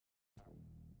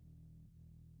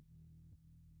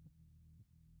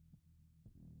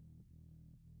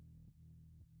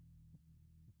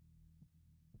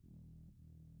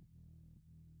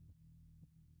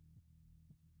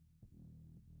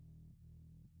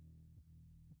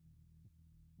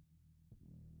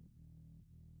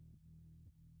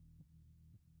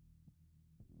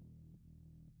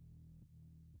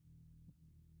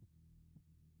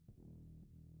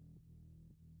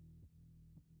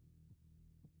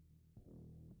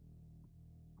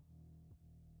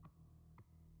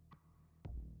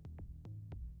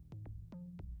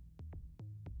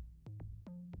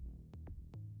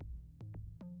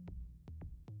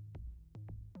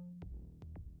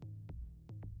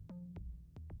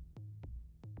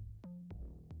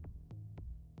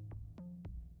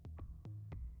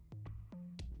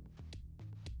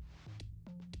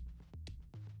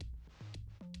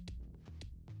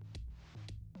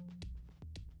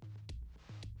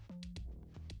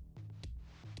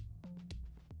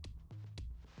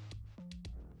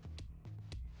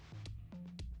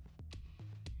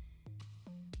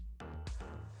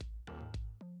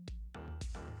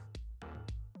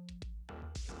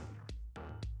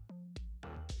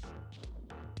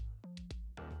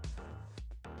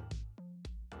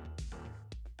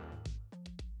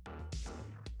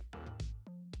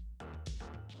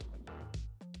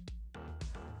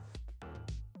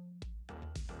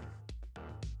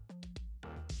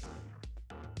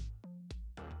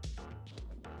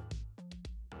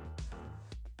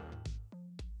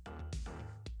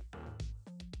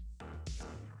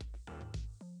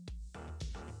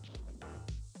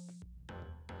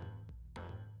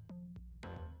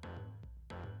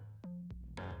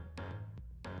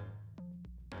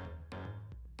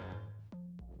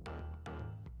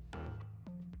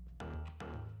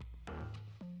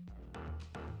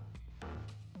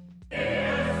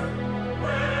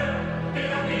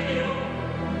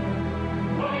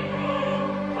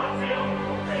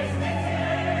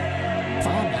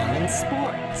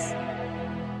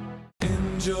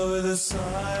enjoy the silence.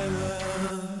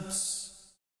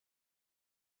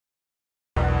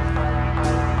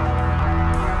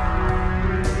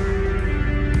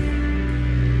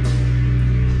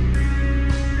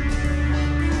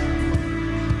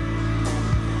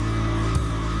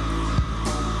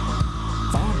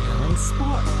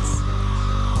 Sports.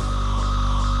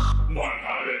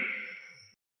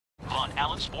 Von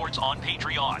Allen Sports on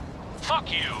Patreon.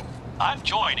 Fuck you. I'm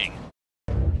joining.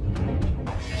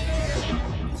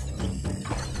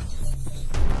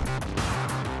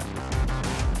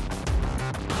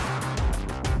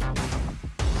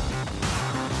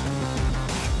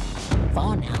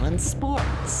 Von Allen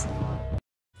Sports.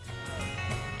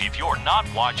 If you're not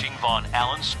watching Von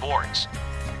Allen Sports,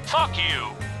 fuck you.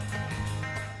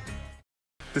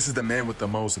 This is the man with the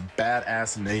most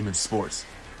badass name in sports,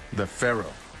 the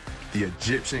Pharaoh, the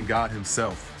Egyptian god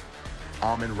himself,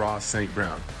 Amon-Ra St.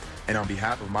 Brown. And on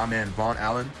behalf of my man Von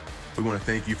Allen, we want to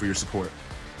thank you for your support.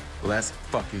 Let's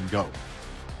fucking go.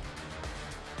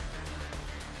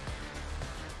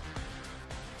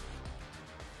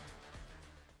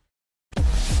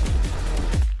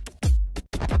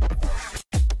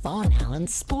 Von Allen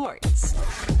Sports.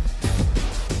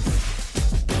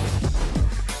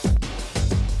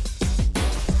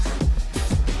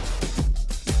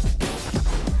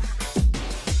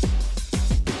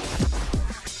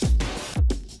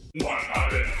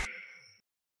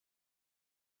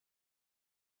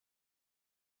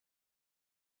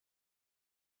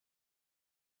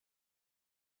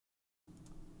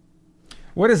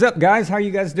 What is up, guys? How are you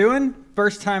guys doing?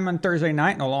 First time on Thursday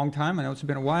night in a long time. I know it's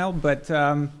been a while, but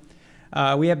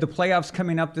we have the playoffs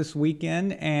coming up this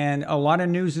weekend and a lot of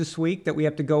news this week that we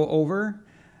have to go over.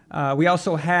 We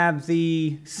also have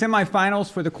the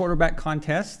semifinals for the quarterback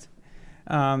contest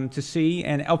to see,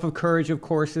 and Elf of Courage, of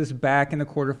course, is back in the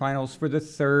quarterfinals for the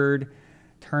third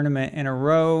tournament in a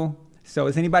row. So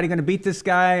is anybody going to beat this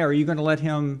guy, or are you going to let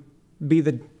him be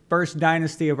the first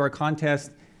dynasty of our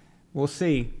contest? We'll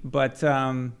see, but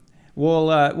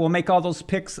we'll make all those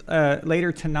picks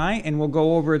later tonight, and we'll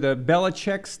go over the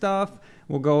Belichick stuff.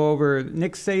 We'll go over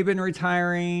Nick Saban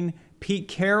retiring, Pete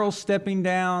Carroll stepping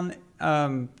down.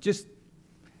 Well,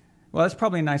 that's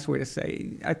probably a nice way to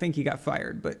say. I think he got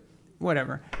fired, but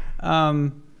whatever.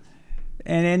 And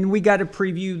then we got to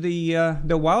preview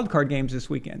the wild card games this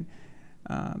weekend.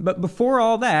 But before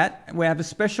all that, we have a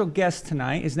special guest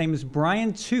tonight. His name is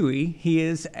Brian Tuohy. He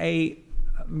is a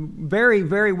very,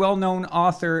 very well-known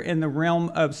author in the realm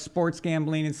of sports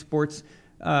gambling and sports,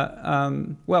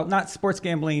 well, not sports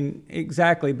gambling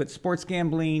exactly, but sports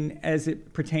gambling as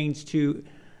it pertains to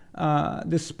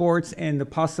the sports and the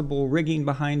possible rigging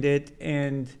behind it.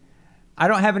 And I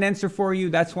don't have an answer for you.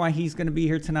 That's why he's going to be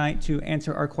here tonight to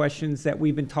answer our questions that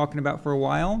we've been talking about for a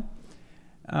while.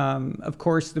 Of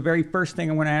course, the very first thing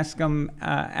I want to ask him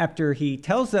after he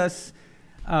tells us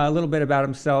a little bit about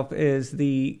himself is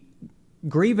the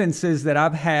grievances that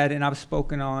I've had and I've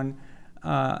spoken on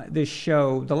this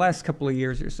show the last couple of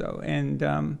years or so.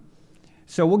 And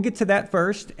so we'll get to that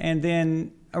first. And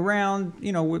then around,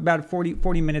 about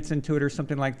 40 minutes into it or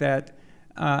something like that,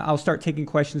 I'll start taking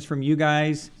questions from you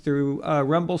guys through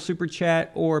Rumble Super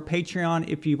Chat or Patreon.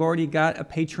 If you've already got a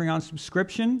Patreon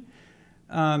subscription,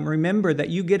 remember that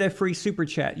you get a free Super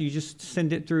Chat. You just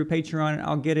send it through Patreon, and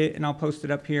I'll get it, and I'll post it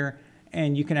up here.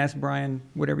 And you can ask Brian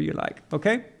whatever you like,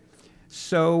 okay?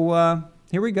 So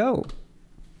here we go.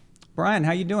 Brian,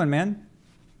 how you doing, man?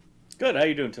 Good. How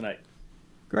you doing tonight?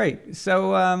 Great.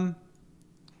 So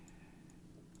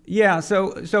yeah.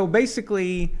 So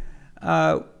basically,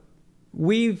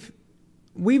 we've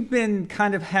been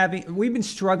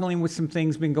struggling with some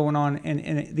things been going on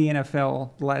in the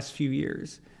NFL the last few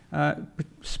years,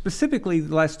 specifically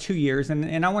the last 2 years,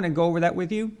 and I want to go over that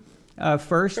with you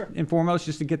first and foremost,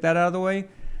 just to get that out of the way.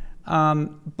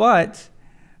 But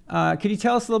could you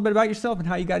tell us a little bit about yourself and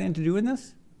how you got into doing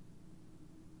this?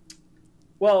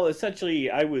 Well, essentially,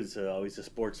 I was always a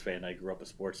sports fan. I grew up a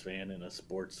sports fan in a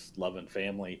sports-loving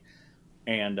family.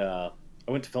 And I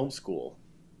went to film school,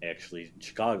 actually, in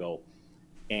Chicago,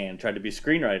 and tried to be a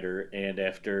screenwriter. And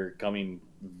after coming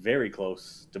very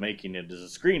close to making it as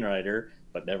a screenwriter,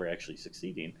 but never actually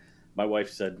succeeding, my wife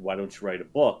said, why don't you write a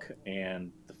book?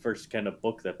 And the first kind of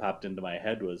book that popped into my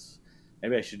head was,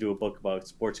 maybe I should do a book about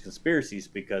sports conspiracies,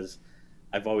 because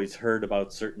I've always heard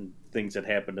about certain things that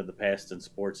happened in the past in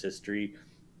sports history,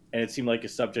 and it seemed like a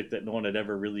subject that no one had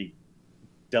ever really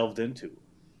delved into.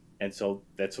 And so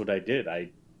that's what I did. I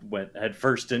went head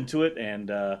first into it,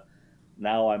 and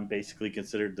now I'm basically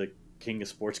considered the king of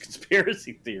sports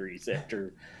conspiracy theories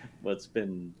after what's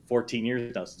been 14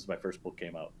 years now since my first book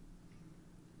came out.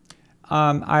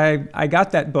 I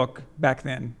got that book back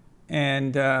then,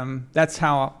 and that's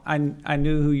how I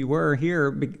knew who you were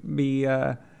here.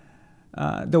 The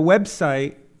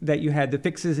website that you had, the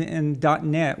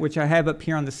fixesin.net, which I have up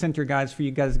here on the center, guys, for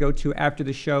you guys to go to after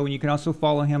the show, and you can also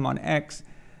follow him on X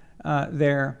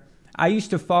there. I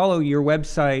used to follow your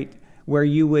website where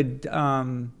you would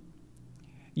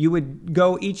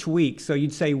go each week. So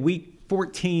you'd say week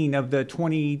 14 of the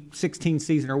 2016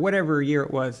 season or whatever year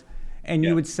it was. And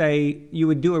you would say, you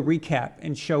would do a recap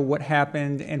and show what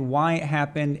happened and why it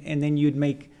happened. And then you'd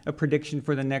make a prediction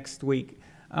for the next week.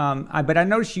 But I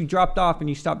noticed you dropped off and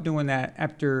you stopped doing that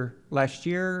after last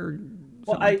year.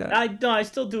 Well, I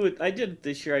still do it. I did it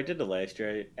this year. I did it last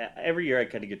year. Every year I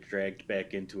kind of get dragged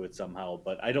back into it somehow,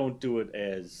 but I don't do it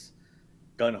as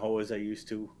gun-ho as I used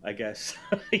to, I guess.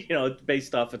 It's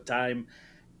based off of time.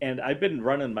 And I've been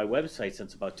running my website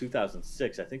since about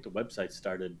 2006. I think the website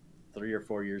started 3 or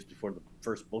 4 years before the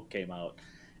first book came out.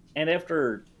 And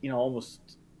after,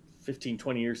 almost 15,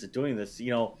 20 years of doing this,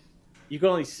 you can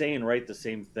only say and write the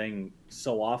same thing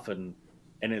so often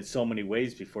and in so many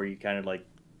ways before you kind of like,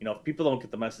 if people don't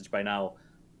get the message by now,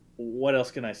 what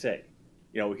else can I say?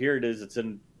 Here it is. It's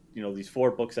in, these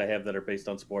 4 books I have that are based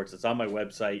on sports. It's on my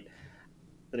website.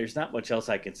 There's not much else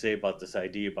I can say about this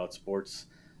idea about sports,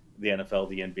 the NFL,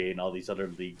 the NBA, and all these other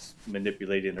leagues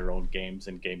manipulating their own games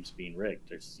and games being rigged.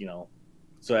 There's,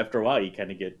 so after a while, you kind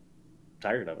of get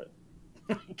tired of it,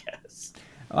 I guess.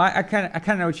 I kind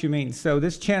of know what you mean. So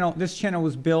this channel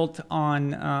was built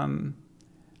on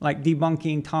like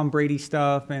debunking Tom Brady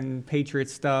stuff and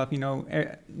Patriots stuff.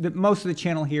 Most of the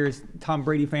channel here is Tom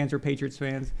Brady fans or Patriots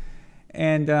fans,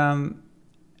 and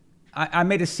I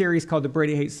made a series called the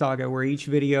Brady Hate Saga, where each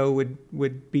video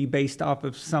would be based off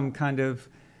of some kind of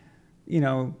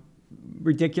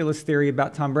ridiculous theory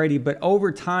about Tom Brady. But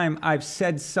over time, I've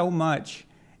said so much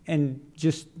and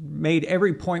just made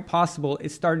every point possible.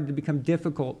 It started to become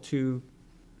difficult to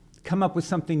come up with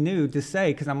something new to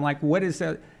say, because I'm like, what is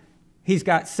that? He's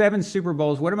got 7 Super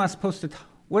Bowls. What am I supposed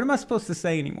to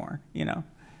say anymore? Yeah.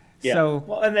 So,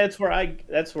 well, and that's where I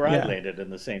landed in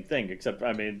the same thing, except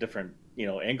I made a different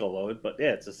angle of it. But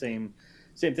yeah, it's the same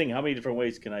thing. How many different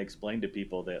ways can I explain to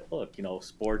people that look,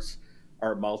 sports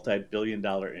are a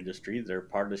multi-billion-dollar industry. They're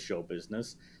part of the show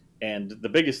business, and the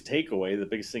biggest takeaway, the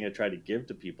biggest thing I try to give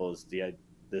to people is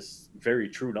this very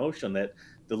true notion that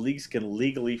the leagues can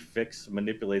legally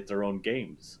manipulate their own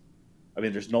games. I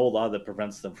mean, there's no law that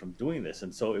prevents them from doing this.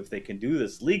 And so if they can do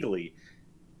this legally,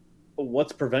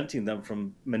 what's preventing them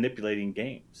from manipulating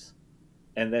games?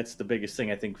 And that's the biggest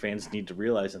thing I think fans need to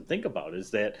realize and think about, is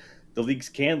that the leagues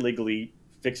can legally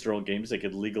fix their own games. They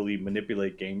could legally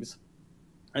manipulate games,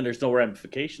 and there's no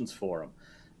ramifications for them.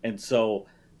 And so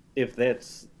if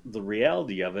that's the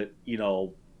reality of it,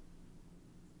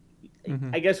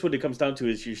 I guess what it comes down to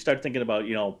is you start thinking about,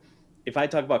 if I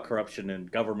talk about corruption in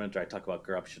government, or I talk about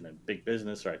corruption in big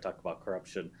business, or I talk about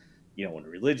corruption, in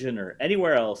religion or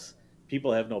anywhere else,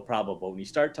 people have no problem. But when you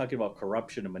start talking about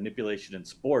corruption and manipulation in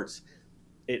sports,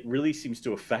 it really seems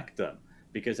to affect them,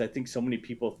 because I think so many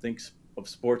people think of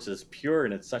sports as pure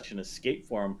and it's such an escape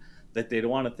for them that they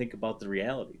don't want to think about the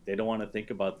reality. They don't want to think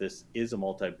about this is a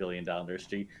multi-billion-dollar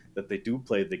industry, that they do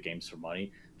play the games for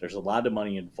money. There's a lot of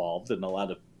money involved and a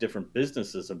lot of different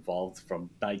businesses involved, from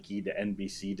Nike to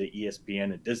NBC to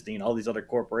ESPN and Disney and all these other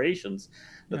corporations,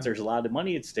 that there's a lot of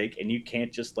money at stake, and you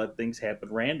can't just let things happen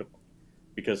randomly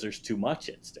because there's too much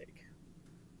at stake.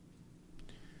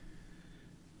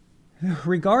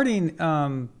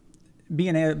 Regarding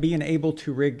being able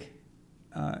to rig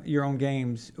your own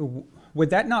games,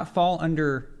 would that not fall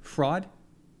under fraud?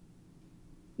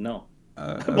 No.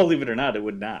 Believe it or not, it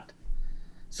would not.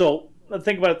 So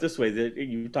think about it this way.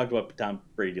 You talked about Tom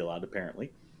Brady a lot,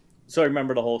 apparently. So I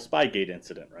remember the whole Spygate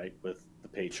incident, right, with the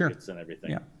Patriots and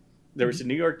everything. Yeah. There was a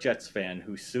New York Jets fan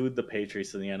who sued the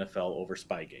Patriots and the NFL over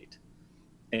Spygate.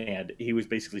 And he was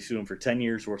basically suing for 10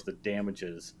 years worth of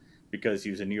damages because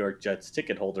he was a New York Jets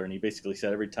ticket holder. And he basically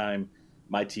said, every time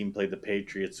my team played the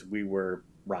Patriots, we were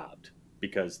robbed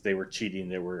because they were cheating.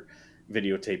 They were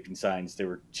videotaping signs. They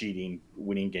were cheating,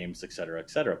 winning games, et cetera, et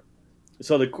cetera.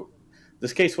 So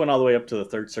this case went all the way up to the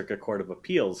Third Circuit Court of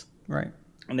Appeals. Right.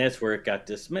 And that's where it got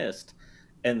dismissed.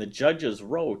 And the judges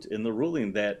wrote in the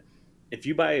ruling that if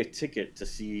you buy a ticket to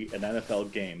see an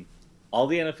NFL game, all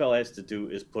the NFL has to do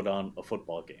is put on a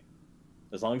football game.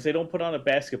 As long as they don't put on a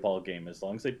basketball game, as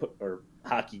long as they or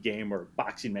hockey game or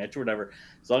boxing match or whatever,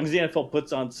 as long as the NFL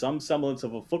puts on some semblance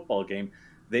of a football game,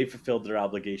 they fulfilled their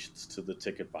obligations to the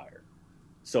ticket buyer.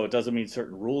 So it doesn't mean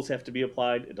certain rules have to be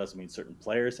applied. It doesn't mean certain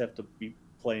players have to be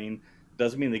playing. It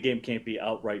doesn't mean the game can't be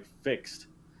outright fixed.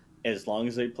 As long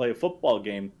as they play a football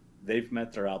game, they've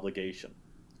met their obligation.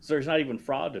 So there's not even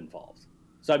fraud involved.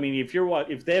 So I mean,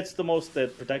 if that's the most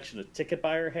that protection a ticket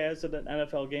buyer has in an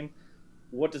NFL game,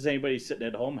 what does anybody sitting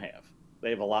at home have? They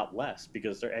have a lot less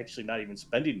because they're actually not even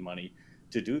spending money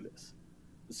to do this.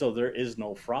 So there is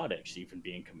no fraud actually even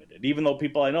being committed. Even though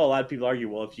I know a lot of people argue,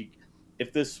 well,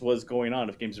 if this was going on,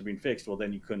 if games are being fixed, well,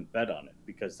 then you couldn't bet on it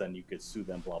because then you could sue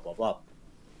them, blah, blah, blah.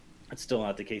 It's still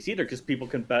not the case either because people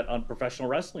can bet on professional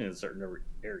wrestling in certain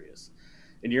areas.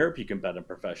 In Europe, you can bet on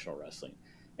professional wrestling.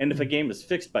 And if a game is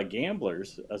fixed by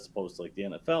gamblers, as opposed to like the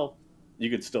NFL, you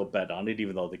could still bet on it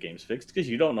even though the game's fixed because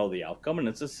you don't know the outcome. And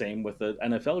it's the same with the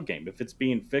NFL game. If it's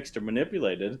being fixed or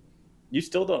manipulated, you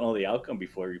still don't know the outcome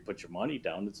before you put your money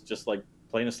down. It's just like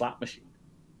playing a slot machine.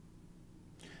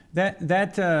 That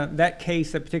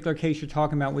particular case you're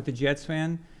talking about with the Jets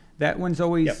fan, that one's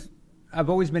always, Yep. I've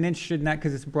always been interested in that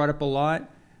because it's brought up a lot.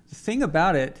 The thing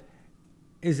about it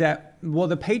is that, well,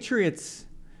 the Patriots,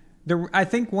 I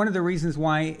think one of the reasons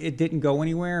why it didn't go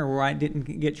anywhere or why it didn't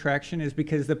get traction is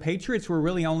because the Patriots were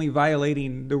really only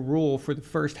violating the rule for the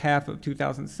first half of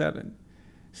 2007.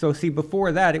 So see,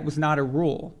 before that, it was not a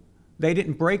rule. They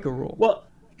didn't break a rule. Well,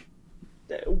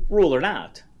 rule or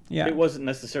not, Yeah. it wasn't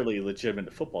necessarily a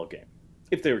legitimate football game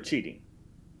if they were cheating.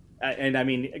 And I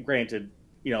mean, granted,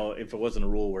 if it wasn't a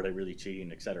rule where they really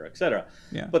cheating, et cetera, et cetera.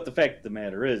 Yeah. But the fact of the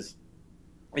matter is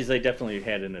they definitely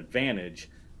had an advantage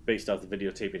based off the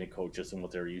videotaping of coaches and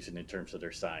what they were using in terms of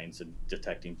their signs and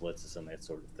detecting blitzes and that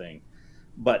sort of thing.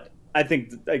 But I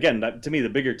think, again, to me, the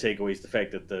bigger takeaway is the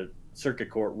fact that the circuit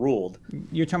court ruled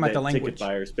You're talking about the language. ticket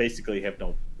buyers basically have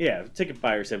ticket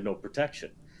buyers have no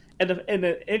protection. And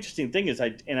the interesting thing is, I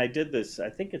did this, I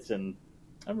think it's in,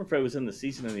 I don't know if it was in the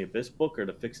Season in the Abyss book or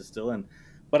the Fix is Still In,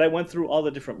 but I went through all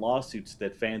the different lawsuits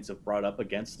that fans have brought up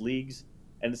against leagues,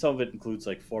 and some of it includes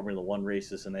like Formula One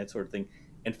races and that sort of thing,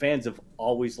 and fans have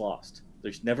always lost.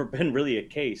 There's never been really a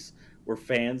case where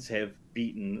fans have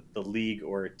beaten the league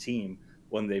or a team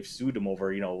when they've sued them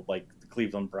over, like the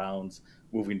Cleveland Browns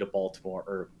moving to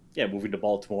Baltimore,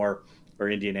 or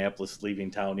Indianapolis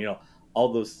leaving town,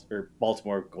 all those, or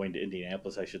Baltimore going to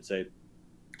Indianapolis, I should say.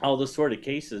 All those sort of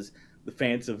cases, the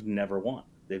fans have never won.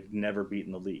 They've never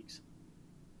beaten the leagues.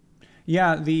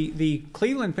 Yeah, the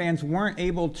Cleveland fans weren't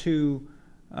able to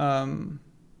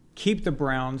keep the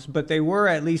Browns, but they were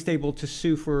at least able to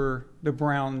sue for the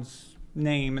Browns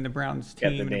name and the Browns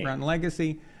team and the Brown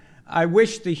legacy. I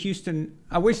wish the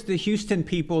Houston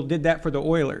people did that for the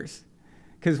Oilers,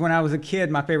 because when I was a kid,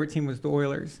 my favorite team was the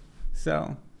Oilers.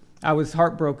 So I was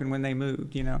heartbroken when they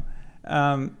moved. I'd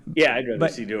rather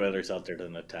see the Oilers out there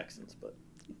than the Texans, but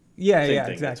yeah,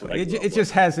 thing, exactly. It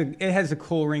just has a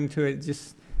cool ring to it.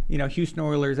 Just Houston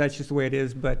Oilers. That's just the way it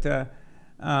is. But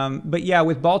yeah,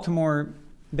 with Baltimore,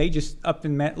 they just up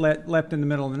and left in the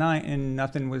middle of the night, and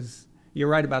nothing was. You're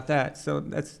right about that. So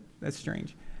that's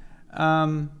strange.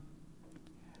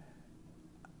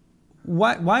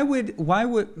 Why would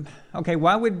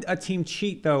a team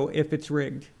cheat though if it's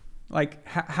rigged? Like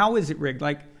how is it rigged?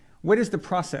 Like what is the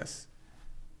process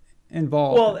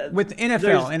involved with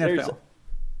NFL?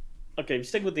 Okay,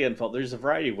 stick with the NFL. There's a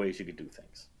variety of ways you could do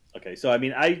things. Okay, so I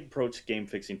mean, I approach game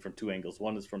fixing from two angles.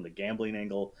 One is from the gambling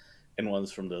angle, and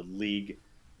one's from the league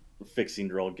fixing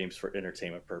their own games for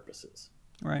entertainment purposes.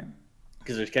 Right.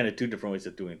 Because there's kind of two different ways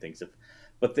of doing things,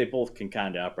 but they both can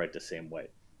kind of operate the same way.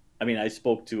 I mean, I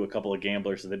spoke to a couple of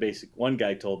gamblers, and one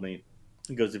guy told me,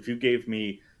 he goes, if you gave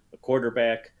me a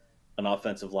quarterback, an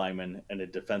offensive lineman, and a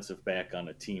defensive back on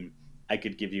a team, I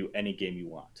could give you any game you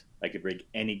want. I could rig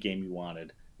any game you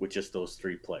wanted with just those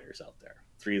three players out there,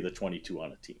 3 of the 22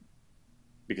 on a team.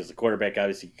 Because the quarterback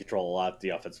obviously can control a lot, the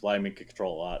offensive lineman can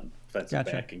control a lot, and defensive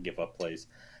back can give up plays.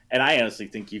 And I honestly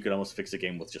think you could almost fix a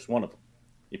game with just one of them.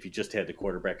 If you just had the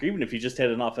quarterback, or even if you just had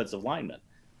an offensive lineman.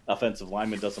 Offensive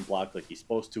lineman doesn't block like he's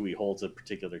supposed to. He holds at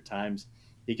particular times.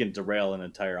 He can derail an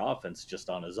entire offense just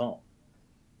on his own.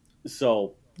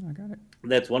 So I got it.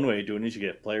 That's one way of doing it is you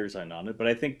get players on it. But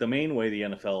I think the main way the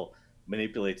NFL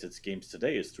manipulates its games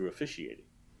today is through officiating.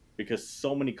 Because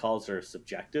so many calls are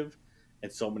subjective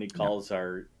and so many calls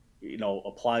are,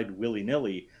 applied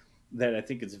willy-nilly that I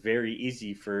think it's very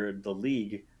easy for the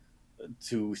league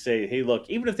to say, hey, look,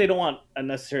 even if they don't want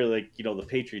necessarily the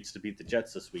Patriots to beat the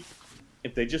Jets this week,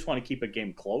 if they just want to keep a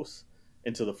game close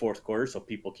into the fourth quarter so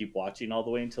people keep watching all the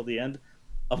way until the end,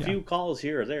 a few calls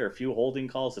here or there, a few holding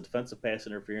calls, a defensive pass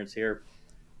interference here,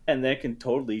 and that can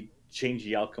totally change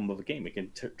the outcome of a game. It can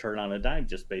turn on a dime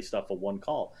just based off of one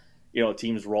call. A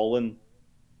team's rolling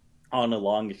on a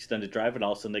long extended drive, and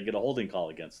all of a sudden they get a holding call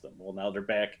against them. Well, now they're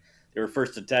back. They were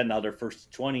first and 10, now they're first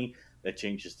and 20. That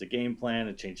changes the game plan.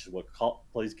 It changes what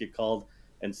plays get called.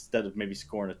 instead of maybe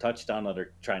scoring a touchdown, now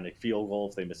they're trying to field goal.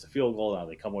 If they miss a field goal, now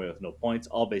they come away with no points,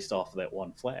 all based off of that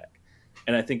one flag.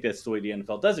 And I think that's the way the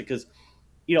NFL does it because,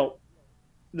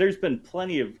 there's been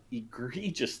plenty of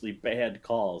egregiously bad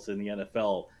calls in the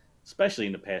NFL, especially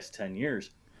in the past 10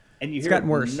 years. And you hear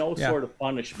no sort of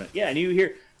punishment. Yeah, and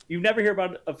you never hear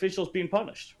about officials being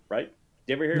punished, right?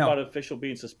 Do you ever hear about an official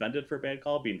being suspended for a bad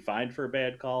call, being fined for a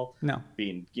bad call? No.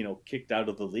 Being, kicked out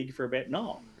of the league for a bad?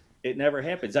 No, it never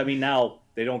happens. I mean, now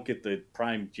they don't get the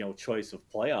prime, choice of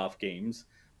playoff games,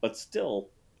 but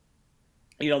still,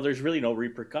 there's really no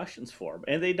repercussions for them.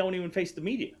 And they don't even face the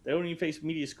media. They don't even face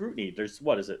media scrutiny. There's,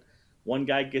 one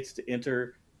guy gets to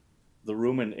enter the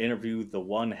room and interview the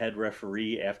one head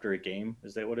referee after a game.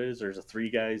 Is that what it is? There's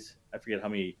 3 guys. I forget how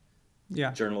many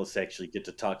journalists actually get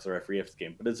to talk to the referee after the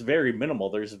game. But it's very minimal.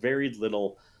 There's very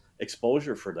little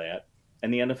exposure for that.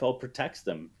 And the NFL protects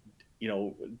them,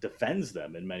 defends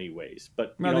them in many ways.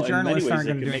 But the journalists aren't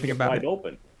going to do anything about it.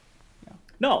 Open. Yeah.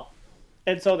 No.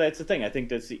 And so that's the thing. I think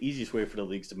that's the easiest way for the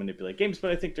leagues to manipulate games,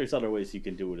 but I think there's other ways you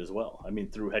can do it as well. I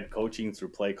mean, through head coaching, through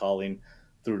play calling,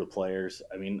 through the players.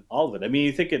 I mean, all of it. I mean,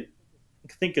 you think of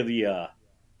the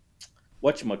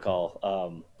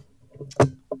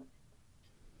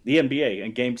the NBA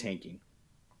and game tanking.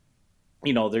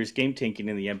 There's game tanking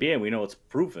in the NBA, and we know it's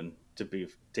proven to be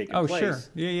taking place. Oh, sure.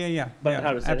 Yeah. But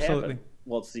how does that absolutely happen?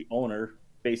 Well, it's the owner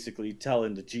basically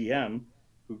telling the GM,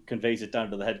 who conveys it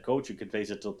down to the head coach, who conveys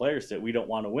it to the players, that we don't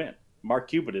want to win. Mark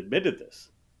Cuban admitted this.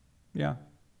 Yeah.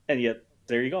 And yet,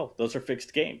 there you go. Those are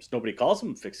fixed games. Nobody calls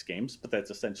them fixed games, but that's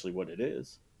essentially what it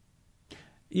is.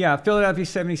 Yeah, Philadelphia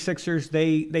 76ers,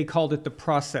 they called it the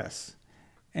process.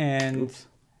 And Oops.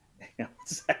 Hang on a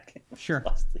second. Sure.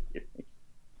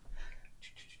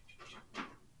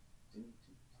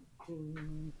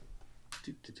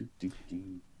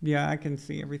 Yeah, I can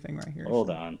see everything right here. Hold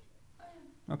on.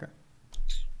 Okay.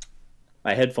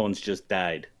 My headphones just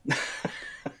died.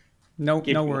 No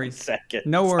worries.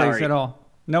 No worries at all.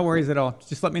 No worries at all.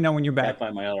 Just let me know when you're back. Can't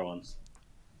find my other ones.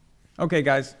 Okay,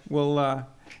 guys. I'll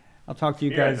talk to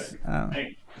you guys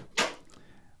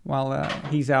while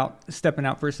he's stepping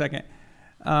out for a second.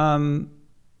 So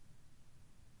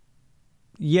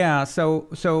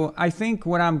I think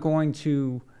what I'm going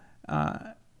to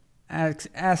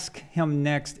ask him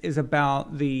next is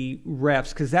about the refs,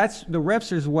 because the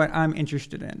refs is what I'm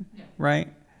interested in,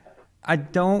 right? I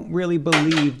don't really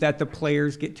believe that the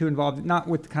players get too involved, not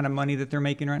with the kind of money that they're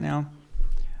making right now.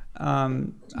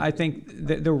 I think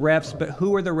that the refs, but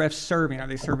who are the refs serving? Are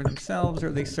they serving themselves? Or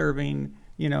are they serving,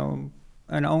 an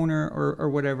owner or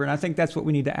whatever? And I think that's what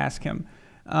we need to ask him.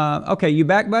 Okay, you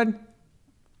back, bud?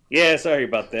 Yeah, sorry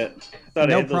about that. I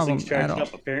thought I had those things charged at all.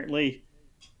 up. Apparently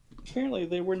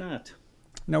they were not.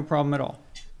 No problem at all.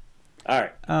 All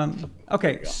right.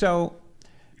 Okay, so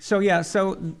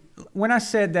when I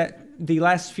said that the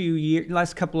last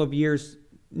couple of years,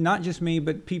 not just me,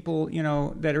 but people,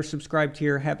 that are subscribed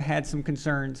here have had some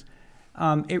concerns.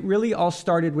 It really all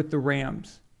started with the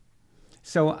Rams.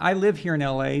 So I live here in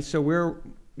LA, so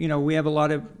we have a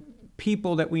lot of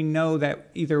people that we know that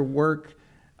either work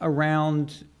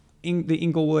around the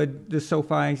Inglewood, the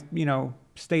SoFi,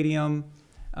 stadium,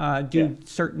 do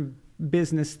certain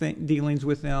business dealings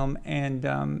with them,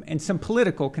 and some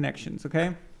political connections.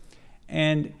 Okay,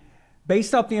 and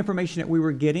based off the information that we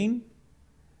were getting,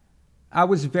 I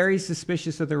was very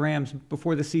suspicious of the Rams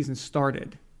before the season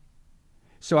started.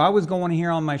 So I was going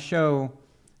here on my show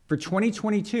for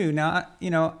 2022. Now,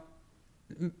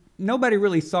 nobody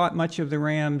really thought much of the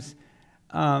Rams,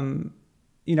 overtaking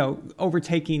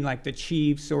like the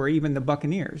Chiefs or even the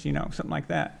Buccaneers, something like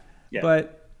that. Yeah.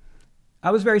 But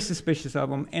I was very suspicious of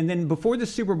them. And then before the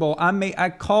Super Bowl, I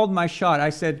called my shot. I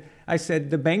said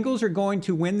the Bengals are going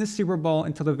to win the Super Bowl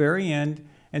until the very end.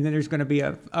 And then there's going to be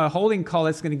a holding call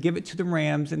that's going to give it to the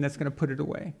Rams, and that's going to put it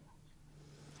away.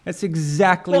 That's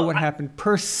exactly what happened.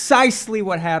 Precisely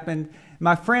what happened.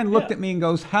 My friend looked at me and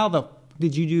goes, "How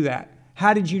did you do that?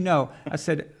 How did you know?" I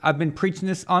said, "I've been preaching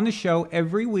this on the show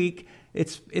every week.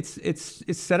 It's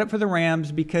set up for the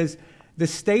Rams because the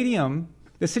stadium,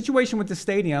 the situation with the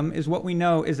stadium is what we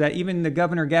know is that even the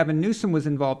governor, Gavin Newsom, was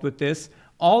involved with this.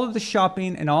 All of the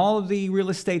shopping and all of the real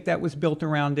estate that was built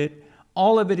around it,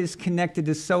 all of it is connected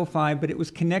to SoFi, but it was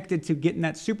connected to getting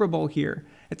that Super Bowl here.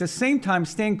 At the same time,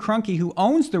 Stan Kroenke, who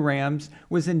owns the Rams,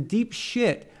 was in deep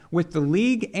shit with the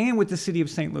league and with the city of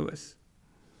St. Louis.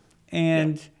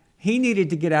 And he needed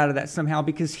to get out of that somehow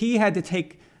because he had to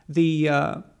take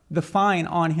the fine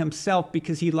on himself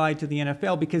because he lied to the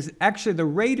NFL, because actually the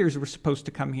Raiders were supposed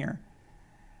to come here.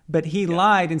 But he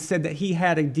lied and said that he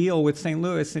had a deal with St.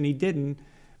 Louis, and he didn't.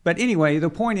 But anyway, the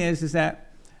point is that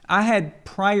I had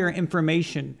prior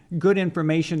information, good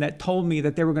information that told me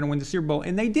that they were going to win the Super Bowl,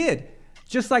 and they did,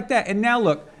 just like that. And now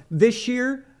look, this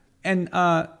year, and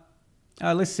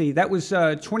let's see, that was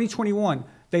 2021.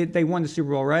 They won the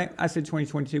Super Bowl, right? I said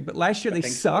 2022, but last year they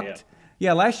sucked. So,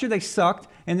 yeah, last year they sucked,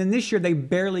 and then this year they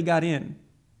barely got in.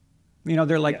 You know,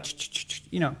 they're like,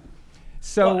 you know.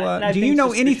 So do you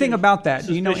know anything about that?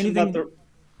 Do you know anything?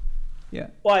 Yeah.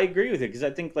 Well, I agree with you because I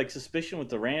think like suspicion with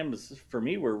the Rams for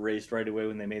me were raised right away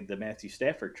when they made the Matthew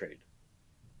Stafford trade.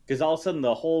 Because all of a sudden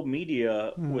the whole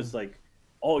media was like,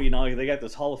 oh, you know, they got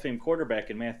this Hall of Fame quarterback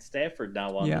in Matthew Stafford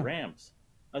now on the Rams.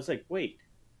 I was like, wait,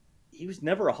 he was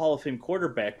never a Hall of Fame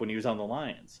quarterback when he was on the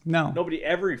Lions. No. Nobody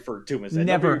ever referred to him as that.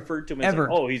 Never. Nobody referred to him as, like,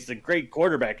 oh, he's a great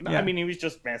quarterback. No, Yeah. I mean, he was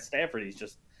just Matt Stafford.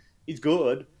 He's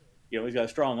good. You know, he's got a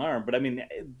strong arm. But, I mean,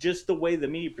 just the way the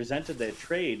media presented that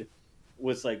trade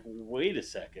was like, wait a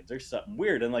second, there's something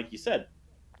weird. And like you said,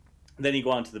 then you go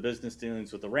on to the business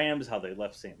dealings with the Rams, how they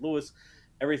left St. Louis,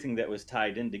 everything that was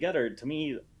tied in together. To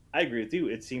me, I agree with you.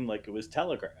 It seemed like it was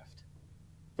telegraphed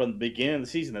from the beginning of the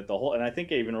season that the whole, and I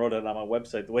think I even wrote it on my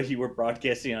website, the way you were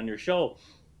broadcasting on your show,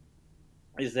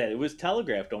 is that it was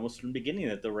telegraphed almost from the beginning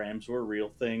that the Rams were a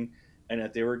real thing and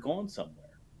that they were going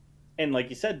somewhere. And like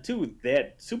you said, too,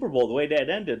 that Super Bowl, the way that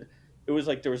ended, it was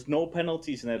like there was no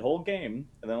penalties in that whole game.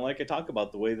 And then like I talk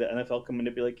about the way the NFL can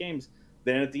manipulate games,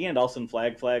 then at the end, all of a sudden,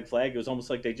 flag, flag, flag. It was almost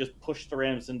like they just pushed the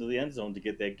Rams into the end zone to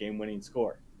get that game-winning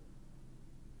score.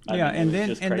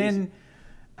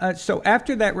 So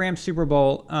after that Rams Super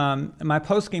Bowl, my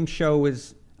post-game show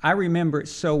was, I remember it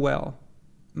so well.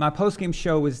 My post-game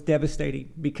show was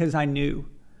devastating because I knew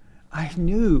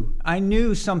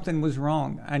something was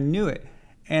wrong. I knew it.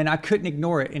 And I couldn't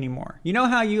ignore it anymore. You know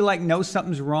how you like know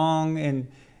something's wrong and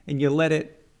you let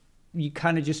it, you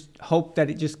kind of just hope that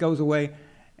it just goes away.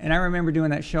 And I remember doing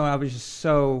that show. I was just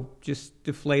so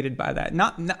deflated by that.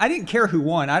 I didn't care who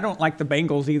won. I don't like the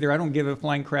Bengals either. I don't give a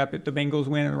flying crap if the Bengals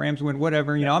win and the Rams win,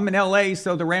 whatever. You know, I'm in LA,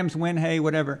 so the Rams win, hey,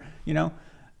 whatever. You know,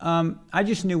 I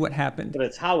just knew what happened. But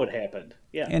it's how it happened.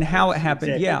 Yeah. And how it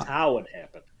happened. Exactly. Yeah. It's how it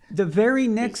happened. The very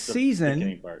next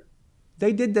season,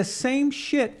 they did the same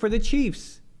shit for the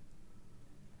Chiefs.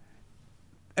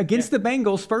 Against the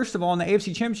Bengals, first of all, in the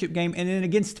AFC Championship game, and then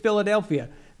against Philadelphia.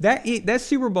 That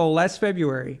Super Bowl last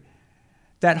February,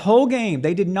 that whole game,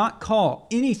 they did not call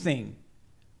anything,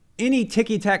 any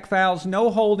ticky-tack fouls, no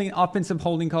holding, offensive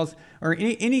holding calls, or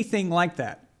anything like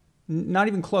that. Not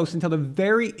even close until the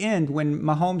very end when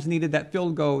Mahomes needed that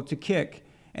field goal to kick,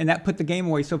 and that put the game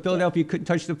away. So Philadelphia couldn't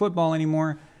touch the football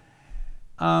anymore.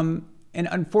 And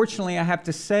unfortunately, I have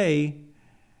to say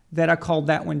that I called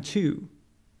that one too.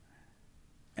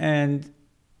 And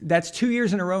that's 2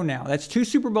 years in a row now. That's 2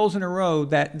 Super Bowls in a row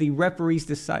that the referees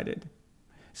decided.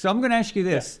 So I'm going to ask you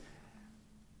this.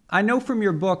 Yeah. I know from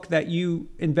your book that you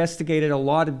investigated a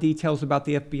lot of details about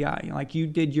the FBI. Like you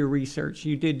did your research,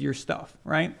 you did your stuff,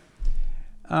 right?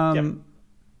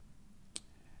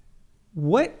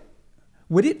 What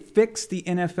would it fix the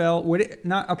NFL? Would it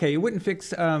not? Okay, it wouldn't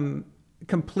fix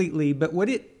completely, but would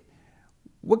it?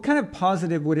 What kind of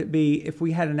positive would it be if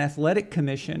we had an athletic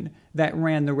commission that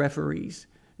ran the referees?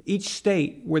 Each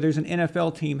state where there's an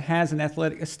NFL team has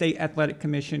a state athletic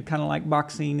commission, kind of like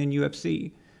boxing and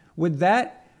UFC. Would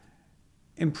that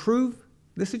improve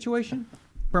the situation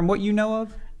from what you know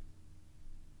of?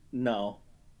 No.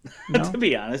 To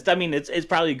be honest. I mean, it's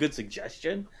probably a good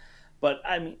suggestion. But,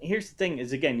 I mean, here's the thing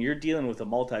is, again, you're dealing with a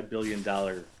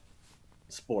multi-billion-dollar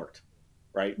sport,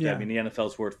 right? Yeah. I mean, the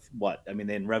NFL's worth what? I mean,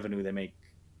 in revenue, they make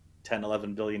 $10,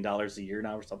 $11 billion a year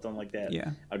now or something like that. Yeah.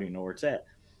 I don't even know where it's at.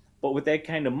 But with that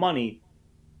kind of money,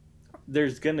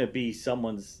 there's going to be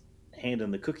someone's hand in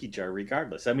the cookie jar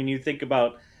regardless. I mean, you think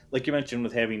about, like you mentioned,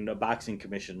 with having a boxing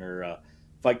commission or a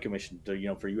fight commission to, you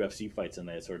know, for UFC fights and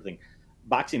that sort of thing.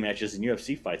 Boxing matches and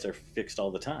UFC fights are fixed all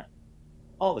the time.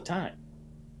 All the time.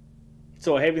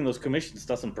 So having those commissions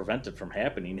doesn't prevent it from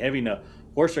happening. Having a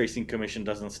horse racing commission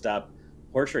doesn't stop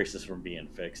horse races from being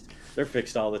fixed. They're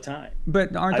fixed all the time.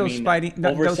 But aren't those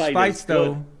fights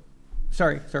though?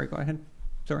 Sorry, go ahead.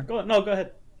 Sorry. Go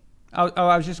ahead.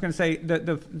 I was just going to say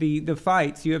the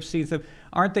fights, UFC and stuff,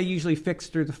 aren't they usually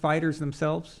fixed through the fighters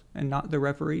themselves and not the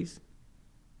referees?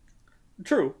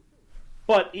 True.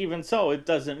 But even so, it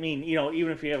doesn't mean, you know,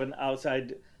 even if you have an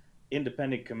outside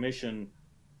independent commission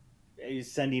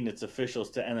sending its officials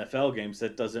to NFL games,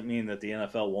 that doesn't mean that the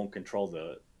NFL won't control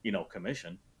the, you know,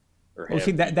 commission. Well,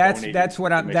 see, that's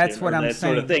what I'm saying.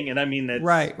 Sort of thing, and I mean that's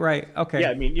right. Okay. Yeah,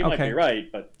 I mean you might be right,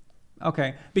 but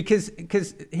okay, because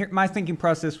here my thinking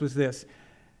process was this: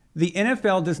 the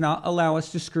NFL does not allow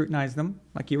us to scrutinize them,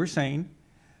 like you were saying.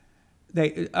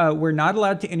 we're not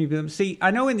allowed to interview them. See,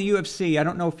 I know in the UFC, I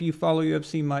don't know if you follow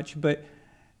UFC much, but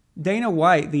Dana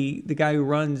White, the guy who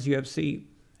runs UFC,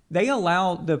 they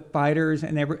allow the fighters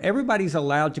and everybody's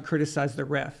allowed to criticize the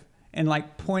ref and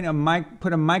like put a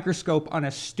microscope on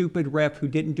a stupid ref who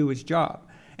didn't do his job.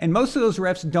 And most of those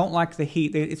refs don't like the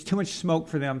heat. It's too much smoke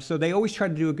for them, so they always try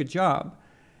to do a good job.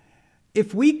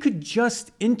 If we could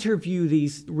just interview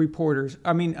these reporters,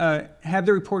 have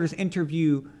the reporters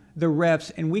interview the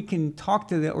refs, and we can talk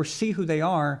to them or see who they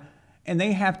are, and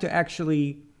they have to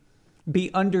actually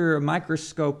be under a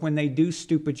microscope when they do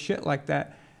stupid shit like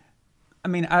that. I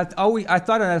mean, I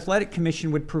thought an athletic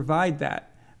commission would provide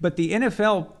that, but the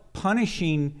NFL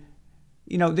punishing,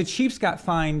 the Chiefs got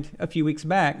fined a few weeks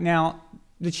back. Now,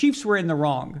 the Chiefs were in the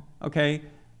wrong, okay,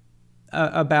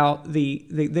 about the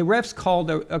refs called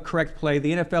a correct play.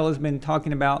 The NFL has been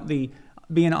talking about being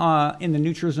in the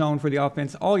neutral zone for the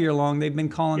offense all year long. They've been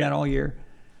calling that all year.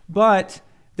 But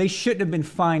they shouldn't have been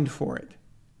fined for it.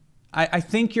 I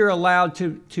think you're allowed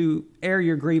to air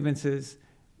your grievances,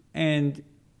 and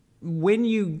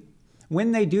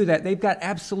when they do that, they've got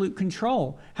absolute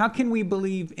control. How can we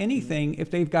believe anything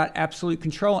if they've got absolute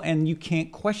control and you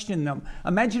can't question them?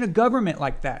 Imagine a government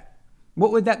like that.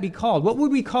 What would that be called? What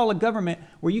would we call a government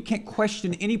where you can't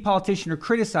question any politician or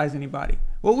criticize anybody?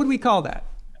 What would we call that?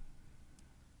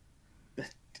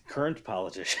 Current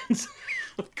politicians,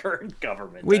 current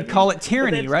government. We'd call it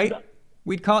tyranny, right?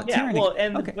 We'd call it tyranny. Well,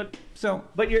 and okay. but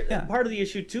part of the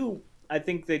issue too, I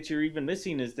think that you're even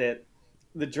missing is that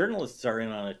the journalists are in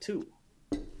on it too.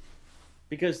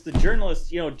 Because the journalists,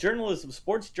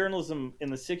 sports journalism in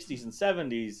the 60s and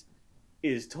 70s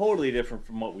is totally different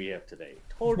from what we have today.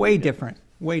 Totally way different.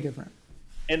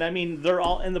 And I mean,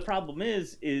 and the problem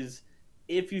is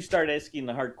if you start asking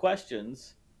the hard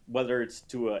questions, whether it's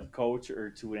to a coach or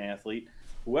to an athlete,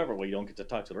 whoever, well, you don't get to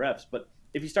talk to the refs, but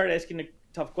if you start asking the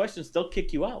tough questions, they'll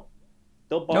kick you out.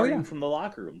 They'll bar you from the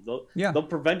locker room. They'll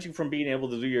prevent you from being able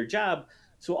to do your job.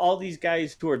 So all these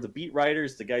guys who are the beat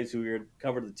writers, the guys who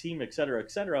cover the team, et cetera,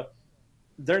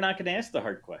 they're not going to ask the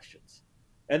hard questions.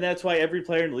 And that's why every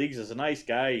player in the leagues is a nice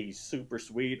guy. He's super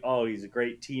sweet. Oh, he's a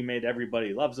great teammate.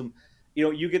 Everybody loves him.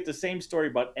 You get the same story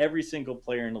about every single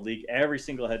player in the league, every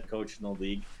single head coach in the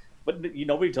league. But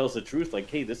nobody tells the truth. Like,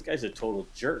 hey, this guy's a total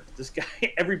jerk. This guy,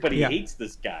 everybody hates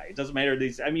this guy. It doesn't matter.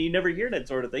 You never hear that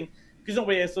sort of thing because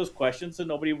nobody asks those questions and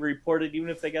nobody reported even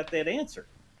if they got that answer.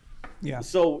 Yeah.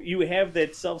 So you have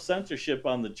that self-censorship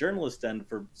on the journalist end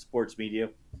for sports media,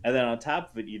 and then on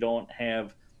top of it, you don't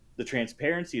have the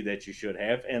transparency that you should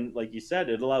have. And like you said,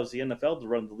 it allows the NFL to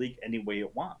run the league any way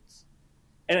it wants.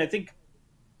 And I think,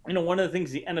 one of the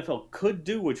things the NFL could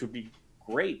do, which would be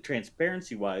great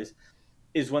transparency-wise,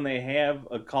 is when they have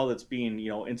a call that's being,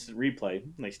 instant replay,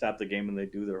 and they stop the game and they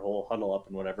do their whole huddle up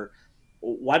and whatever,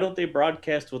 why don't they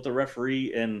broadcast what the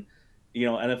referee and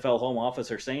NFL home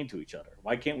office are saying to each other?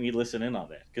 Why can't we listen in on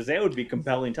that? Because that would be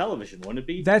compelling television, wouldn't it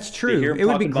be? That's true. It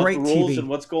would be great about the rules TV and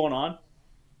what's going on,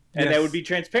 and that would be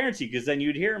transparency. Because then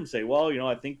you'd hear them say, "Well,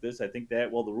 I think this, I think that.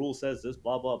 Well, the rule says this,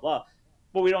 blah blah blah,"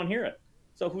 but we don't hear it.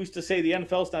 So who's to say the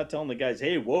NFL's not telling the guys,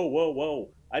 "Hey, whoa!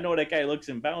 I know that guy looks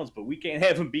in bounds, but we can't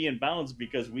have him be in bounds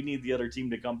because we need the other team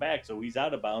to come back. So he's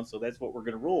out of bounds. So that's what we're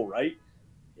going to rule, right?"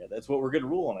 Yeah, that's what we're going to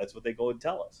rule, and that's what they go and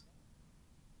tell us.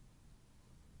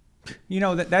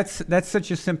 That's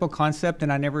such a simple concept,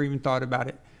 and I never even thought about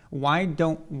it. Why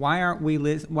don't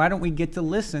we get to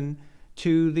listen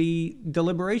to the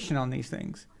deliberation on these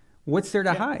things? What's there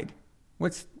to hide?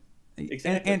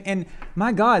 Exactly. And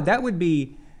my God, that would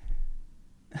be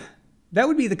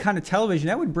the kind of television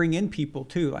that would bring in people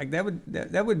too. Like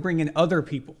that would bring in other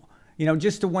people,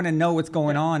 just to want to know what's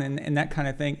going on and that kind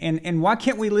of thing. And why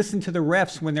can't we listen to the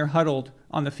refs when they're huddled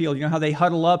on the field? How they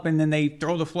huddle up and then they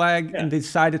throw the flag and they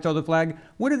decide to throw the flag.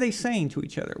 What are they saying to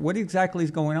each other? What exactly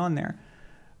is going on there?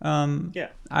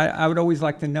 I would always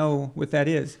like to know what that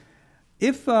is.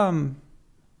 If the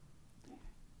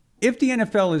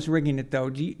NFL is rigging it, though,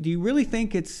 do you really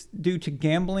think it's due to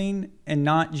gambling and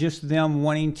not just them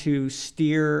wanting to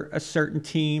steer a certain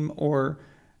team or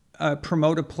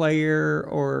promote a player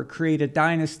or create a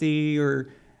dynasty?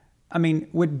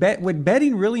 Would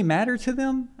betting really matter to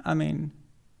them?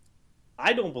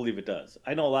 I don't believe it does.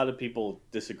 I know a lot of people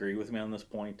disagree with me on this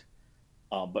point,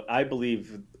 but I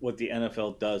believe what the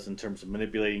NFL does in terms of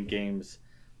manipulating games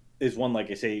is one,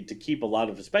 like I say, to keep a lot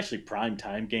of, especially prime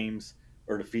time games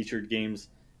or the featured games,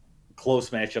 close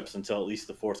matchups until at least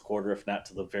the fourth quarter, if not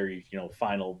to the very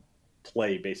final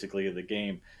play basically of the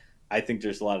game. I think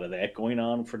there's a lot of that going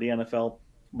on for the NFL.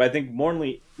 But I think more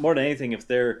than anything, if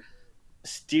they're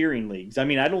steering leagues, I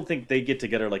don't think they get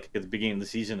together like at the beginning of the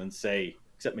season and say,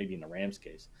 except maybe in the Rams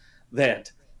case,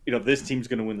 that, this team's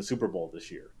going to win the Super Bowl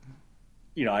this year.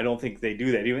 I don't think they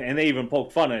do that. And they even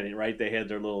poke fun at it, right? They had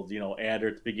their little, ad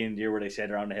at the beginning of the year where they sat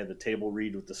around and had the table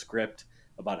read with the script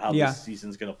about how this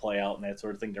season's going to play out and that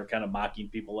sort of thing. They're kind of mocking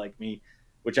people like me,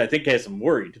 which I think has them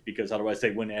worried, because otherwise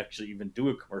they wouldn't actually even do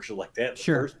a commercial like that in the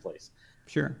first place.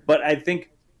 Sure. But I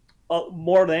think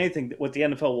more than anything, what the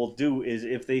NFL will do is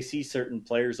if they see certain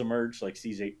players emerge, like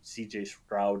CJ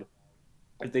Stroud,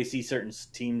 if they see certain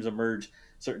teams emerge,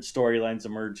 certain storylines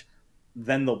emerge,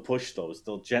 then they'll push those.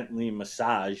 They'll gently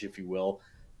massage, if you will,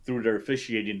 through their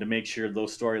officiating to make sure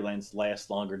those storylines last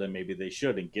longer than maybe they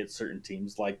should, and get certain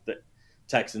teams like the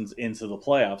Texans into the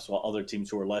playoffs, while other teams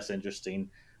who are less interesting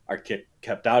are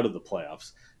kept out of the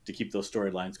playoffs, to keep those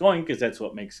storylines going, because that's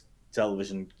what makes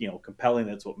television, compelling.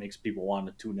 That's what makes people want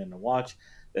to tune in and watch.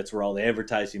 That's where all the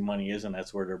advertising money is, and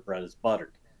that's where their bread is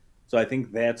buttered. So I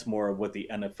think that's more of what the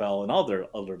NFL and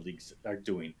other leagues are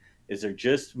doing, is they're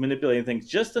just manipulating things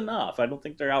just enough. I don't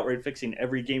think they're outright fixing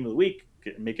every game of the week,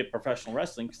 make it professional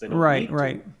wrestling, because they don't need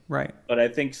to. Right. But I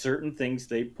think certain things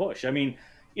they push. I mean,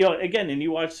 again, and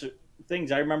you watch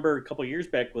things. I remember a couple of years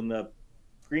back when the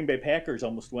Green Bay Packers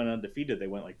almost went undefeated. They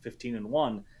went like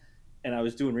 15-1, and I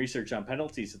was doing research on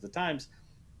penalties at the times.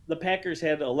 The Packers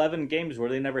had 11 games where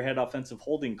they never had offensive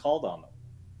holding called on them.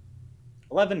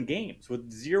 11 games with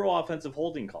 0 offensive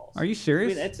holding calls. Are you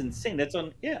serious? I mean, that's insane.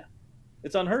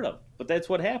 It's unheard of. But that's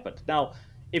what happened. Now,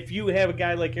 if you have a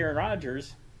guy like Aaron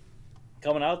Rodgers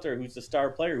coming out there who's the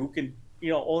star player, who can,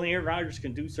 only Aaron Rodgers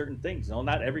can do certain things.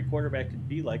 Not every quarterback can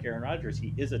be like Aaron Rodgers.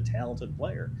 He is a talented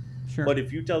player. Sure. But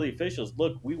if you tell the officials,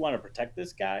 look, we want to protect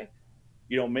this guy,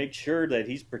 make sure that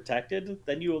he's protected,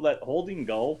 then you let holding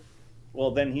go.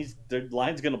 Well, then the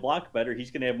line's going to block better.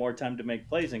 He's going to have more time to make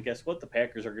plays. And guess what? The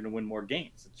Packers are going to win more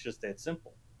games. It's just that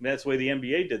simple. And that's the way the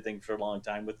NBA did things for a long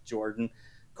time with Jordan,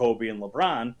 Kobe, and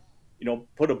LeBron.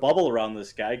 Put a bubble around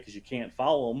this guy because you can't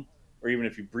foul him. Or even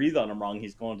if you breathe on him wrong,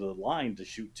 he's going to the line to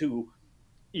shoot 2.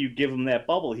 You give him that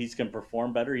bubble, he's going to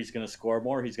perform better. He's going to score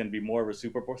more. He's going to be more of a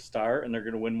superstar, and they're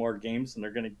going to win more games, and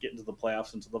they're going to get into the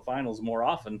playoffs, into the finals more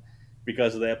often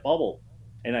because of that bubble.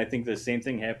 And I think the same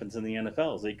thing happens in the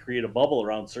NFL. Is they create a bubble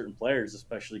around certain players,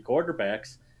 especially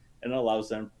quarterbacks, and it allows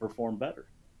them to perform better.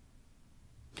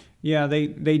 Yeah, they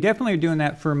definitely are doing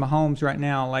that for Mahomes right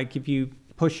now. Like if you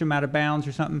push him out of bounds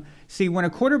or something. See, when a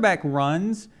quarterback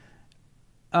runs,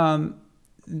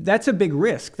 that's a big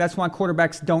risk. That's why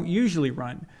quarterbacks don't usually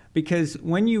run, because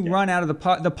when you run out of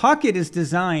the pocket is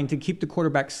designed to keep the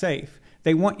quarterback safe.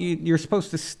 They want you. You're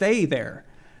supposed to stay there.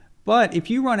 But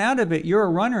if you run out of it, you're a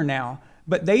runner now.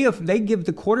 But they give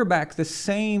the quarterback the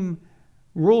same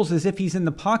rules as if he's in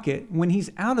the pocket when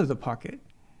he's out of the pocket.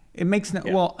 It makes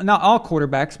well, not all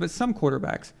quarterbacks, but some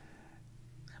quarterbacks.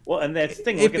 Well, and that's the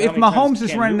thing. If Mahomes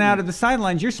is running out of the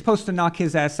sidelines, you're supposed to knock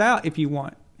his ass out if you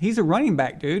want. He's a running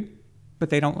back, dude. But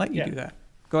they don't let you do that.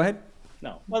 Go ahead.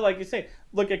 No. Well, like you say,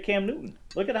 look at Cam Newton.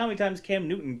 Look at how many times Cam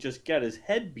Newton just got his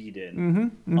head beat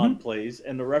in on plays,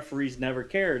 and the referees never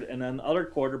cared. And then other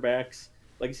quarterbacks,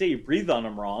 like you say, you breathe on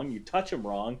them wrong, you touch them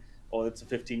wrong, oh, it's a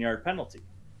 15-yard penalty.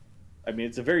 I mean,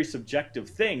 it's a very subjective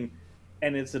thing,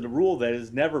 and it's a rule that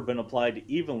has never been applied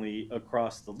evenly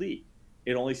across the league.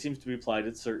 It only seems to be applied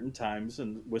at certain times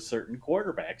and with certain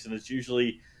quarterbacks, and it's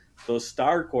usually those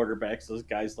star quarterbacks, those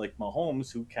guys like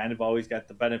Mahomes, who kind of always got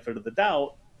the benefit of the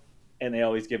doubt, and they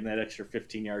always give them that extra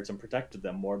 15 yards and protected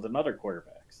them more than other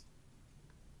quarterbacks.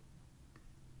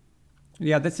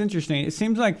 Yeah, that's interesting. It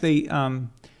seems like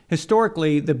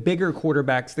historically, the bigger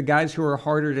quarterbacks, the guys who are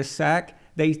harder to sack,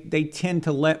 they tend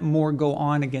to let more go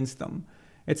on against them.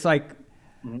 It's like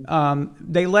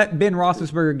they let Ben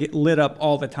Roethlisberger get lit up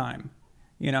all the time,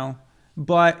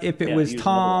 But if it was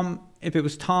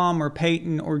Tom or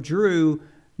Peyton or Drew,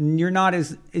 you're not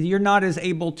as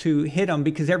able to hit them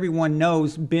because everyone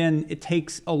knows Ben. It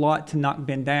takes a lot to knock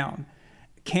Ben down.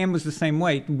 Cam was the same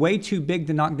way too big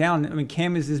to knock down. I mean,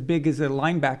 Cam is as big as a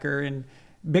linebacker and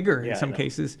bigger in some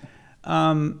cases.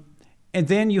 And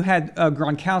then you had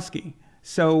Gronkowski.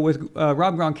 So with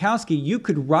Rob Gronkowski, you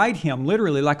could ride him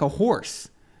literally like a horse.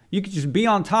 You could just be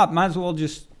on top. Might as well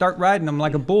just start riding him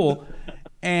like a bull,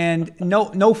 and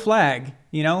no flag.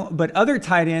 But other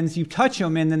tight ends, you touch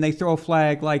them and then they throw a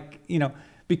flag,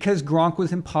 because Gronk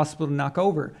was impossible to knock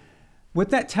over. What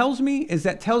that tells me is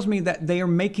that they are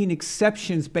making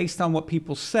exceptions based on what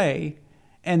people say,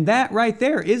 and that right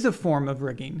there is a form of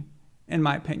rigging, in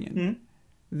my opinion.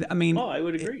 I mean, I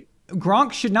would agree.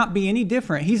 Gronk should not be any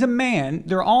different. He's a man.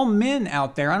 They're all men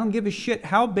out there. I don't give a shit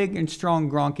how big and strong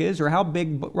Gronk is or how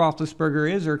big Roethlisberger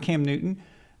is or Cam Newton.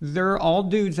 They're all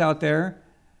dudes out there,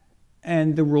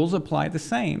 and the rules apply the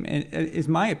same, is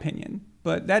my opinion.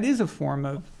 But that is a form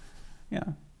of Yeah.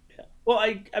 Yeah. Well,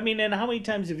 I mean, and how many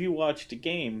times have you watched a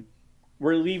game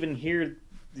where you even hear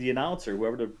the announcer,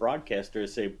 whoever the broadcaster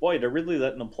is, say, "Boy, they're really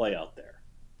letting them play out there."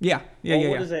 Yeah. Yeah. Well, Yeah.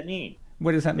 what Yeah. does that mean?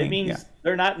 What does that It mean? Yeah. means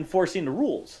they're not enforcing the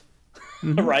rules,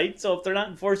 right? So if they're not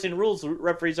enforcing the rules,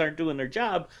 referees aren't doing their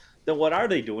job. Then what are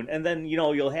they doing? And then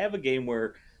you'll have a game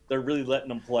where they're really letting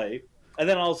them play, and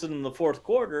then all of a sudden in the fourth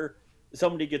quarter,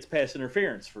 somebody gets pass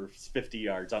interference for 50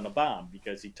 yards on a bomb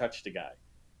because he touched a guy.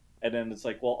 And then it's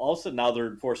like, well, all of a sudden now they're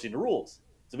enforcing the rules.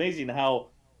 It's amazing how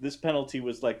this penalty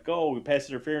was let go. Pass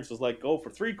interference was let go for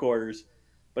 3 quarters,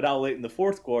 but now late in the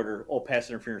fourth quarter, pass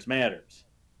interference matters.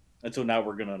 And so now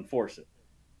we're going to enforce it.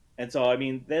 And so, I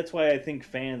mean, that's why I think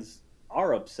fans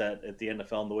are upset at the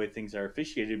NFL and the way things are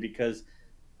officiated, because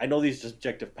I know these are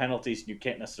subjective penalties and you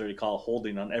can't necessarily call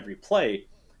holding on every play.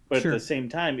 But Sure. at the same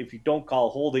time, if you don't call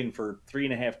holding for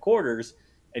 3.5 quarters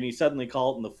and you suddenly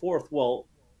call it in the fourth, well,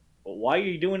 why are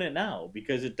you doing it now?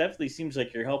 Because it definitely seems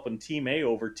like you're helping Team A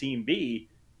over Team B,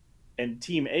 and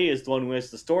Team A is the one who has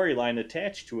the storyline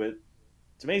attached to it.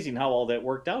 It's amazing how all that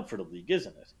worked out for the league,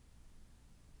 isn't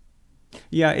it?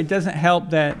 Yeah, it doesn't help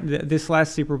that this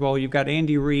last Super Bowl, you've got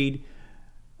Andy Reid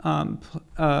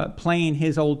playing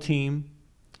his old team,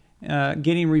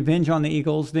 getting revenge on the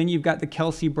Eagles. Then you've got the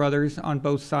Kelsey brothers on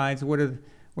both sides. What are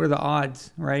the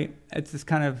odds, right? It's just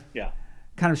kind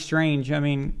of strange. I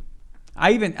mean,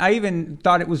 I even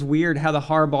thought it was weird how the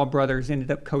Harbaugh brothers ended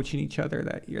up coaching each other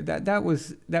that year. That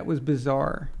was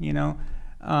bizarre, you know.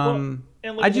 And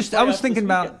look I at the was playoffs thinking this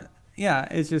about, weekend. yeah,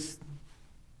 it's just.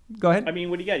 Go ahead. I mean,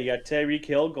 what do you got? You got Tyreek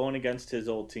Hill going against his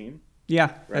old team. Yeah,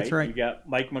 Right? that's right. You got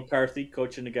Mike McCarthy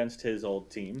coaching against his old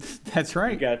team. That's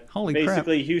right. You got Holy crap.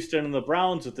 basically Houston and the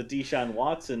Browns with the Deshaun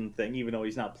Watson thing, even though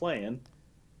he's not playing.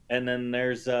 And then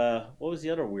there's what was the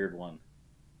other weird one?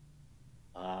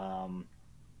 What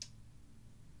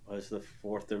was the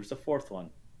fourth? There was a fourth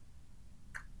one.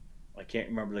 I can't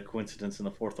remember the coincidence in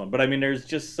the fourth one, but I mean, there's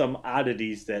just some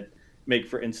oddities that make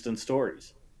for instant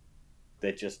stories.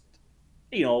 That just,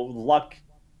 luck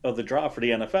of the draw for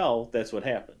the NFL. That's what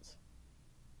happens.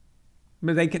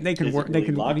 But they could Is work. it They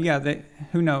really could. luck? Yeah.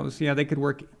 Who knows? Yeah, they could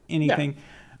work anything.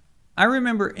 I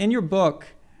remember in your book.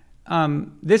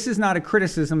 This is not a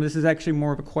criticism. This is actually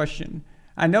more of a question.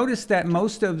 I noticed that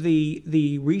most of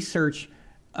the research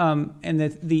and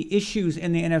the issues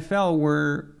in the NFL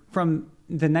were from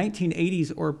the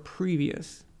 1980s or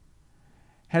previous.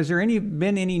 Has there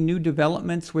been any new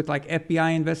developments with like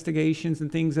FBI investigations and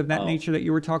things of that nature that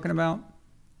you were talking about?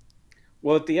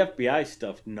 Well, with the FBI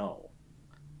stuff, no.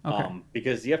 Okay.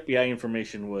 Because the FBI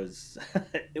information was...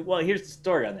 well, here's the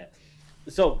story on that.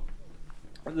 So,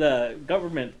 the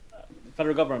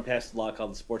federal government passed a law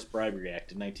called the Sports Bribery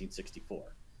Act in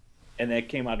 1964. And that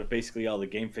came out of basically all the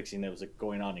game fixing that was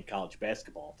going on in college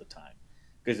basketball at the time.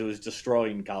 Because it was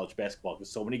destroying college basketball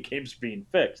because so many games were being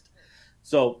fixed.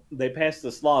 So they passed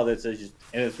this law that says,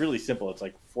 and it's really simple, it's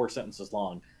like 4 sentences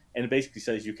long, and it basically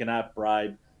says you cannot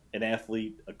bribe an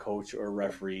athlete, a coach, or a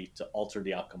referee to alter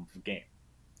the outcome of a game.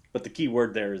 But the key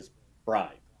word there is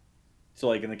bribe. So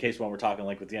like in the case when we're talking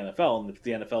like with the NFL, and if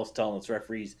the NFL's telling its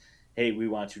referees, hey, we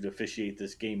want you to officiate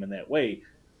this game in that way,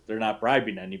 they're not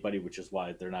bribing anybody, which is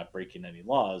why they're not breaking any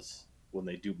laws when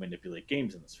they do manipulate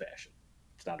games in this fashion.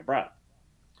 It's not a bribe.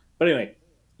 But anyway,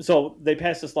 so they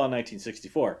passed this law in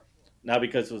 1964. Now,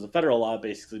 because it was a federal law, it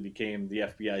basically became the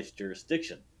FBI's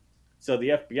jurisdiction. So the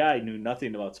FBI knew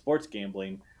nothing about sports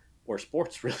gambling or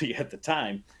sports really at the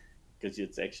time, because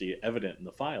it's actually evident in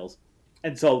the files.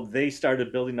 And so they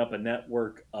started building up a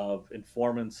network of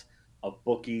informants, of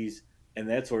bookies, and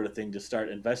that sort of thing to start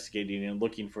investigating and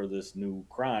looking for this new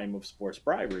crime of sports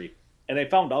bribery. And they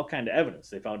found all kind of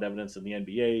evidence. They found evidence in the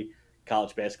NBA,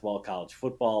 college basketball, college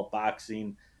football,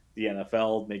 boxing, the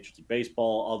NFL, Major League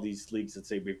Baseball, all these leagues that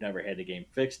say we've never had a game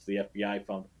fixed. The FBI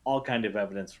found all kind of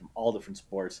evidence from all different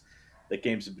sports that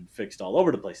games have been fixed all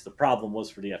over the place. The problem was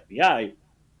for the FBI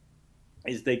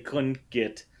is they couldn't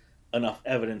get enough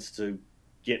evidence to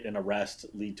get an arrest,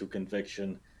 lead to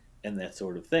conviction, and that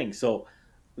sort of thing. So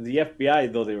the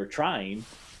FBI, though they were trying,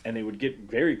 and they would get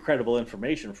very credible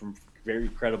information from very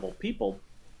credible people,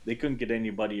 they couldn't get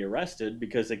anybody arrested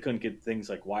because they couldn't get things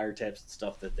like wiretaps and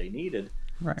stuff that they needed.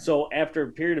 Right. So after a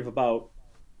period of about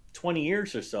 20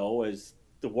 years or so, as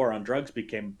the war on drugs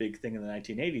became a big thing in the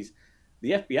 1980s,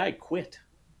 the FBI quit.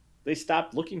 They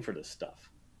stopped looking for this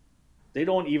stuff. They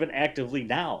don't even actively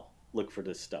now look for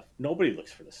this stuff. Nobody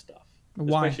looks for this stuff.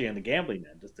 Why? Especially on the gambling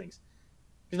end of things.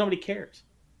 Because nobody cares.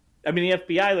 I mean, the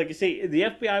FBI, like I say, the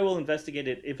FBI will investigate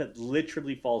it if it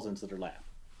literally falls into their lap.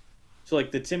 So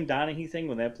like the Tim Donaghy thing,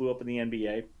 when that blew up in the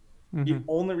NBA, the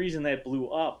only reason that blew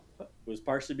up was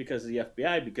partially because of the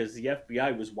FBI, because the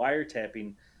FBI was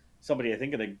wiretapping somebody. I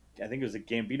think it was a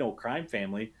Gambino crime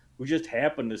family who just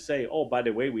happened to say, "Oh, by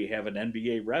the way, we have an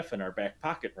NBA ref in our back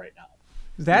pocket right now."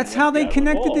 That's how they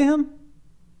connected to him?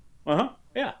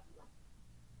 Yeah.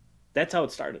 That's how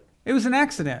it started. It was an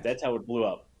accident. That's how it blew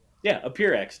up. Yeah, a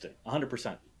pure accident,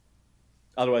 100%.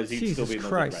 Otherwise, he'd Jesus still be in the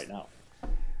league Christ. right now.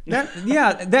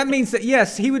 That means that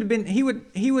yes, he would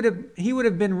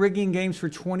have been rigging games for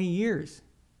 20 years.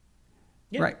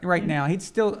 Yeah. Right now, he'd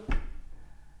still.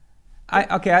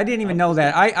 I didn't even know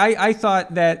that. I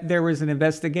thought that there was an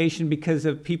investigation because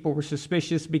of people were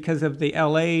suspicious because of the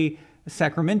L.A.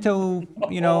 Sacramento,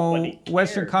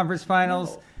 Western Conference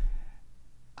Finals. No.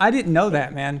 I didn't know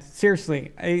that, man.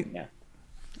 Seriously,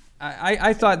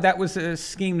 I thought that was a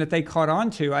scheme that they caught on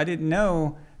to. I didn't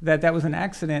know that was an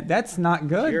accident. That's not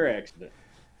good. Pure accident.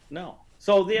 No.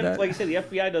 So like I said, the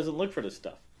FBI doesn't look for this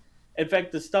stuff. In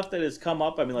fact, the stuff that has come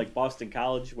up, I mean, like Boston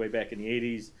College way back in the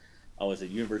 80s, I was at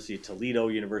University of Toledo,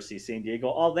 University of San Diego,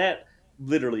 all that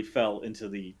literally fell into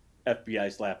the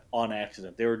FBI's lap on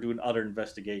accident. They were doing other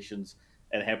investigations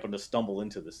and happened to stumble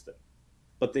into this thing.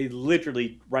 But they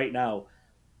literally, right now,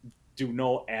 do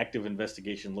no active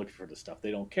investigation looking for this stuff. They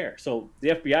don't care. So the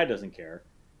FBI doesn't care.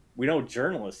 We know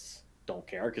journalists don't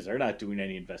care because they're not doing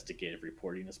any investigative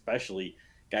reporting, especially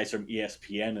guys from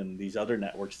ESPN and these other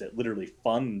networks that literally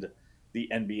fund the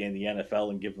NBA and the NFL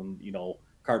and give them,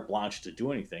 carte blanche to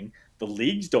do anything. The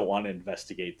leagues don't want to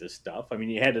investigate this stuff. I mean,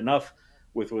 you had enough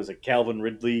with, was it Calvin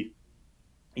Ridley,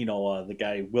 the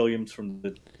guy Williams from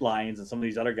the Lions and some of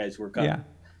these other guys who were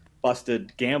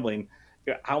busted gambling.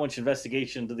 How much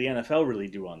investigation did the NFL really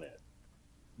do on that?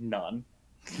 None.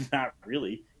 Not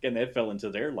really. Again, that fell into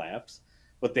their laps.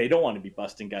 But they don't want to be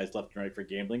busting guys left and right for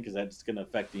gambling because that's going to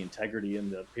affect the integrity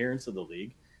and the appearance of the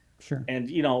league. Sure. And,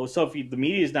 so if the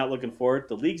media is not looking for it,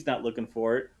 the league's not looking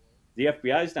for it, the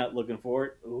FBI's not looking for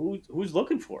it, who's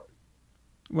looking for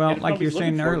it? Well, like you're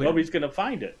saying earlier. Nobody's going to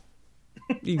find it.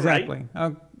 Exactly.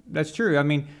 Right? That's true. I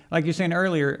mean, like you're saying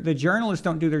earlier, the journalists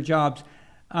don't do their jobs.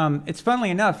 It's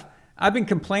funnily enough, I've been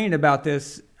complaining about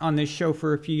this on this show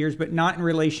for a few years, but not in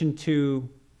relation to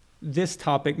this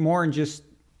topic, more in just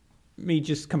me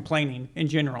just complaining in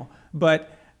general.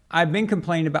 But I've been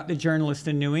complaining about the journalists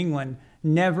in New England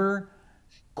never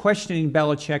questioning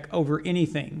Belichick over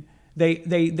anything.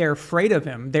 They're afraid of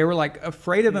him. They were like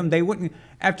afraid of him. They wouldn't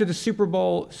after the Super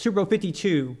Bowl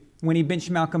 52 when he benched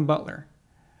Malcolm Butler.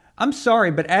 I'm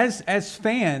sorry, but as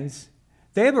fans,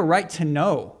 they have a right to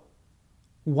know.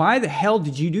 Why the hell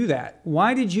did you do that?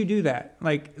 Why did you do that?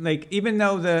 Like even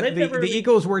though the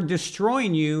Eagles were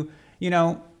destroying you,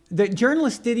 the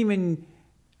journalists didn't even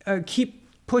keep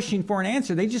pushing for an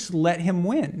answer. They just let him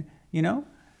win.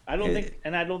 I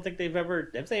don't think they've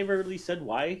ever really said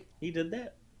why he did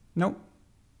that. Nope.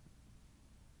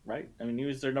 Right? I mean, he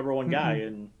was their number one guy,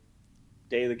 and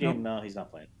day of the game, no, he's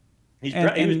not playing. He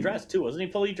was dressed too, wasn't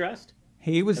he? Fully dressed.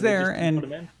 He was there,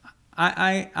 and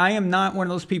I am not one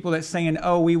of those people that's saying,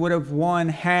 "Oh, we would have won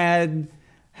had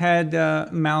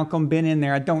Malcolm been in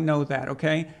there." I don't know that,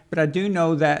 okay? But I do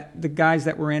know that the guys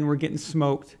that were in were getting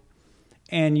smoked,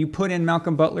 and you put in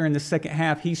Malcolm Butler in the second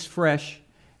half. He's fresh.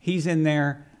 He's in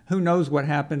there. Who knows what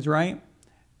happens, right?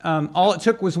 All it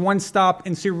took was one stop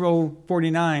in Super Bowl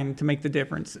 49 to make the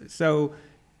difference. So,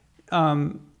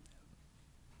 but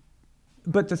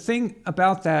the thing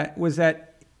about that was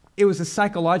that it was a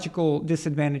psychological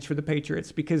disadvantage for the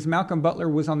Patriots because Malcolm Butler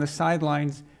was on the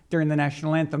sidelines during the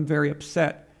national anthem, very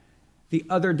upset. The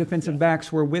other defensive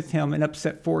backs were with him and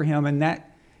upset for him, and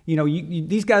that,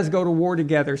 these guys go to war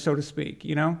together, so to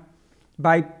speak.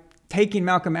 By taking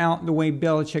Malcolm out the way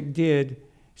Belichick did,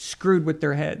 screwed with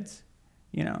their heads.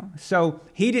 So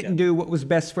he didn't do what was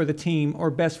best for the team or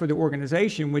best for the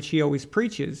organization, which he always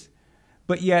preaches.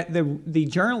 But yet the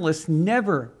journalists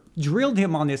never drilled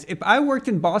him on this. If I worked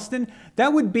in Boston,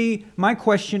 that would be my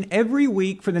question every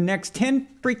week for the next 10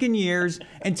 freaking years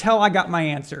until I got my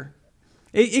answer.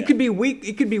 It could be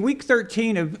week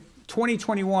 13 of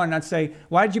 2021. I'd say,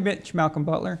 why did you bench Malcolm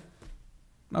Butler?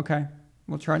 Okay,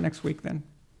 we'll try next week then.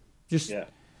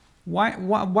 Why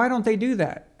don't they do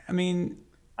that? I mean,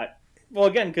 well,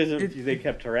 again, because if they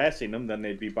kept harassing them, then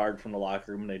they'd be barred from the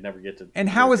locker room and they'd never get to. And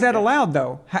how is that allowed,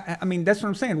 though? I mean, that's what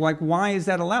I'm saying. Like, why is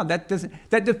that allowed? That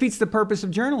defeats the purpose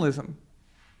of journalism.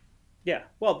 Yeah,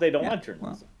 well, they don't want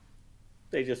journalism.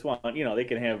 They just want, they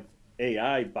can have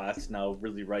AI bots now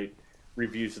really write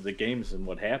reviews of the games and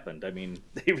what happened. I mean,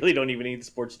 they really don't even need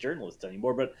sports journalists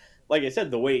anymore. But like I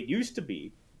said, the way it used to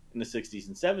be in the 60s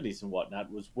and 70s and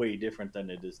whatnot was way different than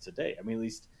it is today. I mean, at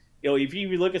least, if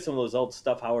you look at some of those old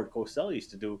stuff Howard Cosell used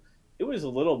to do, it was a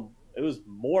little It was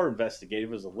more investigative.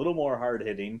 It was a little more hard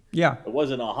hitting. Yeah. It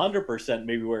wasn't 100%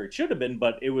 maybe where it should have been,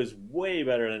 but it was way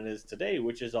better than it is today,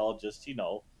 which is all just,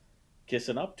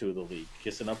 kissing up to the league,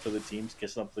 kissing up to the teams,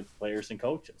 kissing up to the players and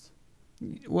coaches.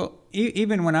 Well,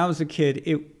 even when I was a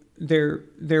kid, there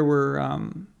were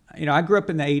I grew up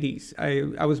in the 80s.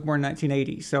 I was born in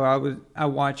 1980, so I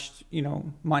watched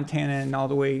Montana and all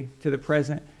the way to the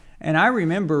present, and I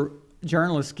remember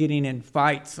journalists getting in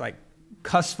fights, like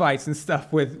cuss fights and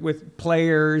stuff with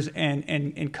players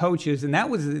and coaches, and that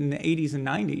was in the 80s and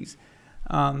 90s.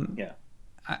 Yeah.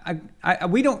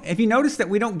 We don't. Have you noticed that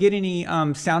we don't get any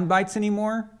sound bites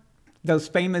anymore? Those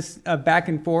famous back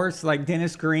and forths like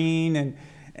Dennis Green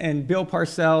and Bill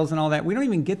Parcells and all that. We don't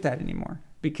even get that anymore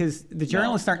because the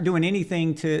journalists aren't doing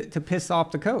anything to piss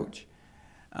off the coach.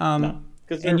 No,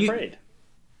 because they're afraid.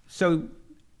 So,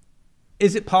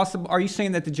 is it possible? Are you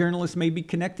saying that the journalists may be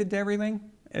connected to everything?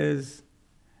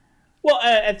 Well,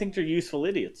 I think they're useful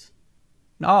idiots.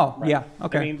 Oh, right? Yeah.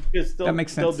 Okay. I mean, because that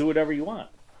makes sense. They'll do whatever you want.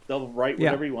 They'll write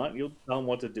whatever you want. You'll tell them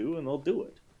what to do, and they'll do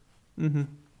it. Mm-hmm.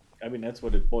 I mean, that's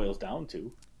what it boils down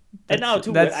to. And now,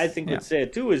 too, what I think would say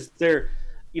it, too, is they're,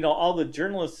 all the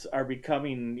journalists are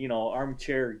becoming,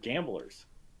 armchair gamblers.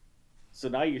 So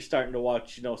now you're starting to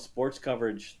watch, sports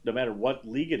coverage, no matter what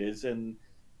league it is, and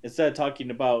instead of talking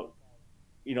about,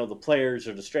 the players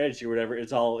or the strategy or whatever,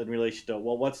 it's all in relation to,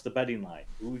 well, what's the betting line?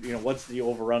 What's the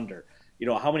over-under?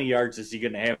 How many yards is he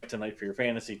going to have tonight for your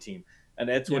fantasy team? And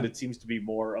that's what it seems to be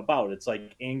more about. It's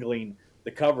like angling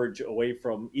the coverage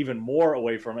even more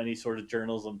away from any sort of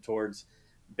journalism towards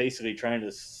basically trying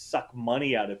to suck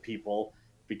money out of people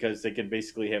because they can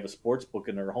basically have a sports book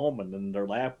in their home and in their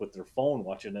lap with their phone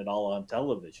watching it all on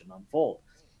television unfold.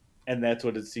 And that's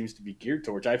what it seems to be geared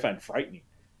towards. I find frightening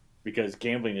because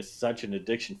gambling is such an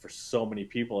addiction for so many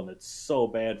people, and it's so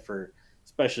bad for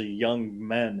especially young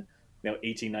men,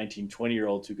 18, 19,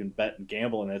 20-year-olds who can bet and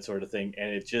gamble and that sort of thing, and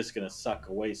it's just going to suck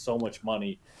away so much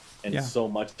money and so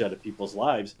much out of people's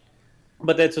lives.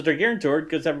 But that's what they're geared toward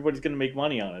because everybody's going to make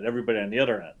money on it. Everybody on the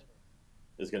other end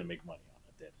is going to make money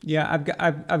on it. Yeah,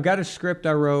 I've got a script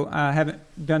I wrote. I haven't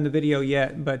done the video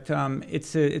yet, but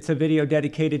it's a video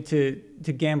dedicated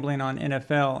to gambling on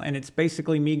NFL, and it's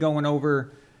basically me going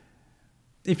over,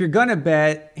 if you're gonna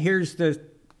bet, here's the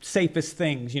safest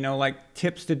things, like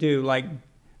tips to do,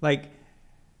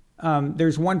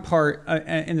 there's one part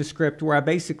in the script where I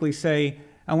basically say,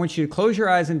 I want you to close your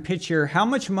eyes and picture how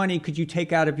much money could you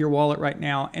take out of your wallet right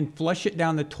now and flush it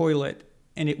down the toilet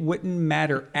and it wouldn't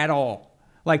matter at all.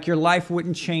 Like your life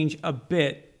wouldn't change a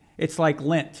bit. It's like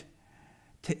lint.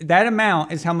 That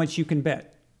amount is how much you can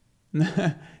bet,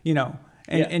 and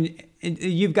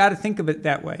you've got to think of it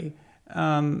that way.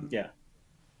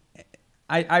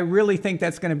 I really think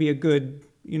that's going to be a good,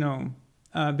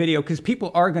 video because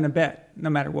people are going to bet no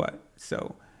matter what.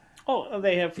 So,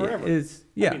 they have forever. I mean,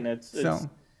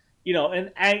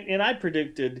 and I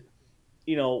predicted,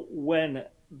 when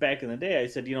back in the day I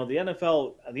said, the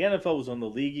NFL was one of the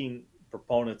leading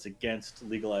proponents against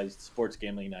legalized sports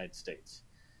gambling in the United States.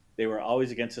 They were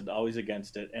always against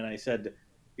it, and I said,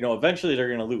 eventually they're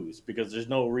going to lose because there's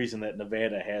no reason that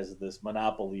Nevada has this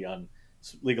monopoly on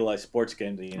legalized sports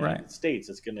gambling in the United States.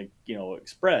 It's going to,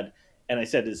 spread. And I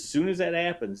said, as soon as that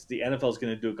happens, the NFL is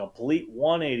going to do a complete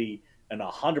 180 and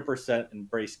 100%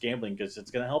 embrace gambling because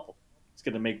it's going to help them. It's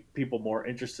going to make people more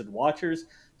interested watchers.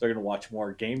 They're going to watch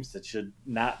more games that should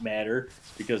not matter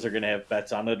because they're going to have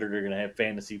bets on it or they're going to have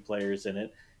fantasy players in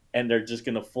it. And they're just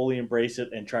going to fully embrace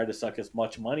it and try to suck as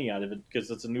much money out of it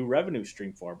because it's a new revenue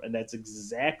stream for them. And that's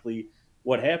exactly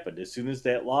what happened. As soon as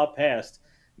that law passed,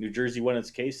 New Jersey won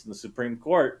its case in the Supreme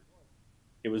Court.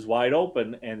 It was wide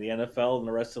open, and the NFL and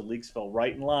the rest of the leagues fell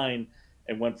right in line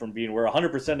and went from being we're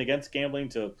 100% against gambling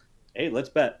to, hey, let's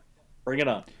bet. Bring it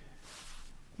on.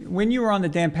 When you were on the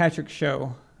Dan Patrick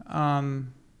Show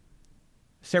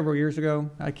several years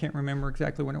ago, I can't remember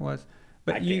exactly when it was,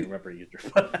 but I can't remember either.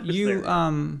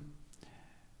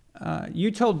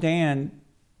 You told Dan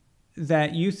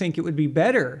that you think it would be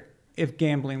better if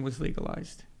gambling was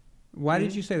legalized. Why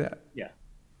did you say that? Yeah.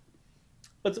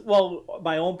 Well,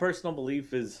 my own personal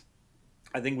belief is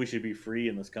I think we should be free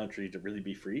in this country to really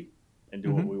be free and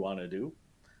do what we want to do.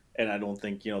 And I don't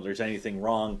think, there's anything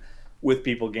wrong with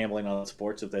people gambling on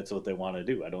sports if that's what they want to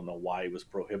do. I don't know why it was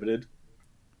prohibited.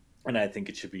 And I think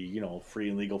it should be, free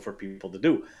and legal for people to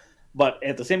do. But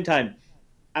at the same time,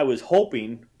 I was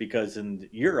hoping, because in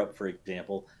Europe, for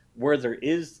example, where there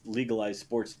is legalized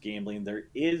sports gambling, there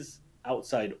is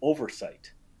outside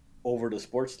oversight over the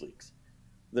sports leagues.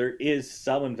 There is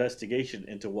some investigation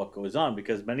into what goes on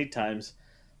because many times,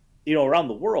 around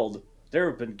the world, there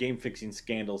have been game fixing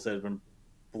scandals that have been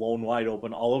blown wide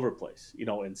open all over the place. You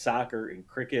know, in soccer, in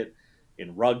cricket,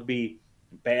 in rugby,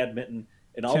 in badminton,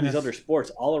 and all Tennis. these other sports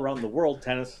all around the world,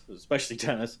 tennis, especially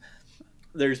tennis.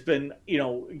 There's been, you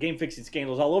know, game fixing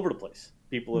scandals all over the place.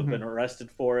 People have been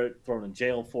arrested for it, thrown in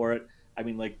jail for it. I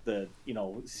mean, like the, you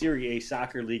know, Serie A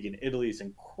soccer league in Italy is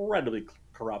incredibly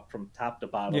corrupt from top to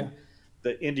bottom. Yeah.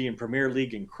 The Indian Premier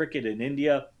League in cricket in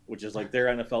India, which is like their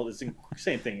NFL, is the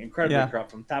same thing, incredibly Yeah.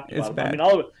 corrupt from top to It's bottom. bad. I mean,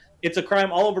 all of it, it's a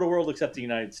crime all over the world except the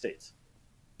United States.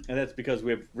 And that's because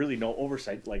we have really no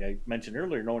oversight. Like I mentioned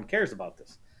earlier, no one cares about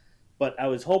this. But I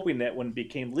was hoping that when it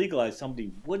became legalized,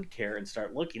 somebody would care and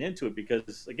start looking into it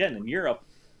because, again, in Europe,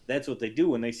 that's what they do.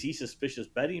 When they see suspicious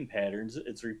betting patterns,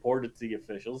 it's reported to the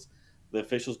officials. The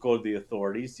officials go to the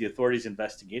authorities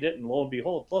investigate it, and lo and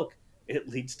behold, look, it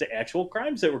leads to actual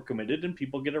crimes that were committed and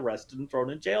people get arrested and thrown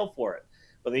in jail for it.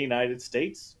 But in the United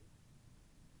States,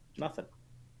 nothing.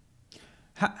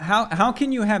 How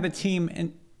can you have a team?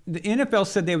 And the NFL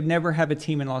said they would never have a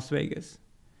team in Las Vegas.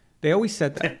 They always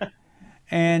said that.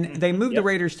 And they moved the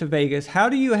Raiders to Vegas. How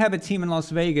do you have a team in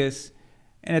Las Vegas,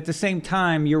 and at the same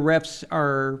time your refs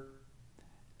are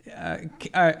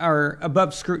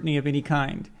above scrutiny of any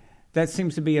kind? That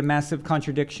seems to be a massive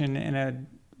contradiction and a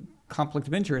conflict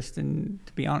of interest, and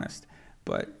to be honest,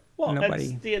 but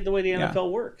nobody. That's the way the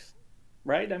NFL works,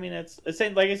 right? I mean, it's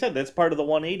same. Like I said, that's part of the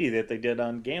 180 that they did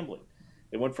on gambling.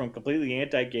 It went from completely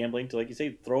anti-gambling to, like you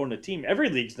say, throwing a team. Every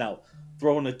league's now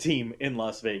throwing a team in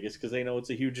Las Vegas because they know it's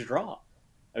a huge draw.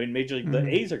 I mean, Major League, the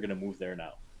A's are going to move there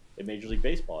now. In Major League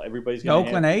Baseball, everybody's going to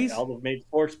Oakland A's, all the major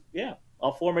sports. Yeah,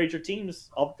 all four major teams,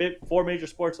 all four major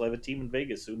sports will have a team in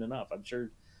Vegas soon enough. I'm sure.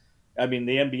 I mean,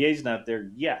 the NBA's not there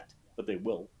yet, but they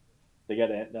will. They got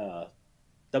a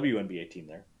WNBA team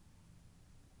there.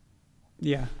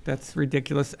 Yeah, that's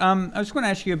ridiculous. I was going to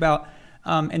ask you about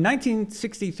in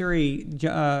 1963,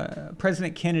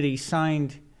 President Kennedy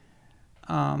signed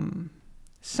some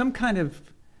kind of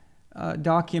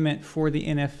document for the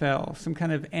NFL, some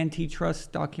kind of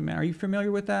antitrust document. Are you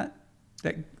familiar with that?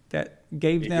 That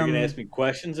gave them. You're going to ask me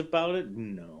questions about it?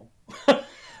 No.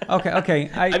 Okay.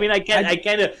 I mean,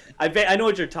 I know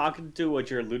what you're talking to, what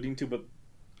you're alluding to, but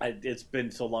it's been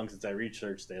so long since I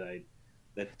researched that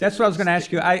that's what I was going to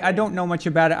ask you. I don't know much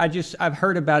about it. I've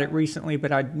heard about it recently,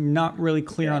 but I'm not really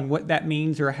clear on what that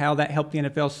means or how that helped the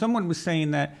NFL. Someone was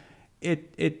saying that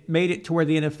it made it to where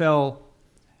the NFL,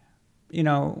 you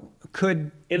know,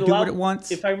 could do what it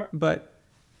wants. If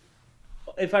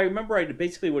I remember right,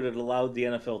 basically what it allowed the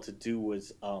NFL to do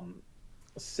was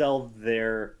sell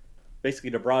their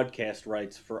basically the broadcast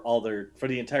rights for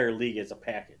the entire league as a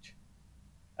package.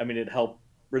 I mean, it helped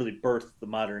really birth the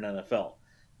modern NFL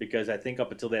because I think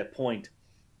up until that point,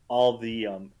 all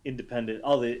the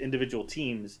individual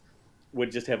teams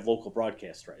would just have local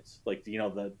broadcast rights. Like, you know,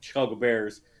 the Chicago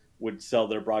Bears would sell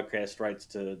their broadcast rights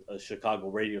to a Chicago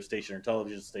radio station or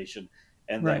television station,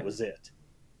 and that was it.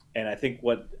 And I think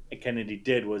what Kennedy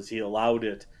did was he allowed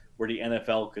it where the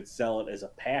NFL could sell it as a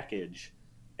package,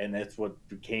 and that's what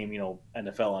became, you know,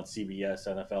 NFL on CBS,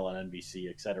 NFL on NBC,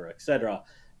 et cetera,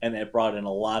 and that brought in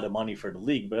a lot of money for the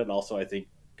league, but it also, I think,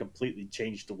 completely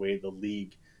changed the way the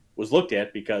league was looked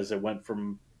at because it went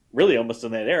from really almost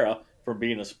in that era from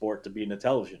being a sport to being a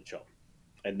television show.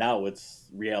 And now it's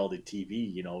reality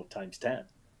TV, you know, times 10.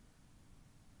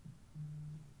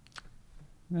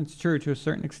 That's true to a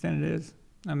certain extent. It is.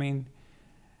 I mean,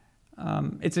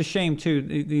 it's a shame too.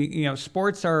 You know,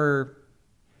 sports are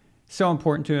so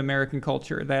important to American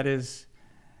culture. That is,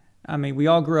 I mean, we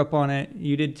all grew up on it.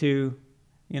 You did too.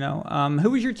 You know,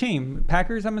 who was your team?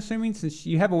 Packers, I'm assuming, since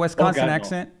you have a Wisconsin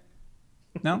accent.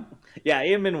 No? Yeah, I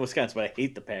am in Wisconsin, but I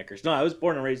hate the Packers. No, I was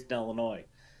born and raised in Illinois,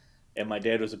 and my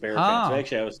dad was a Bear fan. So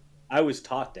actually, I was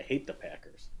taught to hate the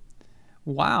Packers.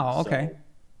 Wow. Okay. So,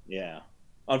 yeah.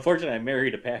 Unfortunately, I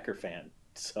married a Packer fan.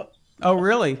 So. Oh,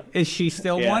 really? Is she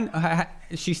still one?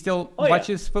 She still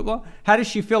watches football? How does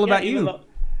she feel about you?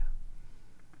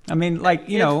 I mean, like,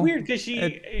 you know. It's weird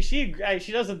because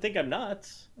she doesn't think I'm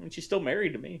nuts. I mean, she's still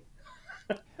married to me.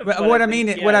 But what I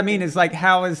mean is like,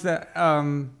 how is the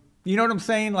you know what I'm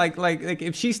saying? Like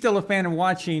if she's still a fan of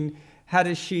watching, how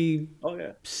does she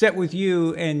sit with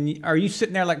you? And are you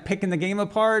sitting there like picking the game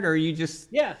apart, or are you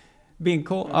just being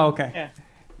cool? Oh, okay.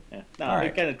 Yeah. No,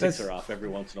 it kind of ticks her off every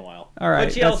once in a while. All right.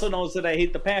 But she also knows that I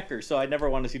hate the Packers, so I never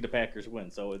want to see the Packers win.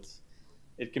 So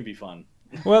it can be fun.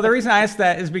 Well, the reason I asked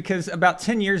that is because about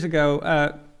 10 years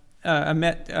ago, I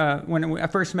met when I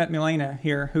first met Milena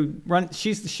here, who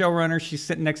she's the showrunner. She's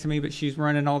sitting next to me, but she's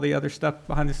running all the other stuff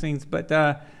behind the scenes. But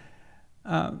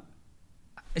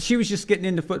she was just getting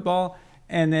into football,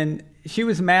 and then she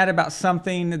was mad about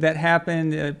something that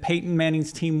happened. Peyton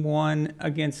Manning's team won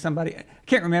against somebody. I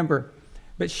can't remember.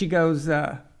 But she goes,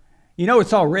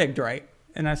 it's all rigged, right?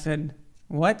 And I said,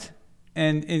 what?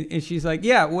 And she's like,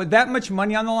 yeah, with that much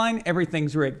money on the line,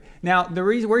 everything's rigged. Now, the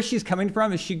reason where she's coming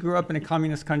from is she grew up in a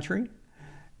communist country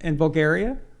in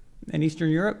Bulgaria in Eastern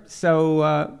Europe.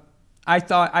 So I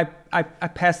thought I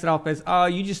passed it off as, oh,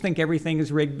 you just think everything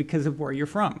is rigged because of where you're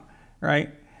from,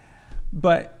 right?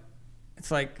 But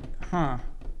it's like, huh.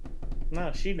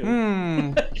 No, she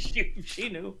knew. she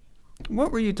knew.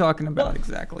 What were you talking about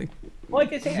exactly? Well,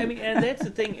 like I say, I mean, and that's the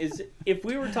thing is, if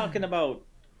we were talking about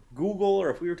Google, or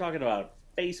if we were talking about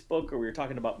Facebook, or we were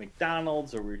talking about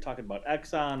McDonald's, or we were talking about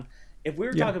Exxon, if we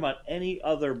were talking about any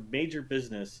other major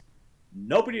business,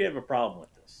 nobody would have a problem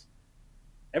with this.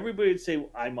 Everybody would say,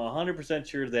 I'm 100%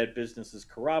 sure that business is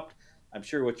corrupt. I'm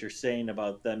sure what you're saying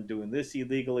about them doing this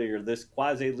illegally or this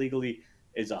quasi-legally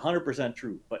is 100%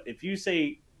 true. But if you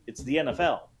say it's the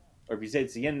NFL, or if you say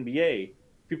it's the NBA,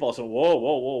 people also,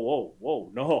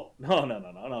 whoa,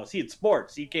 no. See, it's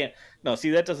sports. You can't, no, see,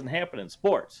 that doesn't happen in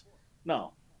sports.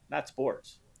 No, not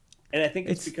sports. And I think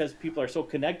it's because people are so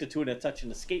connected to it and it's such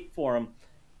an escape for them.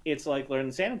 It's like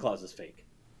learning Santa Claus is fake.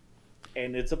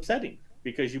 And it's upsetting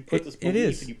because you put this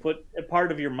belief and you put a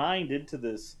part of your mind into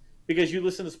this because you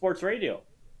listen to sports radio.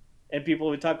 And people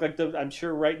would talk like, I'm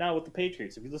sure right now with the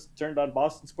Patriots, if you turned on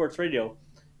Boston Sports Radio,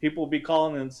 people would be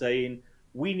calling and saying,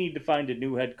 we need to find a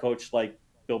new head coach like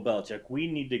Bill Belichick. We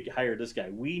need to hire this guy.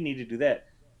 We need to do that.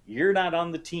 You're not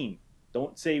on the team.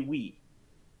 Don't say we.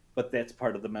 But that's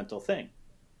part of the mental thing.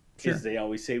 Sure. Is they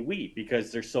always say we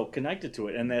because they're so connected to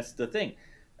it. And that's the thing.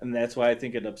 And that's why I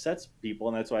think it upsets people.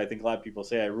 And that's why I think a lot of people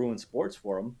say I ruin sports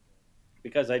for them.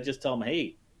 Because I just tell them,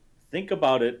 hey, think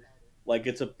about it like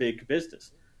it's a big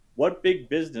business. What big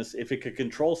business, if it could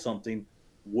control something,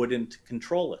 wouldn't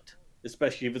control it?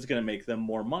 Especially if it's going to make them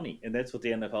more money. And that's what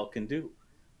the NFL can do.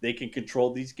 They can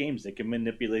control these games. They can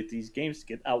manipulate these games to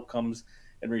get outcomes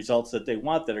and results that they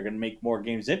want that are going to make more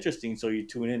games interesting. So you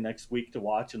tune in next week to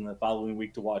watch and the following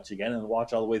week to watch again and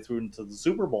watch all the way through into the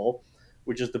Super Bowl,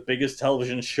 which is the biggest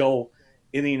television show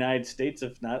in the United States,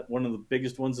 if not one of the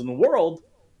biggest ones in the world.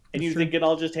 And you think it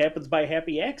all just happens by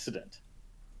happy accident.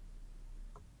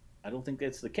 I don't think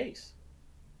that's the case.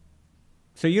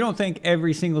 So you don't think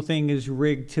every single thing is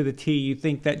rigged to the T. You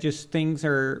think that just things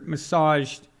are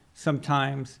massaged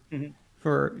sometimes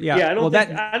for I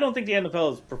don't think the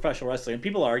NFL is professional wrestling. And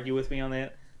people argue with me on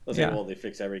that. They'll say, well, they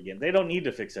fix every game. They don't need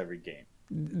to fix every game.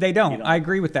 They don't. You know? I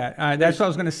agree with that. That's what I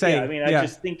was going to say. Yeah, I mean, I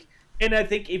just think, and I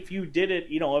think if you did it,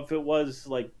 if it was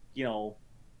like,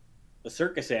 a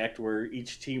circus act where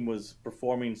each team was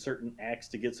performing certain acts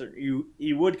to get certain,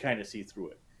 you would kind of see through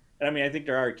it. And I mean, I think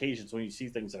there are occasions when you see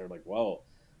things that are like, wow,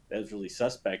 that's really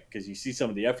suspect, because you see some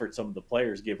of the effort some of the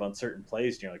players give on certain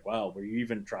plays, and you're like, wow, were you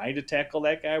even trying to tackle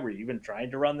that guy? Were you even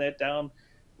trying to run that down?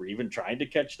 Were you even trying to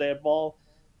catch that ball?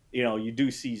 You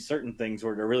do see certain things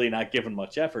where they're really not giving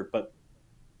much effort, but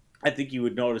I think you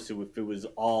would notice it if it was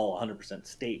all 100%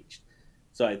 staged.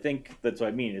 So I think that's what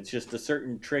I mean. It's just a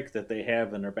certain trick that they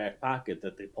have in their back pocket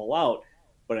that they pull out,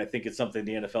 but I think it's something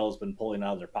the NFL has been pulling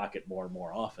out of their pocket more and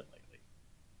more often lately.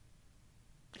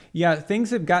 Yeah,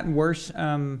 things have gotten worse.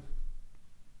 I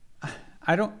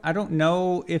don't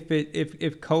know if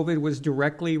COVID was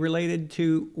directly related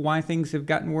to why things have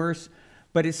gotten worse,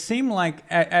 but it seemed like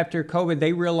after COVID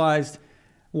they realized,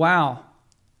 wow,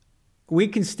 we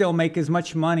can still make as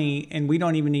much money and we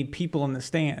don't even need people in the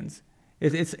stands.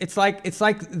 It's like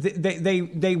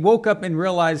they woke up and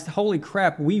realized, holy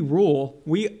crap, we rule.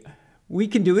 We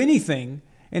can do anything.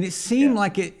 And it seemed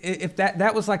like if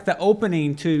that was like the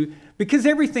opening to, because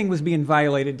everything was being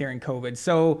violated during COVID.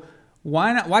 So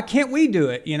why not? Why can't we do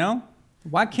it?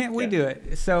 Why can't we do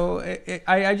it? So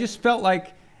I just felt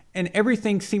like, and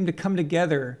everything seemed to come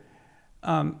together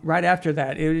right after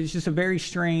that. It was just a very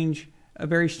strange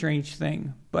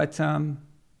thing. But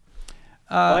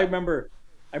I remember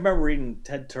reading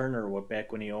Ted Turner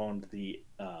back when he owned the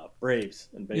Braves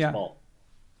in baseball.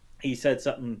 Yeah. He said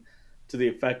something to the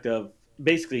effect of,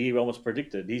 basically, he almost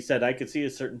predicted. He said, I could see a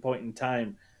certain point in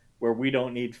time where we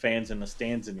don't need fans in the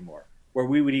stands anymore, where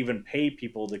we would even pay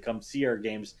people to come see our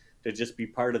games to just be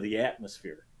part of the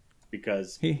atmosphere,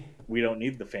 because we don't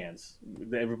need the fans.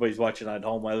 Everybody's watching at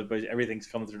home. Everything's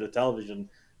coming through the television.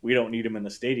 We don't need them in the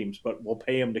stadiums, but we'll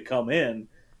pay them to come in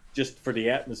just for the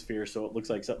atmosphere, so it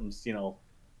looks like something's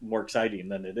more exciting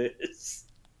than it is.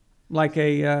 Like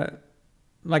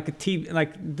the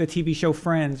TV show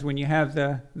Friends, when you have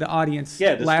the audience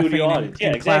laughing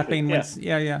and clapping.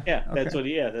 Exactly. Okay. That's what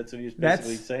he was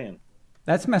basically saying.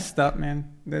 That's messed up,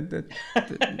 man. And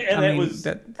that was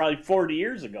probably 40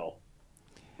 years ago.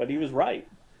 But he was right.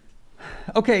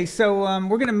 Okay, so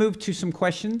we're going to move to some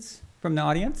questions from the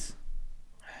audience.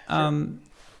 Sure.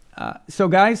 So,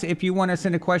 guys, if you want to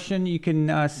send a question, you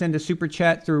can send a super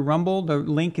chat through Rumble. The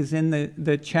link is in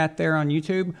the chat there on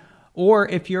YouTube. Or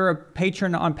if you're a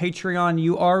patron on Patreon,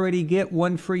 you already get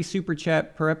one free super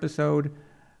chat per episode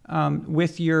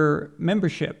with your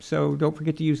membership. So don't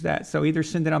forget to use that. So either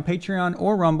send it on Patreon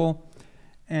or Rumble,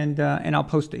 and I'll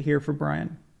post it here for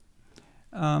Brian.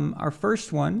 Our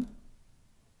first one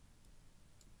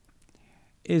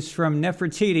is from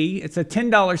Nefertiti. It's a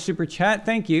 $10 super chat.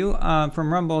 Thank you,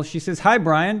 from Rumble. She says, "Hi,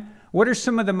 Brian. What are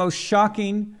some of the most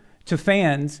shocking to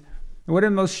fans? What are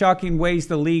the most shocking ways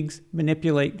the leagues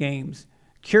manipulate games?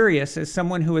 Curious as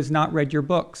someone who has not read your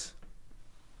books."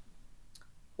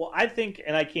 Well, I think,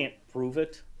 and I can't prove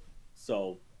it,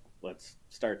 so let's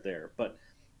start there. But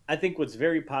I think what's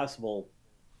very possible,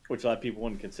 which a lot of people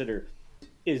wouldn't consider,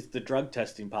 is the drug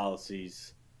testing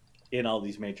policies in all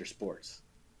these major sports.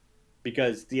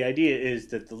 Because the idea is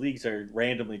that the leagues are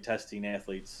randomly testing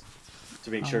athletes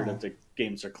to make sure that the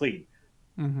games are clean.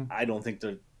 Mm-hmm. I don't think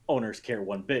the owners care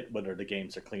one bit whether the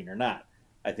games are clean or not.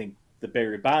 I think the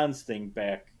Barry Bonds thing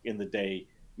back in the day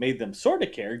made them sort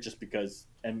of care, just because,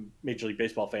 and Major League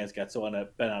Baseball fans got so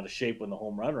bent out of shape when the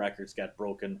home run records got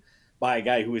broken by a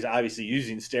guy who was obviously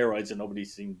using steroids, and nobody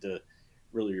seemed to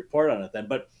really report on it then.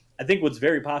 But I think what's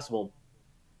very possible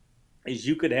is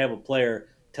you could have a player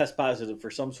test positive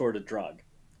for some sort of drug,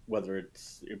 whether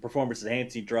it's a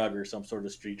performance-enhancing drug or some sort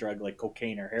of street drug like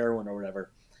cocaine or heroin or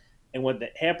whatever. And what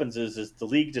that happens is the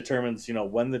league determines,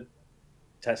 when the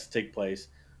tests take place,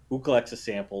 who collects the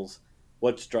samples,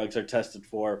 what drugs are tested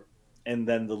for, and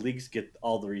then the leagues get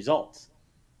all the results.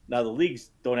 Now, the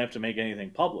leagues don't have to make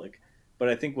anything public, but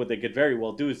I think what they could very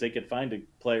well do is they could find a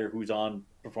player who's on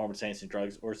performance-enhancing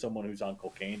drugs or someone who's on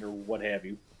cocaine or what have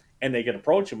you, and they can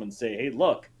approach them and say, "Hey,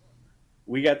 look,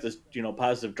 we got this,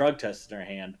 positive drug test in our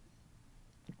hand.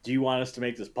 Do you want us to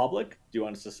make this public? Do you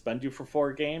want us to suspend you for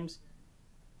 4 games?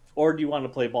 Or do you want to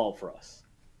play ball for us?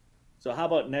 So how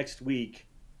about next week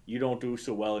you don't do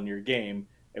so well in your game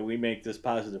and we make this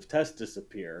positive test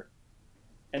disappear,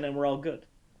 and then we're all good."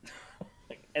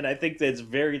 And I think that's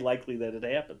very likely that it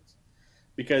happens,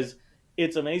 because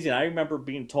it's amazing. I remember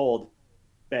being told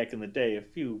back in the day,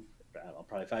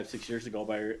 probably 5-6 years ago,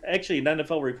 by actually an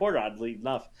NFL reporter, oddly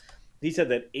enough. He said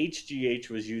that HGH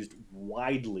was used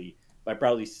widely by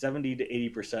probably 70 to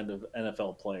 80% of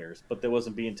NFL players, but that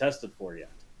wasn't being tested for yet.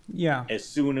 Yeah. As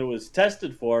soon as it was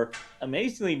tested for,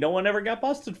 amazingly, no one ever got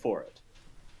busted for it.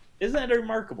 Isn't that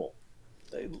remarkable?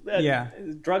 Yeah.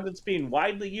 Drug that's being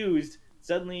widely used,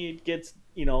 suddenly it gets,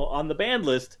 on the banned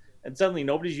list, and suddenly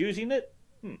nobody's using it.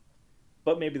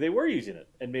 But maybe they were using it.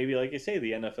 And maybe, like I say,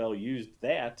 the NFL used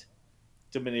that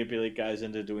to manipulate guys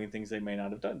into doing things they may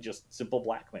not have done. Just simple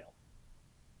blackmail.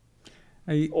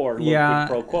 Or quid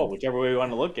pro quo, whichever way you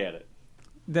want to look at it.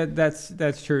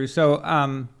 That's true. So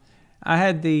I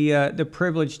had the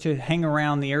privilege to hang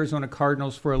around the Arizona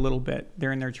Cardinals for a little bit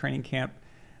during their training camp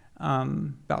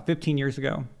about 15 years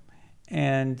ago.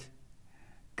 And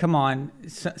come on,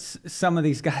 some of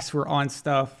these guys were on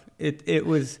stuff. It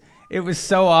was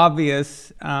so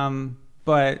obvious,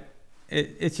 but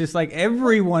it's just like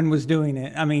everyone was doing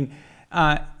it. I mean,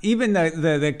 even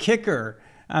the kicker.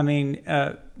 I mean,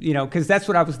 because that's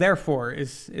what I was there for,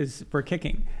 is for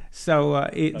kicking. So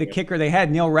the kicker they had,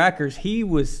 Neil Rackers, he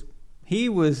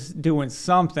was doing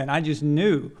something. I just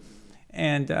knew,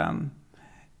 and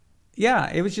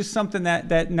it was just something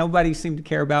that nobody seemed to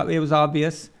care about. It was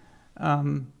obvious,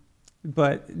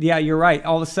 but yeah, you're right.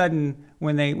 All of a sudden,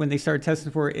 when they started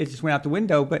testing for it, it just went out the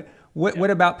window. But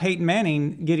what about Peyton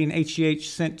Manning getting HGH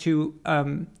sent to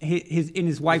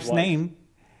his wife's name?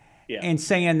 Yeah. And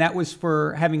saying that was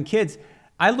for having kids.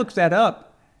 I looked that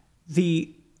up.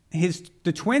 The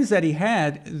twins that he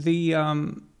had,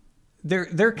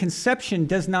 their conception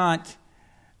does not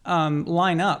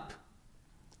line up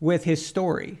with his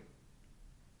story.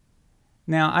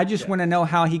 Now, I just want to know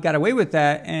how he got away with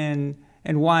that, and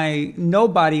why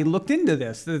nobody looked into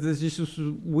this. This just was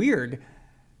weird.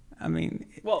 I mean,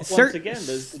 well, once again,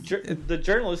 the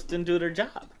journalists didn't do their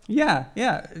job. Yeah.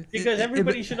 Because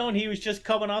everybody should know he was just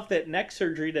coming off that neck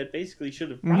surgery that basically should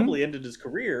have probably ended his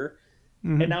career.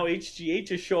 Mm-hmm. And now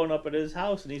HGH is showing up at his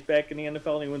house, and he's back in the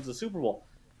NFL, and he wins the Super Bowl.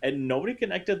 And nobody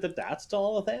connected the dots to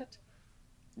all of that?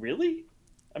 Really?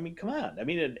 I mean, come on. I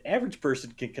mean, an average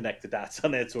person can connect the dots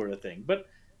on that sort of thing. But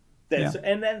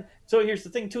and then, so here's the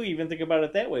thing, too. You even think about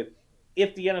it that way.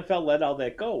 If the NFL let all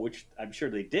that go, which I'm sure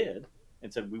they did,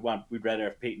 and said we'd rather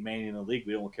have Peyton Manning in the league.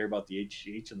 We don't care about the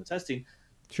HGH and the testing.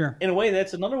 Sure. In a way,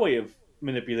 that's another way of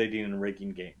manipulating and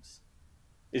rigging games.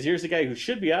 Is here's a guy who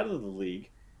should be out of the league,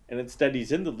 and instead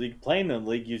he's in the league, playing in the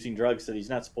league, using drugs that he's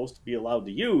not supposed to be allowed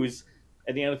to use,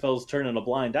 and the NFL's turning a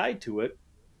blind eye to it.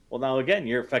 Well, now again,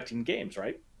 you're affecting games,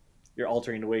 right? You're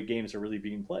altering the way games are really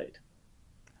being played.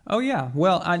 Oh yeah.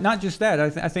 Well, not just that.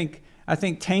 I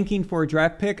think tanking for a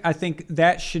draft pick. I think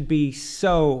that should be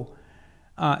so.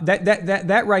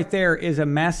 That right there is a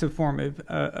massive form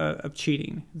of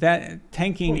cheating. That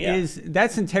tanking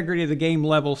that's integrity of the game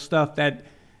level stuff. That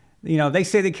they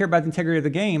say they care about the integrity of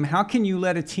the game. How can you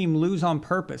let a team lose on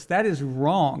purpose? That is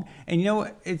wrong. And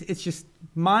it's just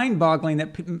mind-boggling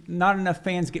that not enough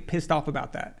fans get pissed off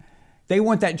about that. They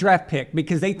want that draft pick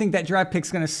because they think that draft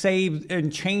pick's going to save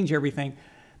and change everything.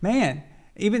 Man,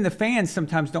 even the fans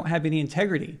sometimes don't have any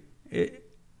integrity.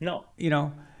 No.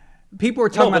 People were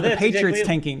talking about the Patriots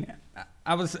tanking.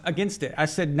 I was against it. I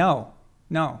said, no,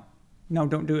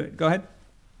 don't do it. Go ahead.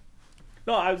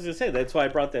 No, I was going to say, that's why I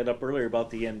brought that up earlier about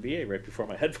the NBA right before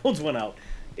my headphones went out.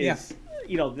 The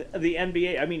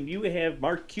NBA, I mean, you have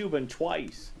Mark Cuban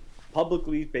twice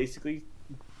publicly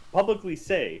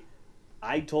say,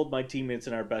 I told my teammates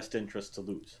in our best interest to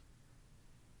lose.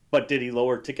 But did he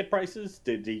lower ticket prices?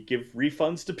 Did he give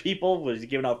refunds to people? Was he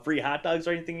giving out free hot dogs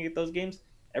or anything at those games?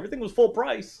 Everything was full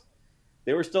price.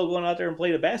 They were still going out there and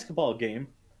playing a basketball game,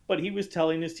 but he was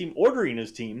ordering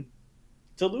his team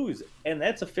to lose. And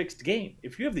that's a fixed game.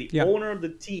 If you have the owner of the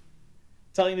team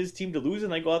telling his team to lose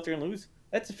and they go out there and lose,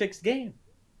 that's a fixed game.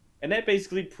 And that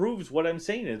basically proves what I'm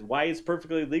saying is why it's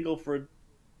perfectly legal for a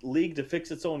league to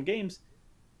fix its own games.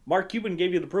 Mark Cuban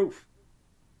gave you the proof.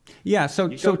 Yeah, so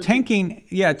tanking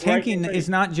is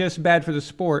not just bad for the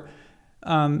sport.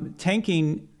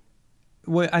 Tanking,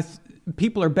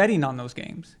 people are betting on those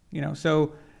games,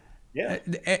 so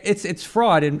it's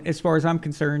fraud as far as I'm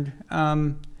concerned.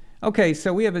 Okay,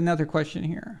 so we have another question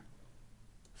here.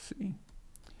 Let's see.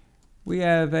 We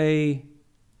have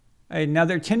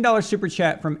another $10 super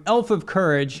chat from Elf of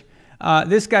Courage.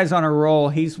 This guy's on a roll.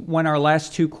 He's won our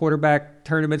last 2 quarterback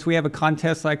tournaments. We have a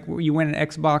contest like where you win an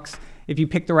Xbox if you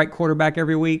pick the right quarterback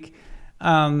every week.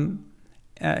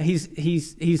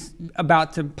 He's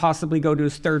about to possibly go to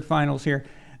his 3rd finals here.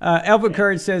 Elf of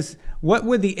Courage says, what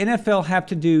would the NFL have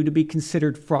to do to be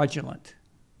considered fraudulent?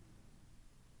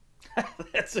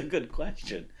 That's a good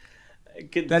question.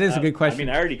 That is a good question.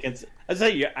 I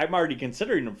mean, I'm already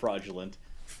considering them fraudulent.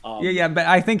 But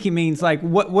I think he means like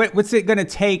what's it going to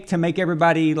take to make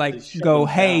everybody like go,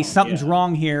 hey, something's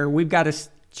wrong here. We've got to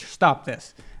stop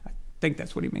this. I think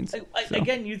that's what he means.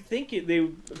 Again, you'd think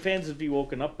fans would be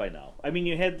woken up by now. I mean,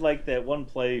 you had like that one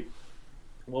play.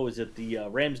 What was it? The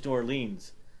Rams New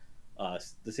Orleans,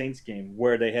 the Saints game,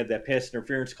 where they had that pass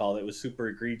interference call that was super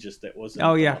egregious. That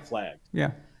wasn't flagged.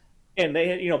 Yeah. And they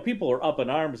had, people are up in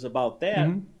arms about that.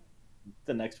 Mm-hmm.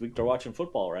 The next week they're watching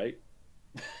football, right?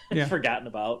 Forgotten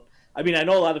about. I mean, I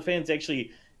know a lot of fans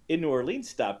actually in New Orleans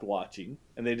stopped watching,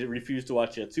 and they refused to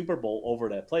watch that Super Bowl over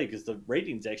that play because the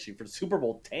ratings actually for the Super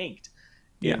Bowl tanked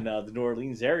in the New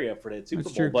Orleans area for that Super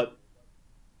Bowl. True. But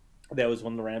that was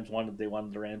when the Rams wanted the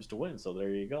Rams to win. So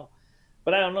there you go.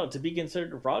 But I don't know, to be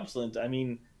considered fraudulent. I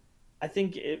mean, I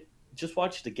think just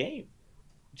watch the game.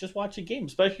 Just watch a game,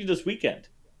 especially this weekend.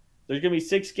 There's going to be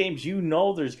 6 games.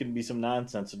 There's going to be some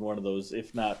nonsense in one of those,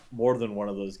 if not more than one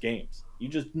of those games. You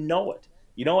just know it.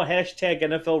 A hashtag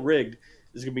NFL rigged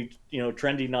is going to be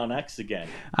trending on X again.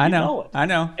 I know.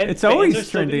 And it's always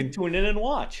trending. Tune in and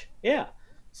watch. Yeah.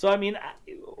 So, I mean,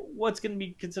 what's going to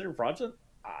be considered fraudulent?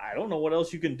 I don't know what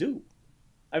else you can do.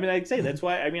 I mean, I'd say that's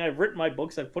why. I mean, I've written my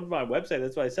books. I've put them on my website.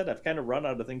 That's why I said I've kind of run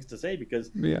out of things to say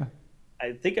because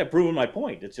I think I've proven my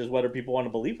point. It's just whether people want to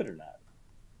believe it or not.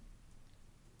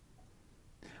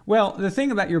 Well, the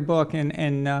thing about your book is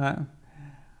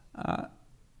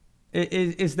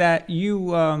that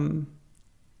you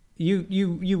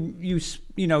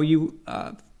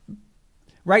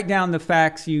write down the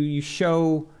facts. You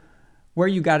show where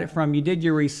you got it from. You did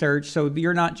your research, so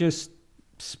you're not just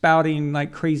spouting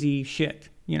like crazy shit.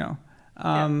 Well,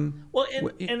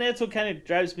 and that's what kind of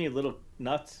drives me a little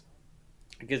nuts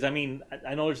because I mean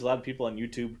I know there's a lot of people on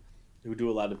YouTube who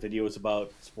do a lot of videos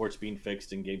about sports being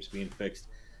fixed and games being fixed.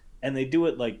 And they do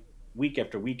it like week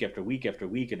after week after week after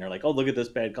week, and they're like, "Oh, look at this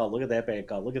bad call! Look at that bad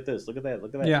call! Look at this! Look at that!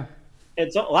 Look at that!" Yeah.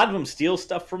 And so a lot of them steal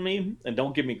stuff from me and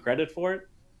don't give me credit for it,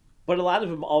 but a lot of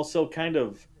them also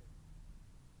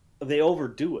they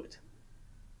overdo it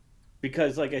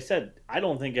because, like I said, I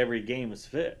don't think every game is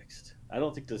fixed. I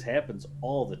don't think this happens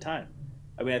all the time.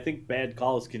 I mean, I think bad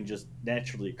calls can just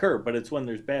naturally occur, but it's when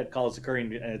there's bad calls occurring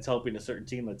and it's helping a certain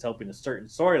team, that's helping a certain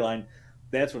storyline.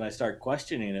 that's when I start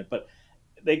questioning it. But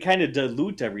they kind of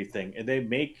dilute everything, and they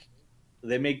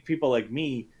make people like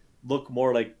me look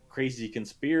more like crazy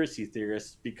conspiracy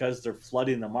theorists because they're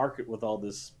flooding the market with all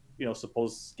this,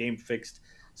 supposed game fixed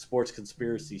sports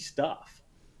conspiracy stuff.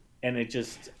 And it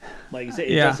just, like you say,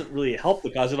 it doesn't really help the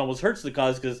cause. It almost hurts the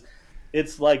cause because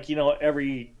it's like,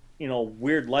 every,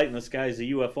 weird light in the sky is a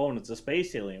UFO and it's a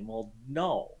space alien. Well,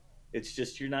 no, it's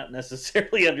just you're not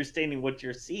necessarily understanding what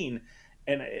you're seeing.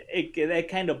 And that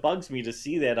kind of bugs me to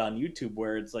see that on YouTube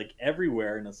where it's like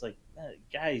everywhere. And it's like,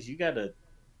 guys, you gotta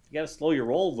slow your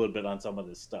roll a little bit on some of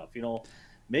this stuff.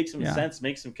 Make some sense,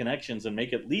 make some connections, and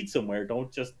make it lead somewhere.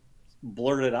 Don't just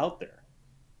blurt it out there.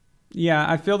 Yeah,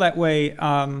 I feel that way.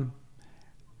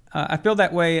 I feel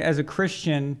that way as a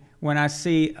Christian when I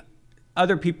see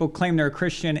other people claim they're a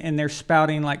Christian and they're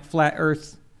spouting like flat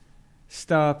Earth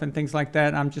stuff and things like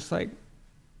that. I'm just like,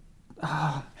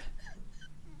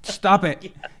 stop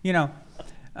it. Yeah.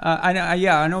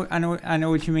 I know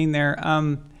what you mean there.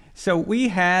 So we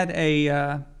had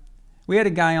a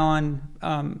guy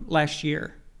on last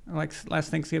year, like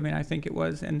last Thanksgiving, I think it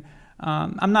was, and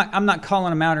I'm not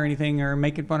calling him out or anything or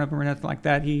making fun of him or nothing like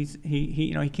that. He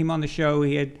came on the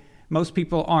show. Most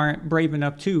people aren't brave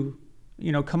enough to,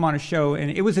 come on a show,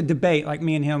 and it was a debate. Like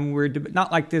me and him were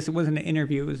not like this. It wasn't an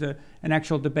interview. It was an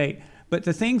actual debate. But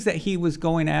the things that he was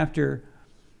going after,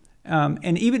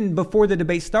 and even before the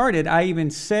debate started, I even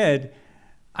said,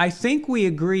 I think we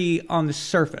agree on the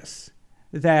surface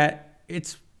that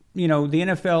it's, the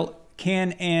NFL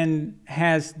can and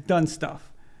has done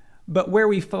stuff. But where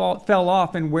we fell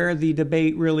off and where the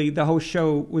debate really, the whole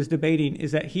show was debating,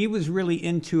 is that he was really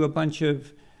into a bunch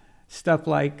of stuff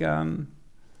like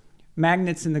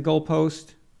magnets in the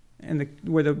goalpost and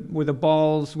where the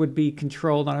balls would be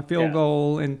controlled on a field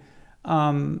goal,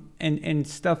 and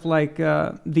stuff like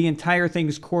the entire thing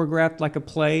is choreographed like a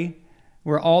play,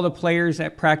 where all the players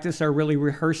at practice are really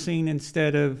rehearsing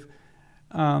instead of,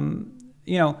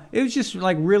 it was just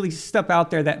like really stuff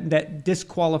out there that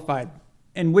disqualified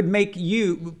and would make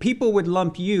people would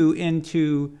lump you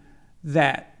into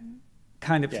that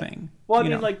kind of thing. Well, I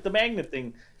mean, like the magnet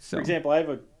thing, for example, I have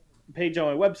a page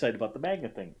on my website about the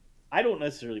magnet thing. I don't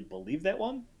necessarily believe that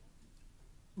one,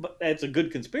 but it's a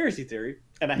good conspiracy theory.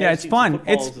 And it's fun.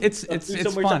 It's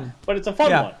fun. But it's a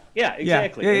fun one. Yeah,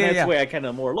 exactly. Yeah, and that's the way I kind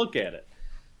of more look at it.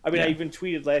 I mean, I even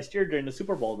tweeted last year during the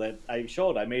Super Bowl that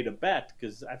I made a bet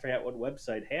because I forgot what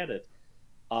website had it.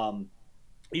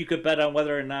 You could bet on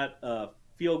whether or not a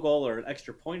field goal or an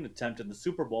extra point attempt in the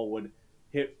Super Bowl would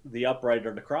hit the upright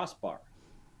or the crossbar.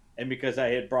 And because I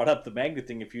had brought up the magnet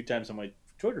thing a few times on my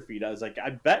Twitter feed, I was like,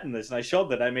 I'm betting this, and I showed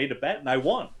that I made a bet and I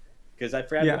won because I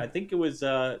forgot. I think it was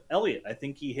Elliott. I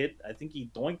think he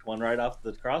doinked one right off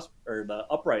the cross or the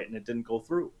upright, and it didn't go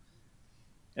through.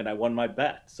 And I won my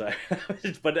bet. So,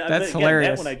 but that's again,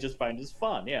 hilarious. That one I just find is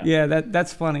fun. Yeah. Yeah,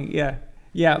 that's funny.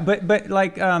 Yeah. But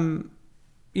like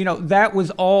that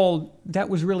was all. That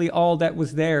was really all that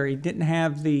was there. He didn't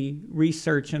have the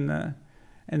research and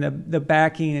the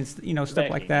backing and stuff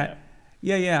like that.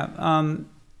 Yeah.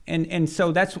 And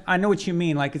so I know what you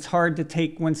mean. Like it's hard to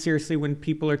take one seriously when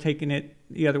people are taking it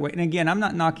the other way. And again, I'm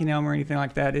not knocking them or anything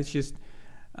like that. It's just,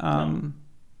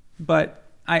 but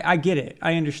I get it.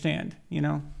 I understand.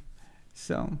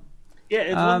 So. Yeah,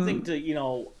 it's one thing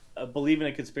to believe in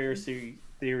a conspiracy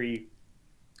theory,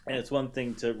 and it's one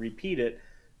thing to repeat it,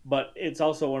 but it's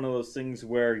also one of those things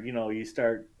where you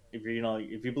start if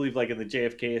you believe like in the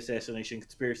JFK assassination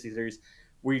conspiracy theories,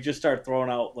 where you just start throwing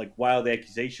out like wild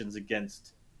accusations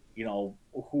against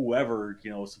whoever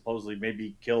supposedly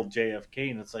maybe killed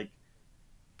JFK, and it's like,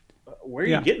 where are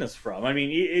you getting this from? I mean,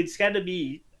 it's got to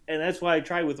be, and that's why I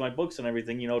try with my books and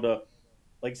everything, to,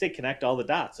 like I say, connect all the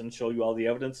dots and show you all the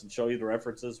evidence and show you the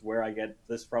references, where I get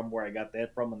this from, where I got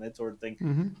that from, and that sort of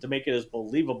thing, to make it as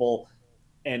believable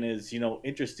and as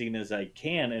interesting as I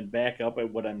can, and back up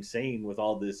at what I'm saying with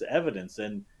all this evidence.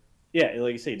 And yeah,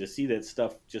 like you say, to see that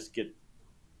stuff just get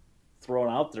thrown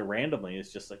out there randomly,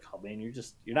 it's just like, oh man,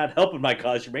 you're not helping my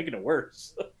cause, you're making it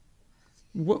worse.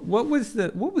 What was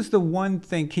the one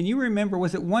thing? Can you remember?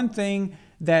 Was it one thing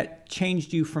that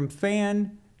changed you from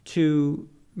fan to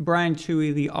Brian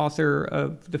Tuohy, the author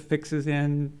of the Fixes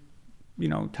In,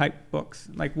 type books?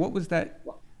 Like, what was that?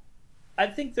 I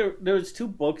think there was two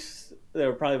books that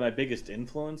were probably my biggest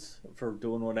influence for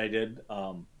doing what I did.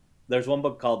 There's one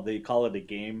book called They Call It a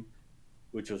Game,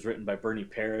 which was written by Bernie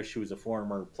Parrish, who was a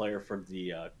former player for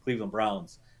the Cleveland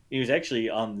Browns. He was actually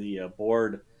on the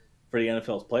board for the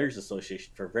NFL's Players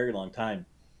Association for a very long time,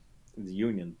 the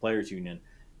union, Players Union.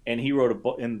 And he wrote a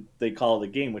book, and They Call It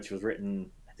a Game, which was written,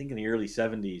 I think, in the early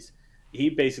 70s. He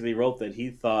basically wrote that he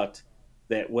thought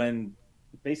that when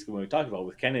basically when we talked about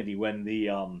with Kennedy, when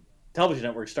the television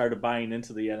network started buying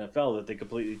into the NFL, that they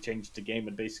completely changed the game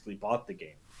and basically bought the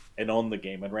game and owned the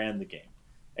game and ran the game.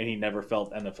 And he never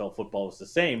felt NFL football was the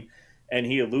same. And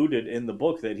he alluded in the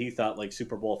book that he thought like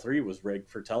Super Bowl III was rigged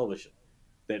for television,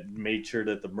 that made sure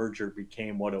that the merger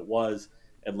became what it was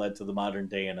and led to the modern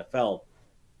day NFL.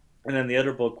 And then the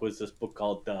other book was this book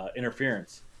called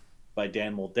Interference by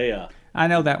Dan Moldea. I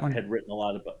know that one. Had written a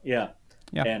lot about, yeah.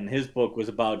 Yep. And his book was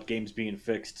about games being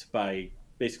fixed by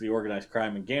basically organized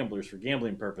crime and gamblers for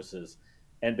gambling purposes.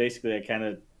 And basically, I kind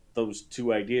of, those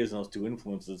two ideas and those two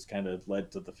influences kind of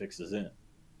led to the fixes in.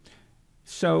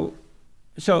 So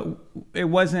it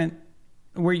wasn't,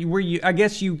 were you, I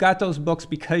guess you got those books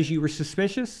because you were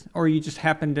suspicious, or you just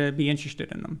happened to be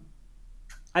interested in them?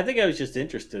 I think I was just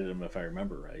interested in them, if I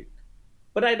remember right.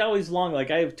 But I'd always longed,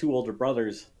 like I have two older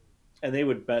brothers, and they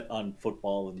would bet on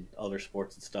football and other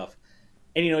sports and stuff.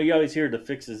 And, you know, you always hear the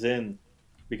fixes in,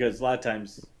 because a lot of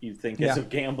times you think as a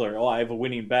gambler, oh, I have a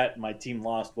winning bet, and my team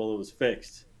lost, well, it was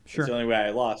fixed. Sure. It's the only way I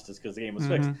lost is because the game was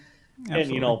fixed. Absolutely.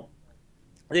 And, you know,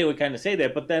 they would kind of say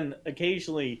that. But then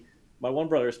occasionally, my one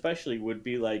brother especially would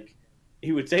be like,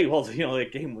 he would say, well, you know,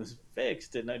 that game was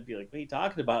fixed. And I'd be like, what are you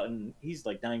talking about? And he's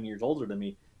like 9 years older than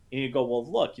me. And he'd go, well,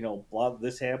 look, you know, blah,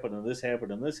 this happened, and this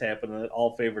happened, and this happened, and it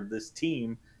all favored this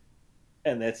team.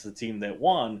 And that's the team that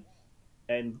won.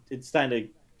 And it's kind of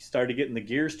started getting the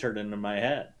gears turning in my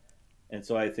head. And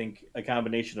so I think a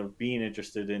combination of being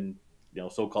interested in, you know,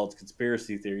 so-called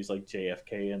conspiracy theories like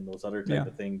JFK and those other type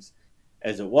of things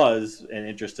as it was, and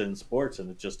interested in sports, and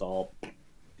it just all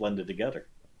blended together.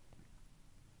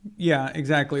 Yeah,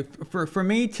 exactly. For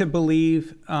me to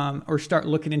believe or start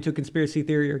looking into a conspiracy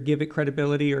theory or give it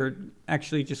credibility or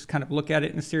actually just kind of look at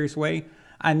it in a serious way,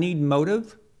 I need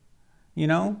motive. You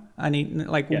know, I need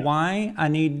why. I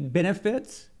need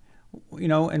benefits. You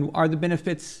know, and are the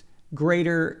benefits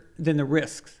greater than the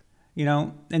risks? You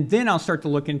know, and then I'll start to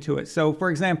look into it. So,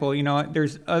 for example, you know,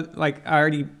 there's like I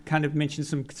already kind of mentioned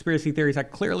some conspiracy theories I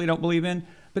clearly don't believe in,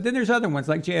 but then there's other ones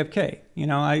like JFK. You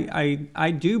know,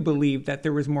 I do believe that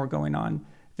there was more going on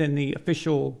than the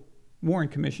official Warren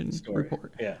Commission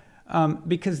report. Yeah.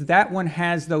 Because that one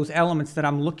has those elements that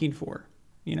I'm looking for.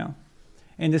 You know,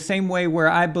 in the same way where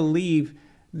I believe,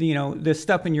 you know, the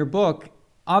stuff in your book.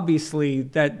 Obviously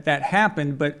that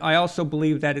happened, but I also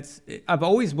believe that I've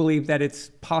always believed that it's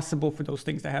possible for those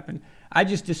things to happen. I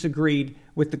just disagreed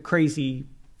with the crazy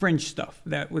fringe stuff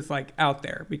that was like out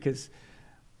there because,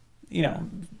 you know,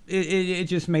 it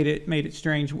just made it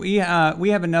strange. We have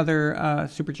another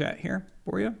super chat here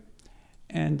for you.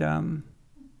 And,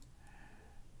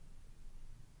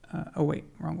 oh wait,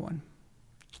 wrong one.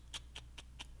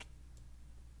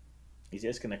 He's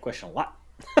asking that question a lot.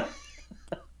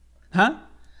 Huh?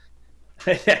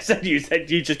 I said you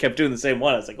just kept doing the same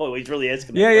one. I was like, oh, he's really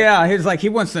asking. Yeah. He was like, he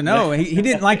wants to know. He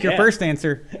didn't like your first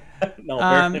answer.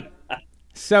 No.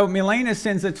 So Milena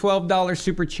sends a $12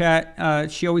 super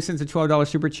chat. She always sends a $12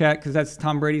 super chat because that's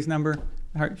Tom Brady's number.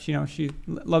 You know, she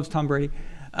loves Tom Brady.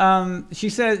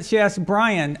 She asks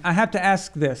Brian, I have to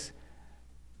ask this.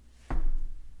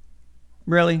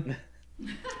 Really?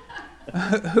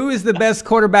 Who is the best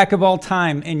quarterback of all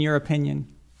time in your opinion?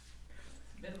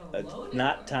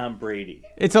 Not Tom Brady.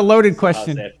 It's a loaded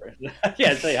question.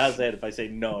 Yeah, say how's that if I say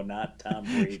no, not Tom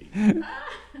Brady.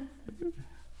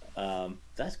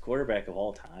 Best quarterback of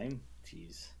all time?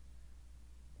 Jeez.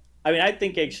 I mean, I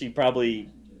think actually probably,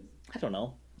 I don't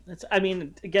know. I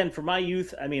mean, again, for my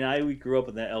youth, I mean, I grew up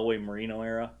in the Elway Marino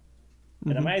era.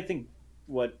 And I mean, I think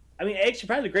actually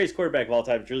probably the greatest quarterback of all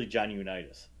time is really John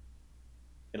Unitas,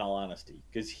 in all honesty.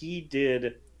 Because he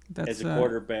did, as a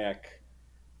quarterback,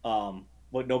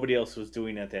 what nobody else was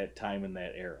doing at that time in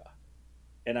that era.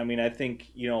 And I mean, I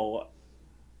think, you know,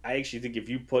 I actually think if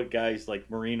you put guys like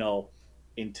Marino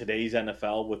in today's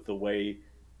NFL with the way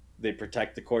they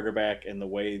protect the quarterback and the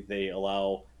way they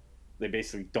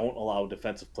basically don't allow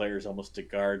defensive players almost to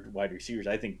guard wide receivers,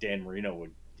 I think Dan Marino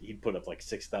he'd put up like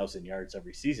 6,000 yards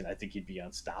every season. I think he'd be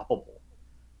unstoppable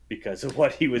because of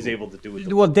what he was able to do with the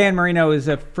football. Dan Marino is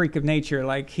a freak of nature.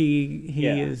 Like he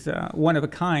is one of a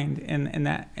kind in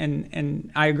that,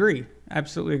 and I agree,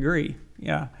 absolutely agree.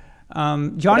 Yeah.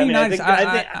 Johnny Unitas,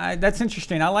 that's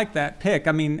interesting. I like that pick.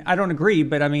 I mean, I don't agree,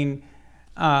 but I mean,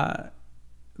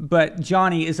 but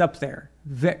Johnny is up there,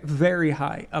 very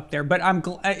high up there. But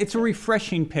it's a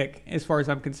refreshing pick as far as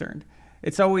I'm concerned.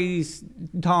 It's always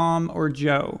Tom or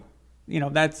Joe. You know,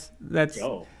 that's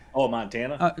Joe. Oh,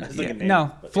 Montana?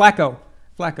 No, Flacco.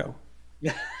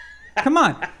 Come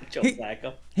on. Joe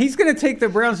Flacco. He's going to take the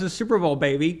Browns to the Super Bowl,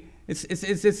 baby.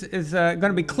 It's going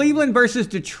to be Cleveland versus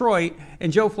Detroit,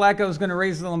 and Joe Flacco is going to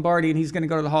raise the Lombardi, and he's going to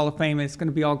go to the Hall of Fame, and it's going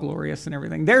to be all glorious and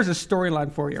everything. There's a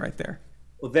storyline for you right there.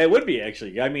 Well, that would be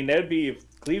actually. I mean, that would be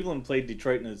if Cleveland played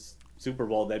Detroit in the Super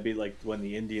Bowl. That'd be like when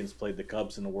the Indians played the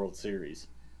Cubs in the World Series.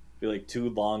 It'd be like two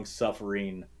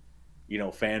long-suffering,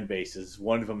 fan bases.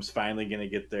 One of them's finally going to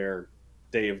get their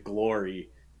day of glory,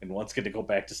 and one's going to go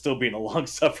back to still being a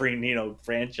long-suffering,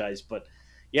 franchise. But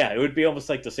yeah, it would be almost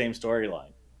like the same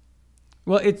storyline.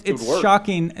 Well, it's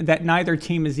shocking that neither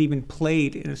team has even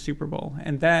played in a Super Bowl,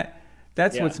 and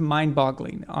that's what's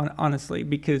mind-boggling, honestly,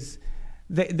 because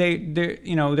they're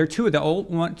two of the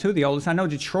oldest. I know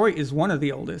Detroit is one of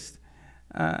the oldest,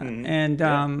 and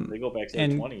they go back to the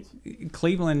 20s.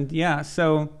 Cleveland, yeah.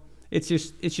 So it's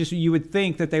just you would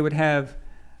think that they would have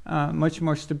much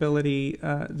more stability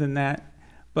than that.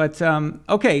 But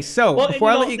okay, so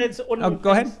before I let you go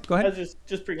ahead. I'll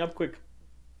just bring up quick.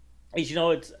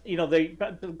 Because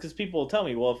people will tell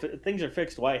me, well, if things are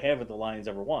fixed, why haven't the Lions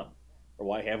ever won, or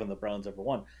why haven't the Browns ever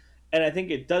won? And I think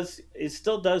it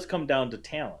still does come down to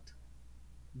talent,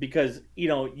 because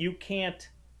you can't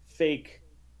fake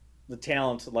the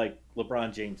talent like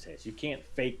LeBron James has. You can't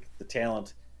fake the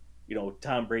talent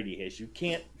Tom Brady has. You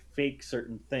can't fake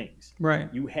certain things. Right.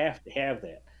 You have to have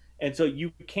that, and so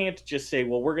you can't just say,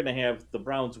 well, we're going to have the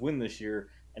Browns win this year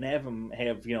and have them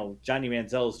have Johnny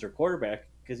Manziel as their quarterback,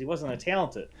 because he wasn't that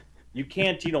talented. You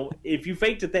can't, if you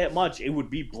faked it that much, it would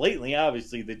be blatantly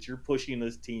obviously that you're pushing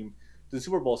this team to the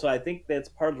Super Bowl. So I think that's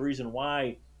part of the reason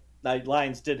why the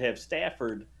Lions did have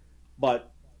Stafford,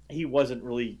 but he wasn't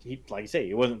really, like I say,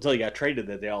 it wasn't until he got traded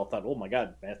that they all thought, oh my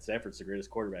God, Matt Stafford's the greatest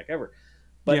quarterback ever.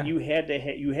 But you have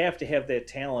to have that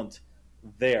talent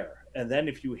there. And then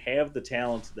if you have the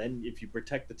talent, then if you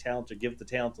protect the talent or give the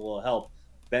talent a little help,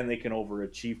 then they can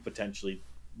overachieve potentially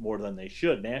more than they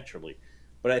should naturally.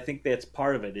 But I think that's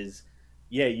part of it is,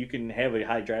 you can have a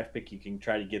high draft pick. You can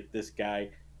try to get this guy,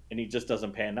 and he just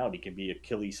doesn't pan out. He can be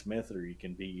Achilles Smith, or he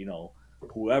can be,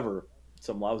 whoever,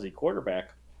 some lousy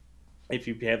quarterback, if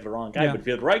you have the wrong guy. Yeah. But if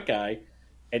you have the right guy,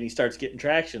 and he starts getting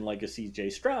traction like a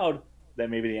C.J. Stroud, then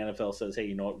maybe the NFL says, hey,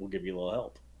 you know what, we'll give you a little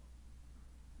help.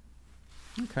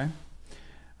 Okay.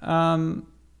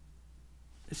 I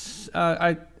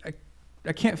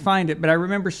can't find it, but I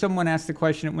remember someone asked the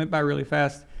question. It went by really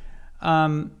fast.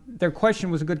 Their question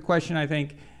was a good question, I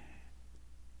think.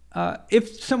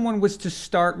 If someone was to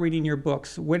start reading your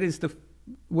books, what is the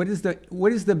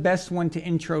best one to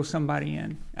intro somebody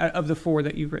in of the four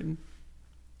that you've written?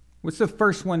 What's the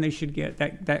first one they should get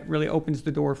that really opens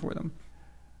the door for them?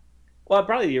 Well,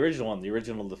 probably the original one. The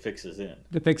original, The Fix Is In.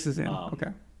 The Fix Is In.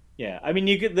 Okay. Yeah, I mean,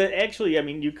 you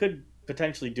could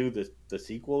potentially do the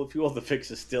sequel, if you will. The Fix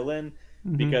Is Still In,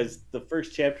 because the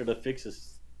first chapter, The Fix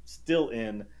Is Still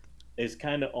In, is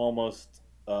kind of almost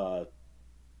a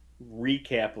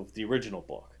recap of the original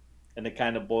book, and it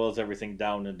kind of boils everything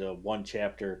down into one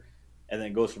chapter, and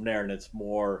then goes from there. And it's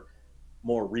more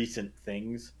recent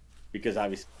things, because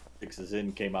obviously Fix Is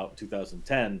In came out in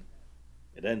 2010.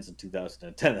 It ends in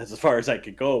 2010. That's as far as I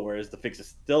could go. Whereas The Fix Is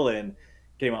Still In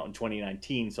came out in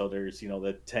 2019. So there's the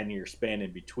 10-year span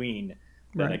in between.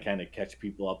 Then I kind of catch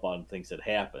people up on things that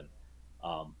happen.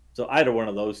 So either one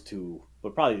of those two,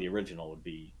 but probably the original would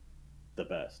be the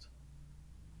best.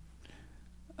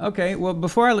 Okay, well,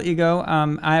 before I let you go,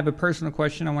 I have a personal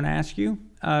question I want to ask you.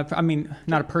 I mean,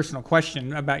 not a personal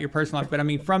question about your personal life, but I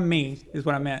mean, from me is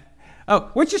what I meant. Oh,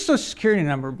 what's your social security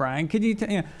number, Brian? Could you?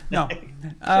 No.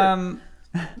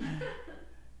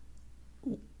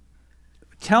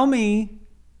 Tell me,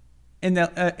 in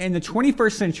the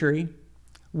 21st century,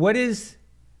 what is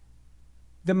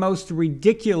the most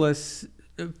ridiculous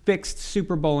fixed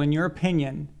Super Bowl in your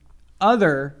opinion,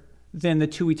 other than the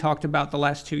two we talked about the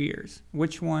last 2 years?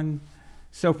 Which one?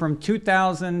 So from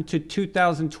 2000 to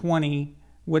 2020,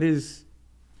 what is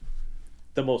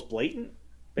the most blatant?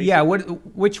 Basically? Yeah,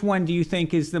 which one do you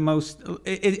think is the most?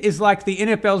 Is like the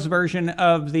NFL's version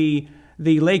of the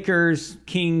Lakers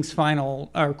Kings final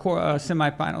or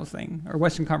semifinals thing, or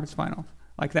Western Conference final,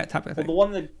 like that type of thing. Well,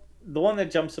 the one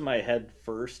that jumps in my head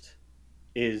first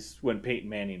is when Peyton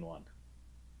Manning won.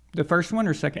 The first one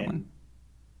or second one?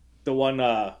 The one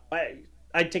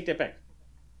I take that back.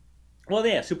 Well,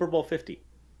 yeah, Super Bowl 50.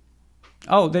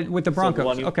 Oh, with the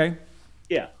Broncos. So okay.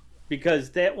 Yeah, because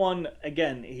that one,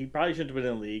 again, he probably shouldn't have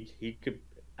been in the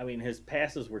league. His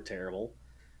passes were terrible.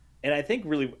 And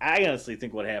I honestly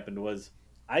think what happened was,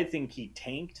 I think he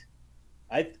tanked.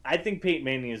 I think Peyton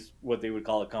Manning is what they would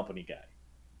call a company guy.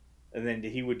 And then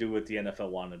he would do what the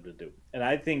NFL wanted him to do. And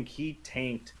I think he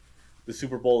tanked the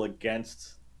Super Bowl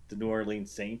against the New Orleans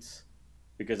Saints.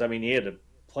 Because, he had to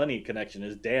plenty of connection.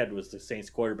 His dad was the Saints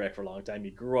quarterback for a long time.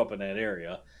 He grew up in that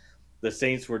area. The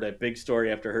Saints were that big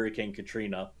story after Hurricane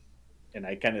Katrina, and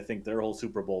I kind of think their whole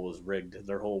Super Bowl was rigged.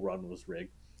 Their whole run was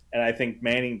rigged. And I think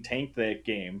Manning tanked that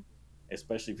game,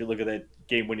 especially if you look at that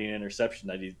game-winning interception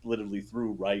that he literally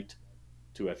threw right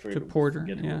to, I forget Porter,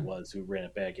 who it was, who ran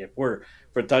it back for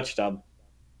a touchdown.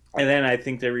 And then I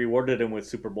think they rewarded him with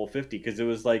Super Bowl 50 because it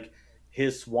was like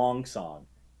his swan song,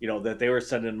 that they were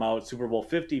sending him out Super Bowl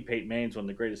 50. Peyton Manning's one of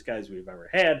the greatest guys we've ever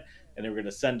had. And they were going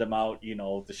to send him out,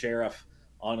 the sheriff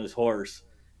on his horse,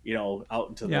 out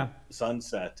into the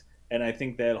sunset. And I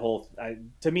think that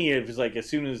to me, it was like as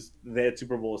soon as that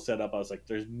Super Bowl was set up, I was like,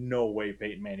 there's no way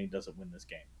Peyton Manning doesn't win this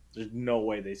game. There's no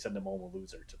way they send him home a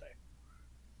loser today.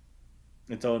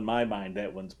 And so in my mind,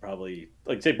 that one's probably,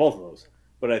 say both of those.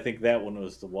 But I think that one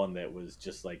was the one that was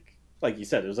just like you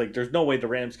said, it was like there's no way the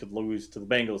Rams could lose to the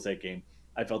Bengals that game.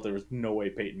 I felt there was no way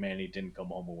Peyton Manning didn't come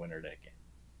home a winner that game.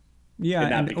 Yeah, and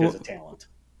not because of talent.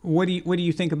 What do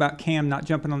you think about Cam not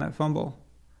jumping on that fumble?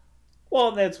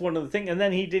 Well, that's one of the things. And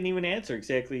then he didn't even answer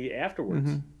exactly afterwards.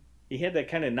 Mm-hmm. He had that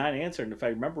kind of non-answer, and if I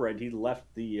remember right, he left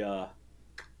he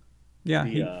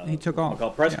took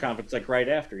off. Press conference right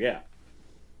after. Yeah.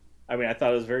 I mean, I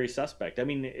thought it was very suspect. I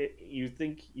mean, you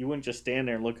think you wouldn't just stand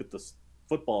there and look at the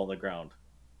football on the ground,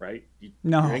 right?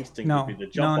 Your instinct would be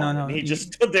to jump on it. And he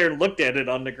just stood there and looked at it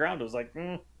on the ground. It was like,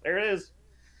 there it is.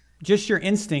 Just your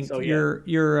instinct. So, your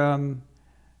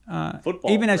football.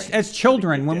 Even as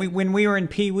children, when we were in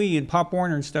Pee Wee and Pop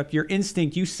Warner and stuff, your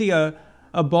instinct. You see a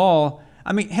ball.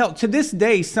 I mean, hell, to this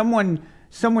day, someone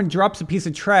drops a piece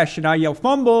of trash and I yell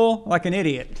fumble like an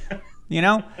idiot.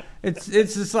 It's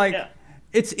just like. Yeah.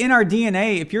 It's in our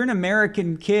DNA. If you're an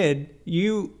American kid,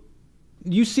 you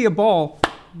see a ball,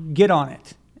 get on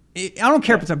it. I don't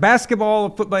care if it's a basketball, a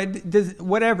football,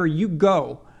 whatever. You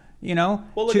go. Well,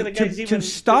 look at the guys to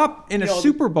stop in a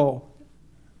Super Bowl.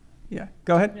 Yeah,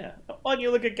 go ahead. Yeah. Well,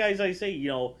 you look at guys I say,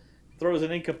 throws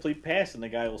an incomplete pass and the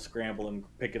guy will scramble and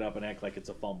pick it up and act like it's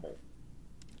a fumble.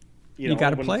 You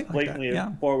got to play blatantly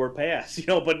a forward pass.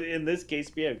 But in this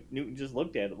case, Newton just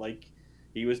looked at it like.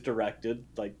 He was directed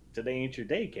like, today ain't your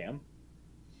day, Cam.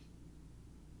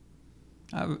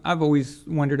 I've always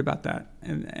wondered about that,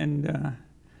 and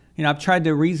I've tried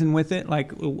to reason with it.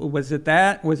 Like, was it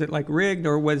that? Was it like rigged,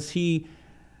 or was he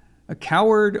a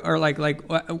coward, or like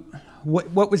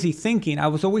what was he thinking? I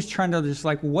was always trying to just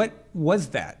what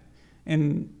was that?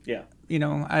 And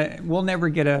we'll never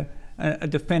get a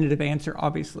definitive answer,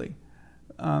 obviously.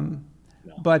 No.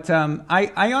 But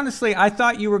I honestly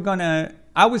thought you were gonna.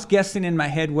 I was guessing in my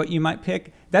head what you might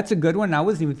pick. That's a good one. I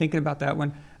wasn't even thinking about that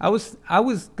one. I was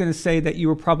going to say that you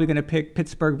were probably going to pick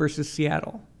Pittsburgh versus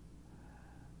Seattle.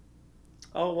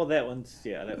 Oh, well, that one's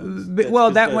that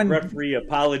one. The referee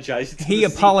apologized. He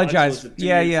apologized.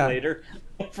 Years later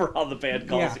for all the bad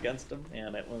calls against him. Yeah,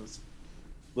 that was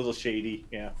a little shady.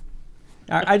 Yeah.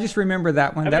 I just remember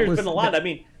that one. There's been a lot. I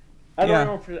mean, I don't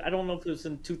know if it was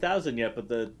in 2000 yet, but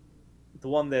the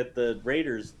one that the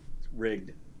Raiders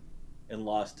rigged and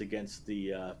lost against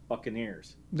the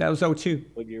Buccaneers. That was 2002.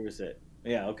 What year was it?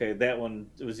 Yeah, okay. That one,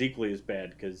 it was equally as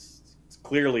bad because it's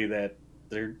clearly that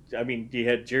you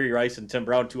had Jerry Rice and Tim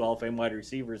Brown, two Hall of Fame wide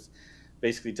receivers,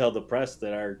 basically tell the press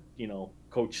that our,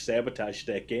 coach sabotaged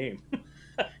that game.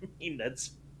 I mean,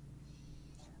 it's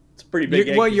a pretty big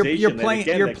accusation.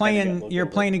 Well, you're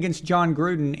playing against John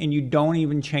Gruden and you don't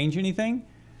even change anything?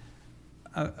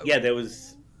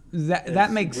 That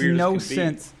makes no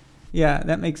sense. Yeah,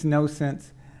 that makes no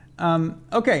sense.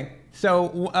 Okay, so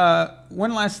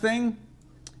one last thing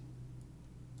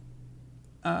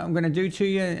I'm going to do to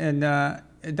you, and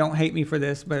don't hate me for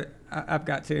this, but I've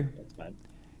got to. That's fine.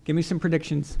 Give me some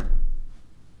predictions.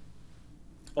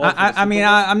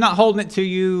 I'm not holding it to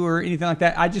you or anything like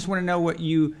that. I just want to know what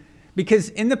because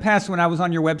in the past when I was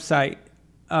on your website,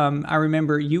 I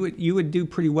remember you would do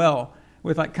pretty well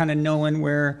with kind of knowing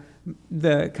where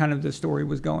the story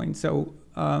was going. So.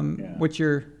 What's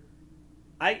your?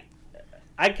 I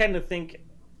kind of think,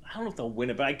 I don't know if they'll win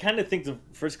it, but I kind of think the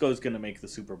Frisco is going to make the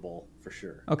Super Bowl for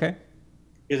sure. Okay.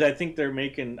 Because I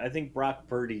think Brock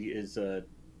Purdy is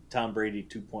Tom Brady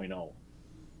 2.0.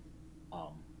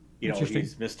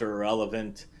 He's Mr.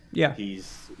 Irrelevant. Yeah.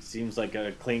 Seems like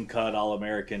a clean cut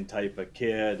All-American type of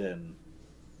kid, and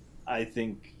I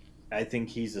think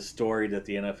he's a story that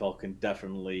the NFL can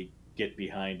definitely get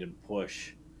behind and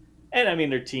push. And I mean,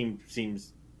 their team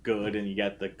seems good, and you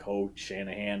got the coach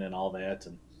Shanahan and all that.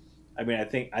 And I mean, I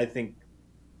think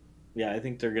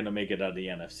they're going to make it out of the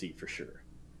NFC for sure.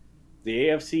 The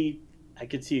AFC, I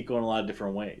could see it going a lot of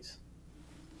different ways.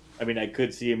 I mean, I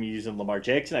could see him using Lamar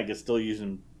Jackson. I could still use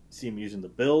him see them using the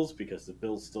Bills because the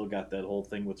Bills still got that whole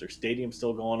thing with their stadium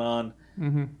still going on.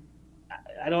 Mm-hmm.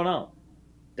 I don't know.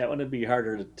 That one would be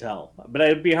harder to tell. But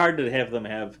it'd be hard to have them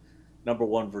have number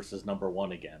 1 versus number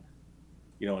 1 again,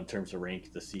 in terms of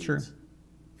rank the seeds. Sure.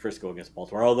 Frisco against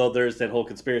Baltimore. Although there's that whole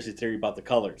conspiracy theory about the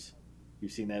colors.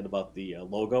 You've seen that about the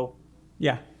logo?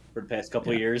 Yeah. For the past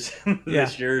couple of years. Yeah.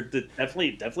 This year, it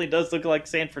definitely does look like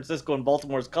San Francisco and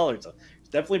Baltimore's colors. There's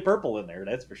definitely purple in there,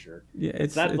 that's for sure. Yeah,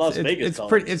 it's not Las Vegas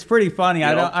colors. It's pretty funny.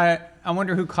 I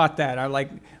wonder who caught that.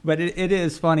 But it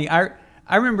is funny. I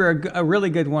remember a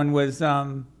really good one was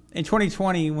in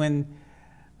 2020 when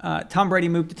Tom Brady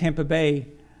moved to Tampa Bay.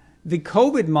 The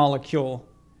COVID molecule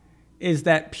is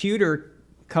that pewter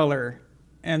color,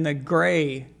 and the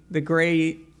gray,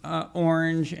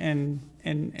 orange and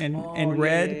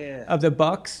red of the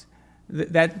Bucks.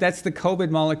 That's the COVID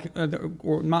molecule,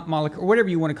 or not molecule, or whatever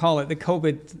you want to call it. The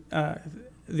COVID,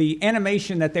 the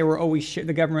animation that they were always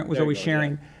the government was always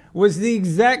sharing was the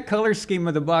exact color scheme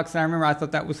of the Bucks. I remember I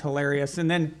thought that was hilarious. And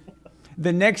then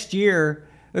the next year,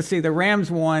 let's see, the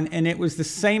Rams won, and it was the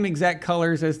same exact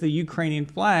colors as the Ukrainian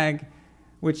flag,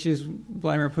 which is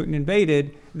Vladimir Putin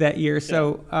invaded that year.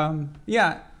 So,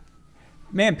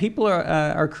 man, people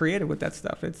are creative with that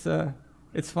stuff.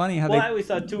 It's funny how I always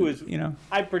thought too is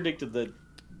I predicted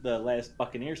the last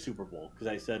Buccaneers Super Bowl because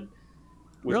I said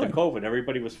with the COVID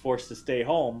everybody was forced to stay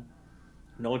home.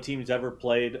 No team's ever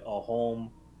played a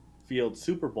home field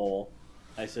Super Bowl.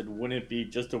 I said, wouldn't it be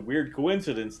just a weird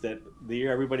coincidence that the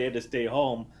year everybody had to stay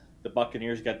home, the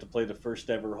Buccaneers got to play the first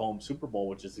ever home Super Bowl,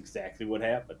 which is exactly what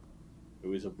happened. It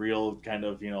was a real kind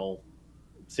of,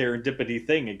 serendipity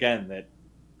thing, again, that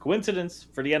coincidence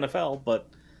for the NFL, but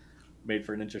made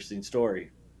for an interesting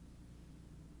story.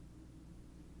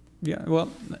 Yeah, well,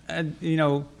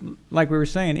 like we were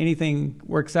saying, anything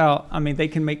works out. I mean, they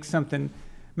can make something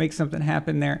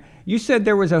happen there. You said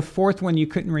there was a fourth one you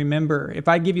couldn't remember. If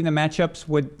I give you the matchups,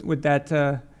 would that?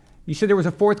 You said there was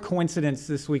a fourth coincidence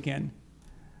this weekend.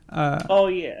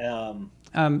 Browns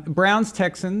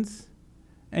Texans,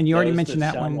 and you already mentioned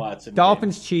that one. Watson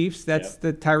Dolphins game. Chiefs. That's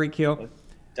the Tyreek Hill.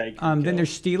 Then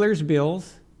there's Steelers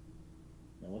Bills.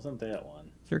 It wasn't that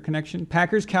one. Is there a connection?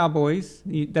 Packers Cowboys.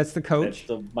 That's the coach. That's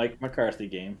the Mike McCarthy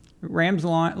game. Rams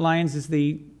Lions is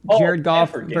the Jared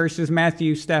Goff versus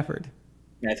Matthew Stafford.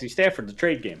 Matthew Stafford, the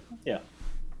trade game. Yeah.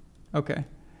 Okay.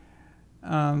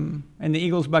 And the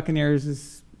Eagles Buccaneers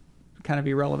is kind of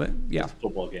irrelevant. Yeah. It's a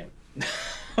football game.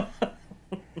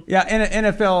 Yeah,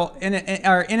 NFL,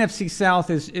 our NFC South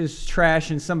is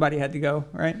trash, and somebody had to go,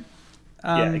 right?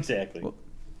 Yeah, exactly.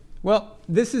 Well,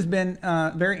 this has been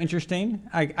very interesting.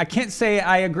 I can't say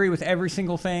I agree with every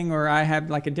single thing, or I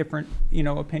have like a different,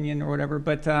 opinion or whatever.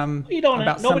 But you don't.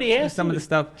 About nobody asked some you. of the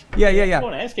stuff. Yeah. You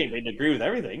don't ask anybody to agree with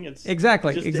everything. It's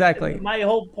exactly. My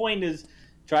whole point is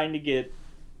trying to get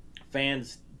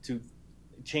fans to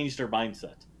change their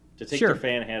mindset, to take their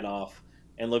fan hat off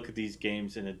and look at these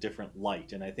games in a different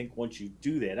light. And I think once you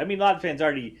do that, I mean, a lot of fans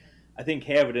already, I think,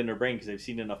 have it in their brain because they've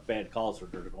seen enough bad calls where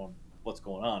they're going, what's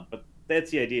going on? But that's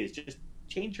the idea, is just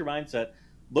change your mindset.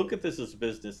 Look at this as a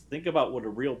business. Think about what a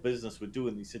real business would do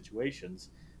in these situations,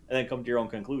 and then come to your own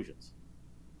conclusions.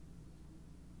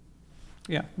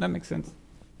 Yeah, that makes sense.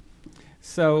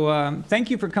 So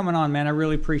thank you for coming on, man. I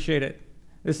really appreciate it.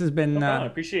 This has been... I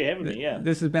appreciate you having me, yeah.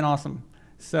 This has been awesome.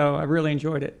 So I really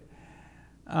enjoyed it.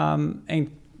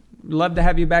 And love to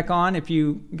have you back on. If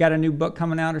you got a new book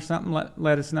coming out or something,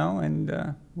 let us know,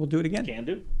 and we'll do it again. Can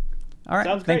do. All right.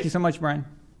 Sounds Thank great. you so much, Brian.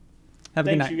 Have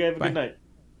a good night. Thanks, you guys. Have a good night.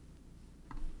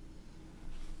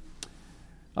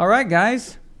 All right,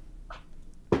 guys.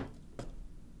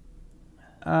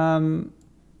 So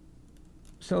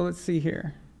let's see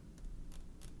here.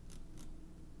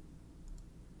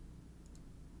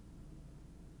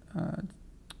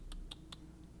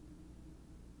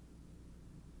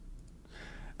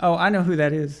 Oh, I know who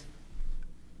that is.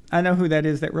 I know who that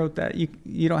is that wrote that.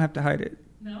 You don't have to hide it.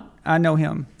 No? I know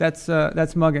him. That's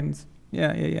Muggins. Yeah.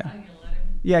 I'm gonna let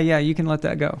him. Yeah, you can let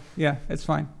that go. Yeah, it's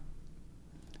fine.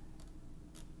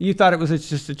 You thought it was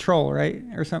just a troll, right?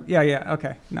 Or something? Yeah,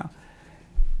 okay. No,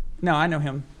 I know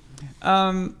him.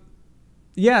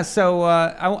 Yeah, so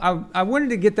I wanted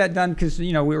to get that done because,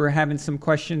 we were having some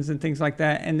questions and things like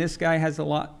that. And this guy has a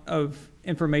lot of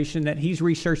information that he's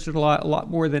researched a lot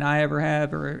more than I ever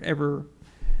have or ever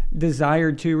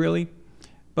desired to, really.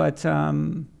 But all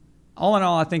in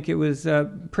all, I think it was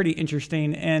pretty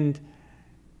interesting. And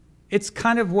it's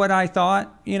kind of what I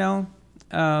thought,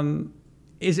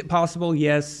 Is it possible?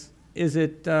 Yes. Is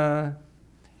it, are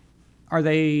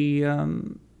they,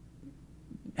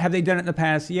 have they done it in the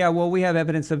past? Yeah, well, we have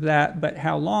evidence of that, but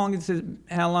how long has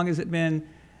it been?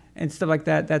 and stuff like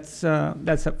that, that's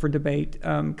up for debate.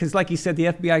 Because like you said, the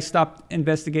FBI stopped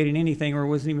investigating anything or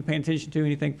wasn't even paying attention to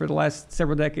anything for the last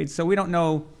several decades. So we don't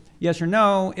know yes or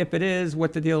no, if it is,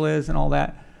 what the deal is and all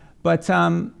that. But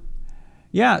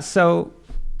yeah, so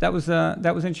that was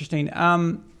interesting.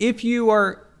 If you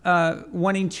are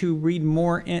wanting to read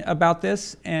more about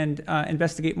this and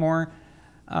investigate more,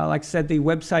 like I said, the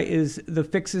website is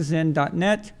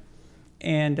thefixesin.net.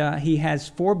 And he has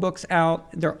 4 books out.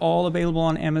 They're all available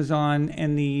on Amazon.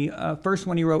 And the first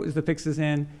one he wrote is The Fix Is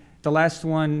In. The last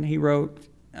one he wrote,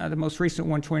 the most recent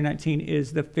one, 2019,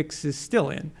 is The Fix Is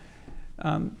Still In.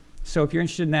 So if you're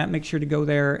interested in that, make sure to go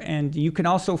there. And you can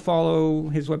also follow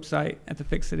his website at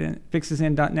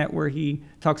thefixesin.net, where he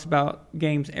talks about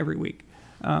games every week.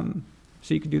 So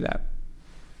you can do that.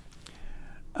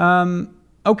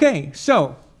 Okay,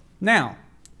 so now,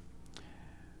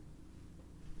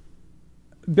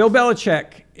 Bill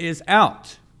Belichick is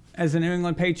out as the New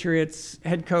England Patriots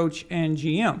head coach and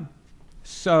GM.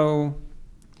 So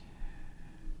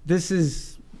this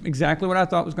is exactly what I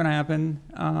thought was going to happen.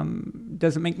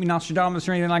 Doesn't make me Nostradamus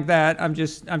or anything like that. I'm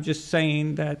just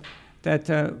saying that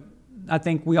I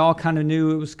think we all kind of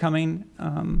knew it was coming.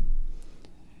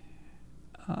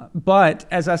 But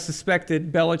as I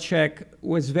suspected, Belichick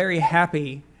was very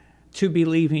happy to be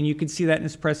leaving. You could see that in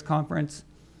his press conference.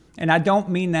 And I don't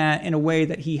mean that in a way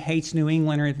that he hates New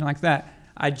England or anything like that.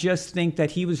 I just think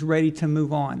that he was ready to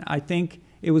move on. I think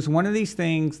it was one of these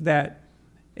things that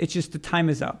it's just the time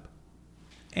is up.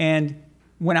 And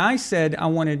when I said I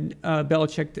wanted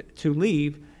Belichick to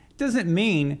leave, it doesn't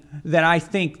mean that I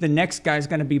think the next guy's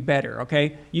going to be better,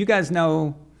 okay? You guys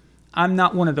know I'm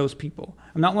not one of those people.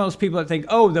 I'm not one of those people that think,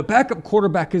 oh, the backup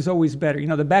quarterback is always better. You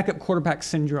know, the backup quarterback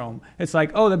syndrome. It's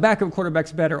like, oh, the backup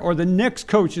quarterback's better, or the next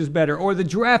coach is better, or the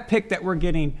draft pick that we're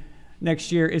getting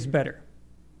next year is better.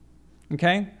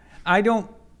 Okay?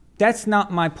 That's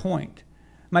not my point.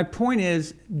 My point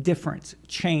is difference,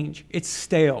 change. It's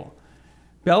stale.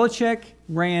 Belichick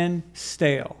ran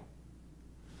stale.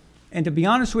 And to be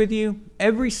honest with you,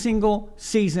 every single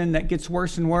season that gets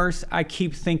worse and worse, I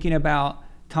keep thinking about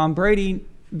Tom Brady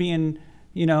being,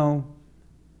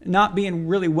 not being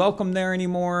really welcome there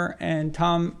anymore, and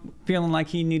Tom feeling like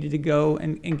he needed to go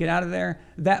and get out of there.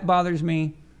 That bothers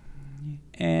me.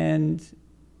 And,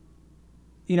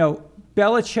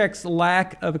 Belichick's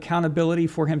lack of accountability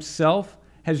for himself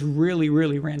has really,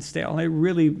 really ran stale. It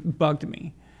really bugged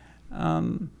me.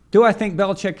 Do I think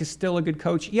Belichick is still a good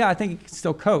coach? Yeah, I think he can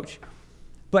still coach.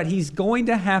 But he's going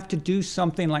to have to do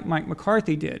something like Mike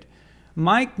McCarthy did.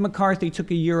 Mike McCarthy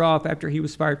took a year off after he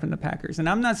was fired from the Packers. And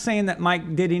I'm not saying that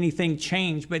Mike did anything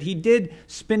change, but he did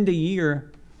spend a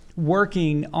year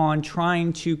working on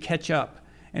trying to catch up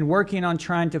and working on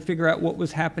trying to figure out what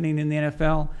was happening in the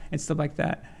NFL and stuff like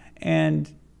that. And,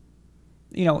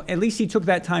 at least he took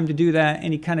that time to do that,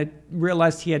 and he kind of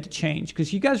realized he had to change.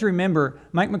 Because you guys remember,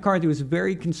 Mike McCarthy was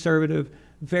very conservative,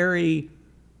 very,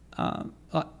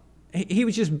 he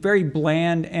was just very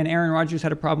bland, and Aaron Rodgers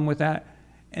had a problem with that.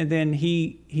 And then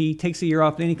he takes a year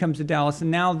off, then he comes to Dallas,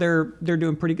 and now they're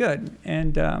doing pretty good.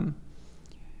 And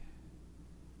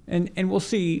we'll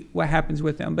see what happens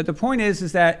with them. But the point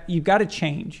is that you've got to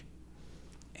change.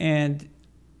 And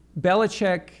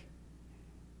Belichick,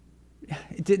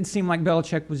 it didn't seem like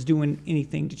Belichick was doing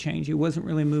anything to change. He wasn't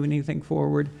really moving anything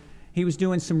forward. He was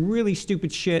doing some really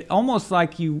stupid shit, almost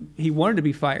like he wanted to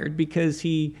be fired, because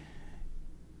he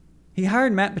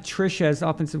hired Matt Patricia as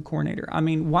offensive coordinator. I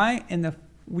mean, why in the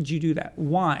would you do that?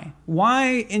 Why?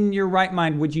 Why in your right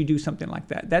mind would you do something like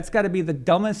that? That's got to be the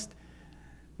dumbest,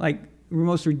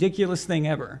 most ridiculous thing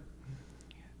ever.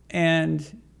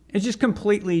 And it just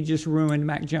completely just ruined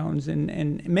Mac Jones.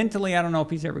 And mentally, I don't know if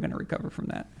he's ever going to recover from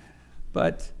that.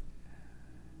 But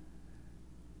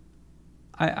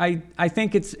I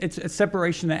think it's a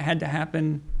separation that had to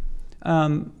happen.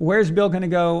 Where's Bill going to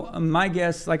go? My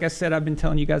guess, like I said, I've been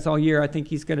telling you guys all year, I think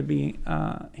he's going to be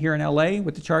here in LA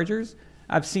with the Chargers.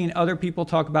 I've seen other people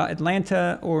talk about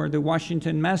Atlanta or the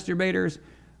Washington Masturbators.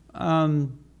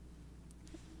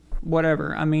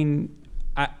 Whatever. I mean,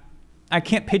 I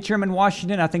can't picture him in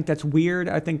Washington. I think that's weird.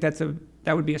 I think that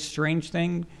would be a strange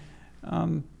thing.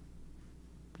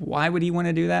 Why would he want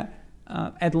to do that?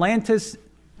 Atlanta's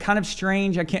kind of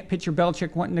strange. I can't picture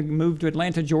Belichick wanting to move to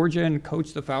Atlanta, Georgia, and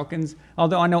coach the Falcons.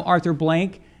 Although I know Arthur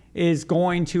Blank is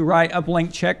going to write a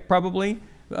blank check probably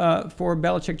for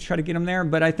Belichick to try to get him there.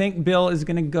 But I think Bill is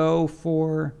going to go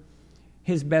for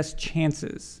his best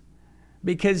chances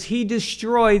because he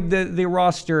destroyed the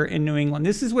roster in New England.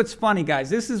 This is what's funny, guys.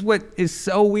 This is what is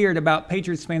so weird about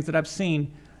Patriots fans that I've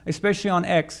seen, especially on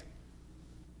X.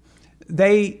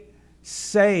 They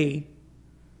say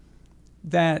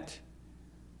that,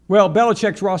 well,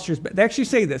 Belichick's roster is bad. They actually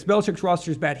say this. Belichick's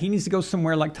roster is bad. He needs to go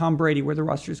somewhere like Tom Brady where the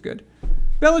roster is good.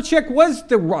 Belichick was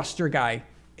the roster guy.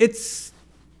 He's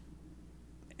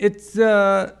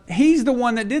the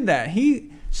one that did that.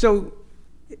 So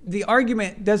the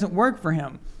argument doesn't work for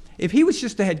him. If he was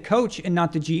just the head coach and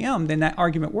not the GM, then that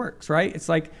argument works, right? It's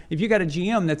like if you got a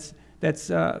GM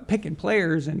that's picking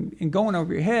players and going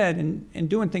over your head and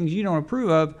doing things you don't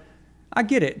approve of, I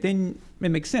get it. Then it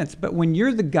makes sense. But when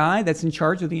you're the guy that's in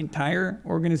charge of the entire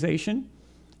organization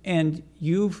and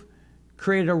you've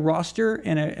created a roster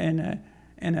and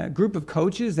a group of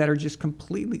coaches that are just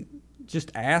completely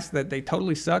just ass, that they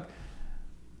totally suck,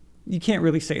 you can't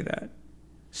really say that.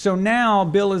 So now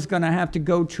Bill is going to have to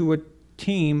go to a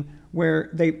team where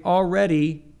they've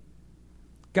already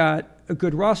got a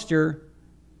good roster,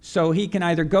 so he can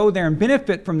either go there and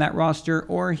benefit from that roster,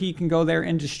 or he can go there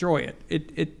and destroy it.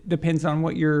 It depends on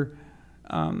what your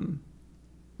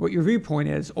viewpoint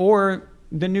is. Or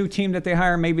the new team that they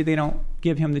hire, maybe they don't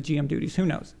give him the GM duties. Who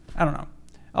knows? I don't know.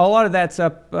 A lot of that's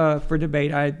up for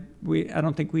debate. I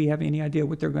don't think we have any idea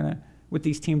what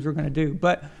these teams are gonna do.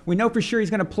 But we know for sure he's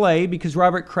gonna play because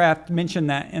Robert Kraft mentioned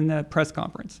that in the press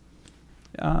conference.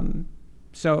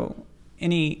 So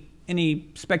any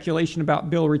speculation about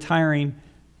Bill retiring,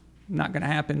 not going to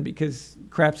happen, because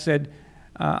Kraft said,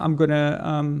 I'm going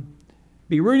to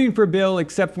be rooting for Bill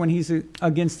except when he's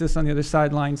against us on the other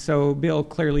sideline. So Bill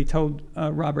clearly told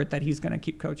Robert that he's going to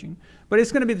keep coaching. But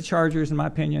it's going to be the Chargers, in my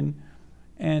opinion.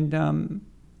 And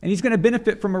he's going to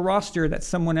benefit from a roster that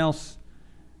someone else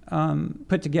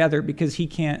put together, because he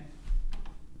can't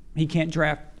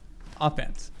draft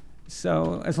offense.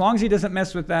 So as long as he doesn't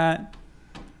mess with that,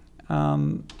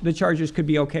 the Chargers could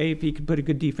be okay. If he could put a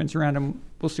good defense around him,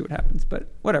 we'll see what happens. But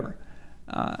whatever.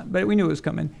 But we knew it was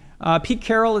coming. Pete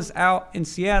Carroll is out in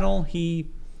Seattle. He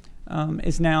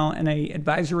is now in an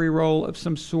advisory role of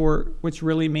some sort, which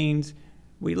really means,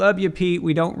 we love you, Pete.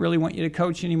 We don't really want you to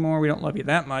coach anymore. We don't love you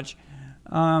that much.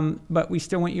 But we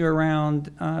still want you around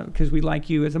because we like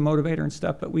you as a motivator and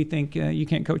stuff, but we think you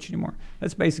can't coach anymore.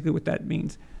 That's basically what that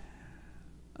means.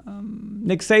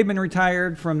 Nick Saban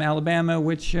retired from Alabama,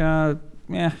 which, I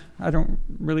don't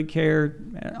really care.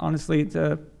 Honestly,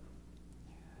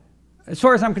 as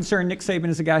far as I'm concerned, Nick Saban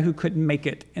is a guy who couldn't make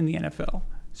it in the NFL.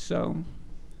 So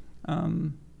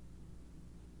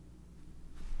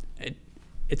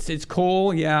it's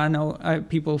cool. Yeah, I know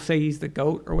people say he's the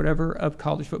GOAT or whatever of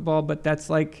college football, but that's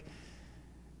like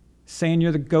saying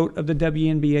you're the GOAT of the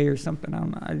WNBA or something. I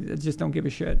don't know. I just don't give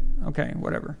a shit. Okay,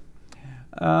 whatever.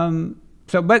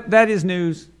 But that is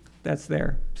news. That's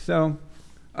there. So,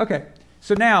 okay.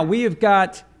 So now we have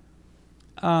got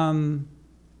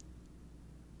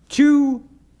two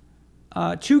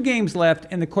games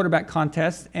left in the quarterback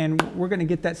contest, and we're going to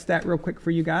get that stat real quick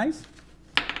for you guys.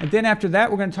 And then after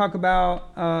that, we're going to talk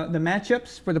about the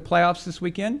matchups for the playoffs this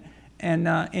weekend, and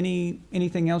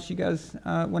anything else you guys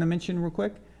want to mention real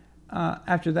quick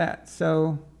after that.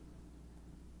 So.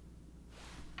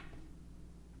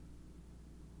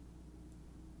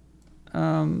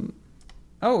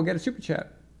 We got a super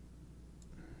chat.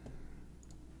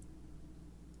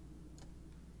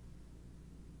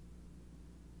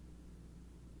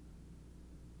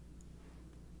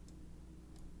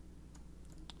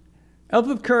 Elf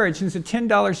of Courage sends a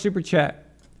 $10 super chat.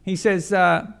 He says,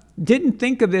 didn't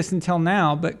think of this until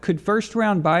now, but could first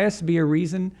round bias be a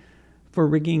reason for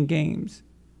rigging games?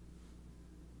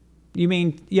 You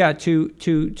mean, yeah,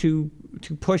 to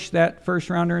push that first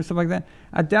rounder and stuff like that?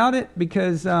 I doubt it,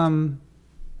 because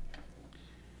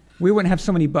we wouldn't have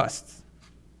so many busts.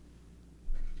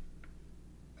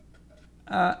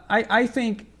 I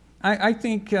think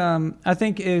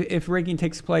if rigging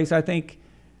takes place, I think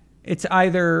it's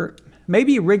either,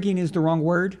 maybe rigging is the wrong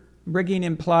word. Rigging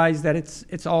implies that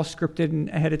it's all scripted and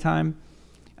ahead of time.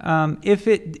 If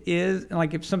it is,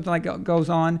 like if something like that goes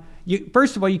on,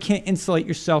 first of all, you can't insulate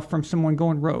yourself from someone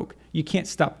going rogue. You can't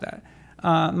stop that.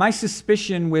 My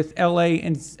suspicion with LA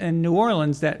and New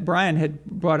Orleans that Brian had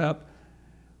brought up,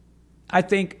 I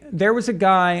think there was a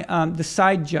guy, the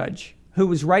side judge, who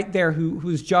was right there,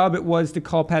 whose job it was to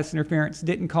call pass interference,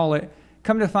 didn't call it.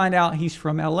 Come to find out, he's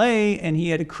from LA and he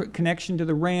had a connection to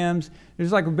the Rams.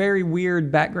 There's like a very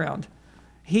weird background.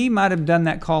 He might have done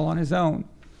that call on his own.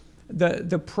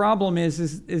 The problem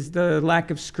is the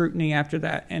lack of scrutiny after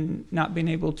that, and not being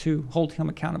able to hold him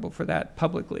accountable for that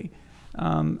publicly.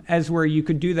 As where you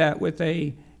could do that with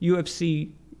a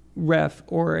UFC ref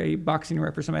or a boxing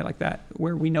ref or somebody like that,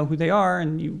 where we know who they are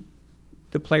and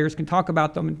the players can talk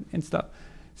about them and stuff.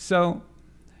 So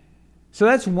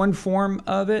that's one form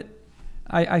of it.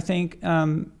 I think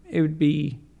it would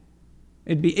be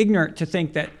it'd be ignorant to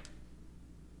think that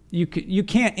you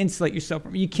can't insulate yourself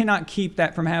from. You cannot keep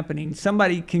that from happening.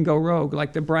 Somebody can go rogue,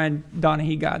 like the Brian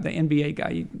Tuohy guy, the NBA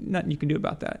guy. Nothing you can do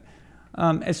about that.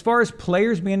 As far as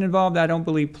players being involved, I don't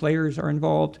believe players are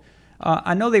involved.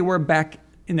 I know they were back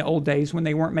in the old days when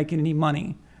they weren't making any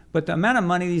money, but the amount of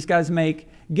money these guys make,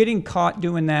 getting caught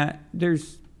doing that, they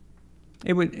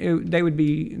would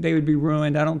be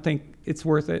ruined. I don't think it's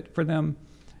worth it for them.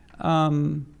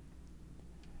 I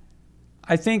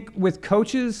think with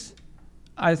coaches,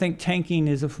 I think tanking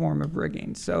is a form of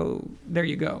rigging. So there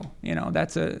you go. You know,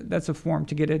 that's a form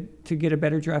to get a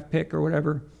better draft pick or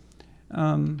whatever.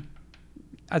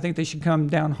 I think they should come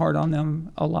down hard on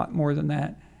them a lot more than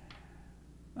that.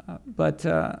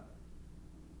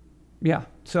 Yeah.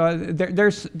 So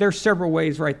there's several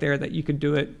ways right there that you could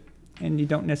do it, and you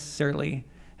don't necessarily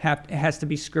it has to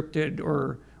be scripted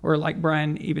or like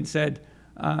Brian even said.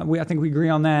 I think we agree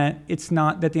on that. It's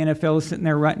not that the NFL is sitting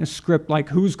there writing a script like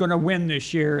who's going to win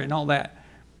this year and all that.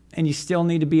 And you still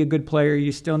need to be a good player.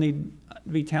 You still need to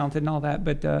be talented and all that.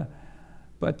 But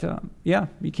yeah,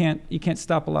 you can't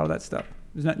stop a lot of that stuff.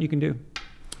 There's nothing you can do.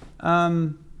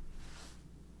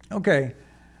 Okay,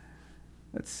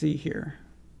 let's see here.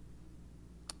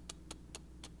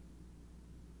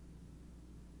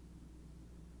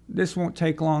 This won't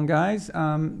take long, guys.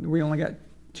 We only got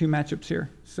 2 matchups here.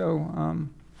 So,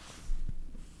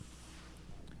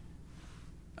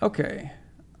 okay.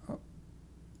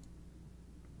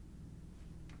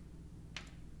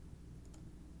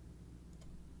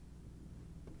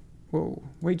 Whoa,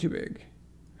 way too big.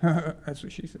 That's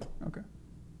what she said. Okay.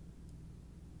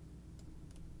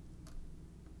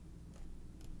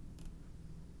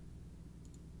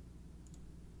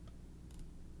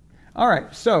 All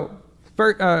right, so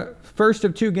first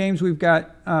of 2 games, we've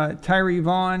got Tyree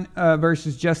Vaughn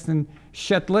versus Justin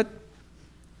Shetlet.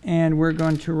 And we're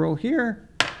going to roll here.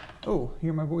 Oh,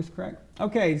 hear my voice crack?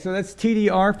 Okay, so that's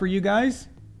TDR for you guys.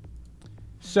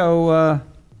 So,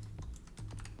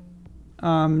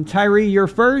 Tyree, you're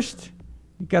first.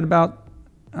 You've got about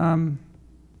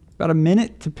a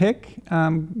minute to pick.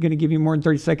 I'm going to give you more than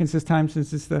 30 seconds this time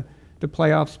since it's the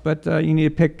playoffs. But you need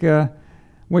to pick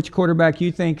which quarterback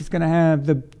you think is going to have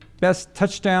the best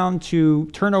touchdown to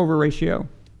turnover ratio.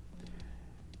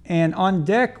 And on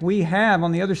deck, we have,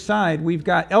 on the other side, we've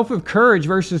got Elf of Courage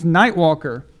versus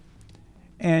Nightwalker.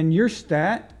 And your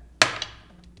stat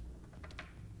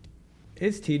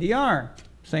is TDR.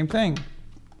 Same thing.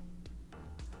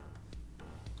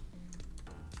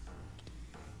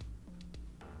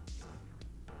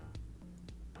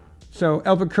 So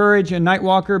Elf of Courage and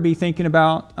Nightwalker, be thinking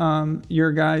about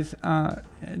your guys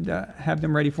and have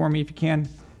them ready for me if you can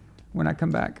when I come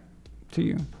back to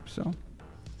you. So,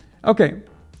 okay.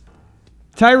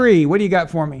 Tyree, what do you got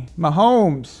for me?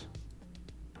 Mahomes.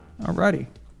 Alrighty.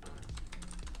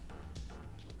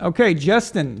 Okay,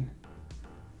 Justin.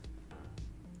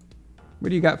 What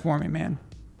do you got for me, man?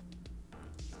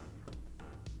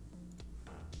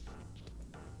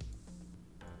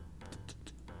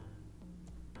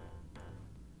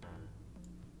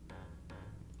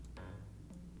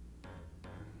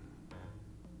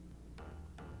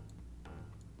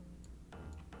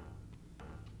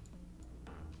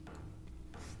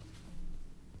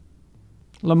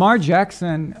 Lamar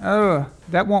Jackson. Oh,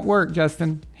 that won't work,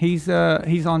 Justin. He's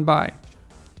on bye.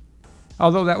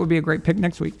 Although that would be a great pick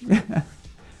next week.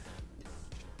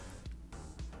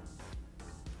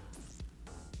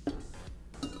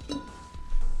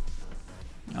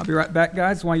 I'll be right back,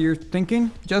 guys, while you're thinking.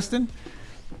 Justin?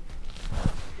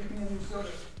 Give me a new soda.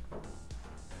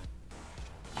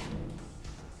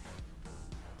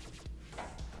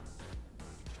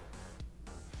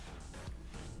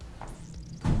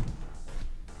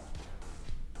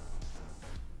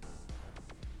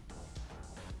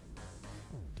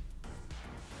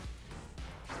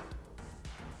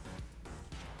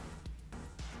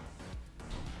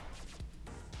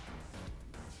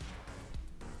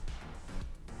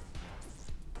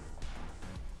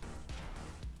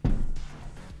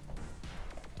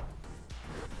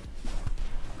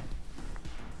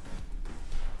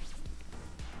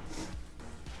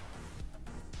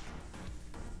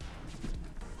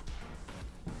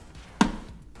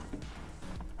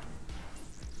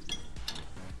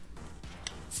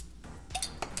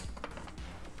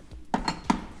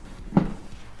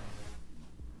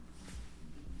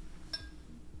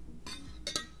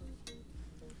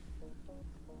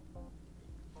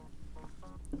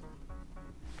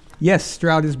 Yes,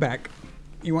 Stroud is back.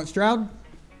 You want Stroud?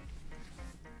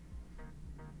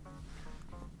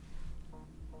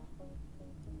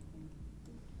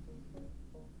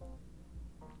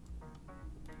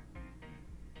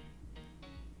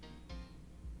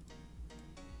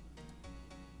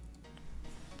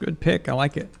 Good pick. I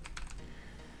like it.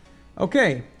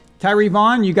 Okay. Tyree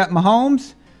Vaughn, you got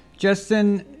Mahomes.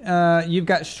 Justin, you've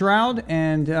got Stroud,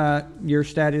 and your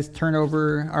stat is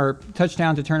turnover or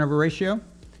touchdown to turnover ratio.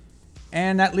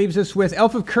 And that leaves us with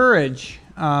Elf of Courage.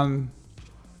 Who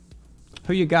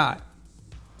you got?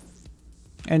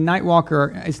 And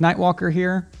Nightwalker. Is Nightwalker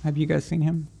here? Have you guys seen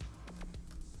him?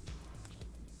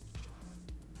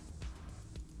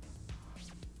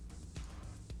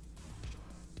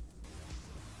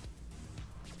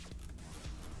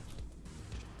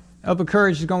 Elf of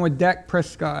Courage is going with Dak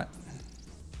Prescott.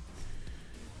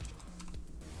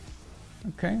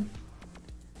 Okay.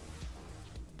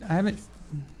 I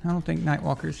don't think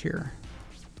Nightwalker's here.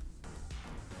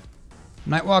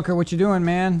 Nightwalker, what you doing,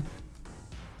 man?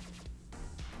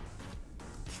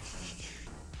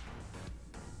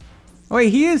 Oh,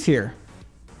 wait, he is here.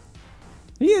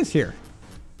 He is here.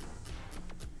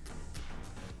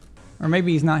 Or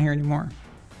maybe he's not here anymore.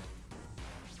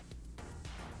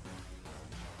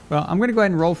 Well, I'm going to go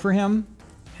ahead and roll for him.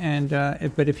 And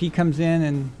but if he comes in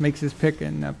and makes his pick,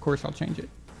 and of course I'll change it.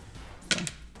 So.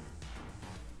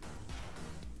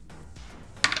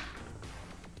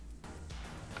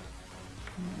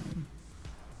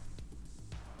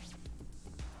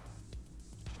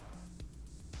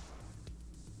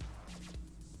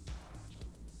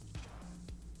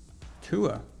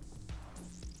 Tua.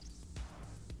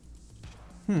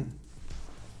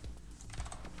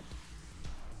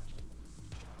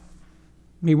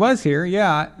 He was here,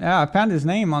 yeah. I found his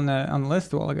name on the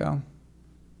list a while ago.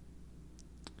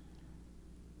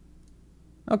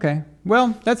 Okay,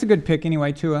 well, that's a good pick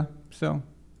anyway, Tua. So,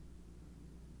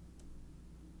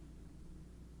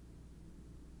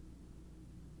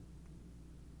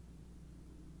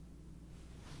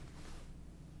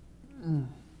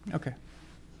 okay.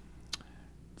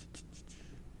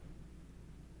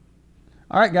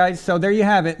 All right, guys. So there you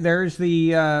have it. There's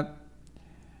the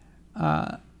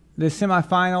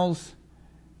semifinals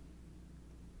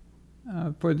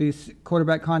for this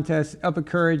quarterback contest. Up of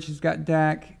Courage has got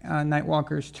Dak,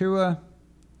 Nightwalker's Tua,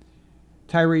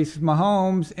 Tyrese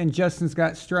Mahomes, and Justin's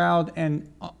got Stroud,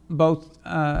 and both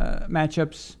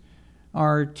matchups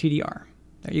are TDR.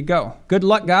 There you go. Good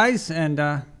luck, guys, and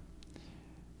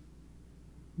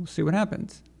we'll see what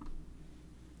happens.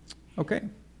 Okay.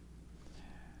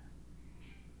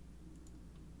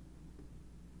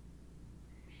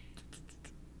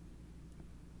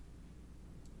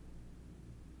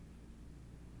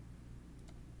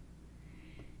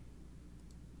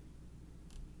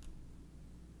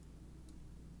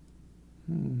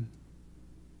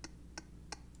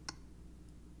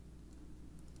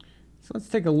 So let's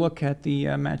take a look at the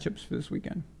matchups for this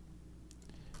weekend.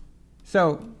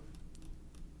 So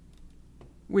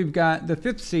we've got the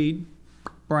 5th seed,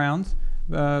 Browns,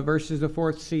 versus the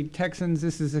 4th seed, Texans.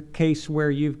 This is a case where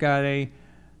you've got a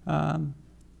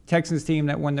Texans team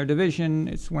that won their division.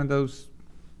 It's one of those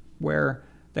where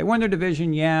they won their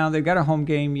division, yeah, they've got a home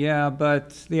game, yeah, but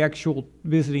the actual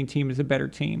visiting team is a better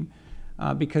team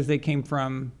because they came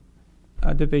from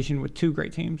a division with 2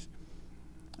 great teams.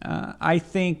 I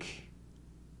think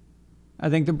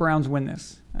the Browns win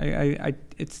this.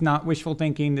 It's not wishful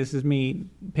thinking. This is me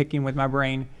picking with my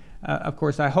brain. Of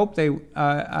course, I'm hoping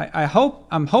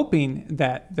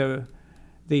that the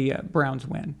Browns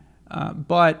win,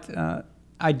 but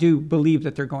I do believe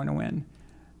that they're going to win.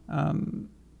 What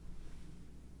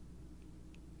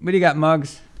do you got,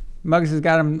 Muggs? Muggs has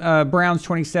got them Browns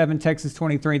 27, Texas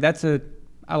 23.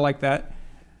 I like that.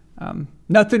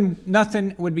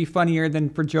 Nothing would be funnier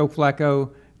than for Joe Flacco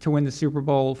to win the Super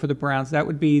Bowl for the Browns. That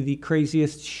would be the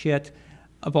craziest shit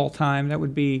of all time. That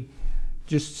would be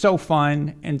just so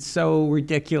fun and so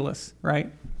ridiculous,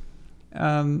 right?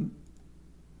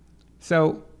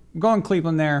 So going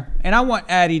Cleveland there. And I want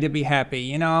Addy to be happy.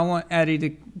 You know, I want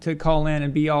Addy to call in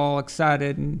and be all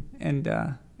excited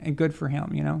and good for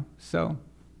him, you know. So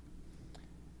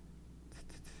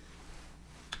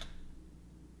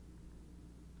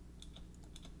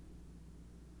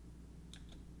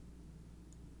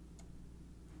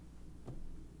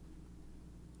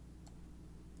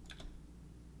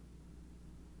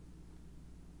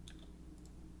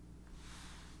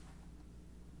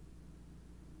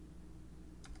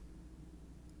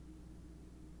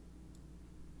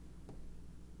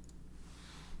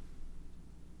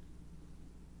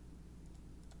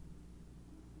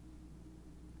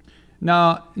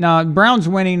No, Browns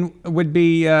winning would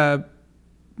be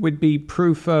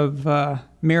proof of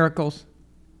miracles.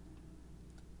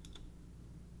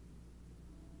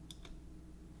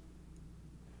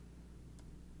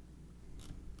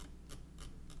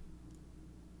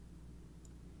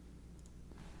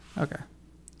 Okay.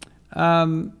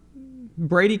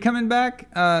 Brady coming back?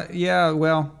 Yeah,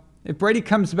 well, if Brady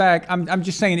comes back, I'm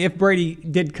just saying if Brady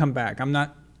did come back, I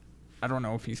don't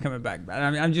know if he's coming back. But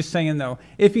I'm just saying, though,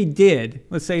 if he did,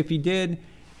 let's say if he did,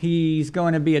 he's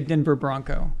going to be a Denver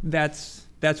Bronco. That's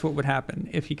what would happen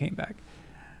if he came back.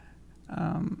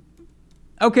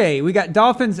 Okay, we got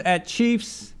Dolphins at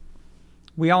Chiefs.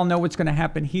 We all know what's going to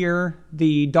happen here.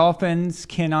 The Dolphins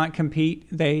cannot compete.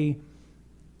 They're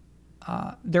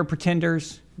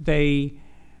pretenders. They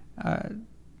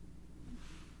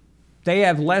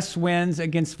have less wins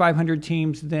against 500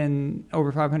 teams than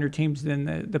over 500 teams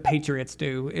than the Patriots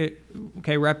do.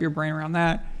 Okay, wrap your brain around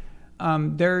that.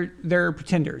 They're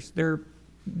pretenders.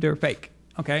 They're fake.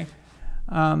 Okay,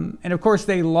 and of course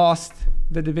they lost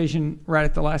the division right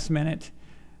at the last minute.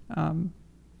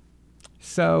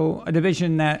 So a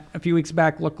division that a few weeks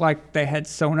back looked like they had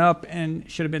sewn up and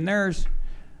should have been theirs.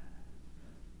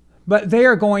 But they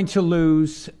are going to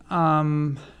lose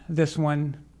this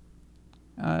one.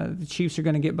 The Chiefs are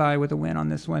going to get by with a win on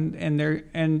this one,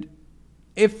 and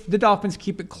if the Dolphins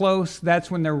keep it close, that's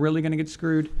when they're really going to get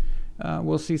screwed.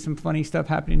 We'll see some funny stuff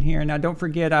happening here. Now, don't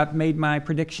forget, I've made my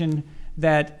prediction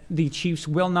that the Chiefs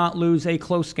will not lose a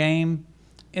close game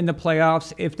in the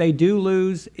playoffs. If they do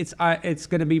lose, it's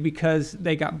going to be because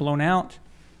they got blown out.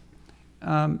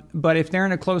 But if they're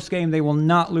in a close game, they will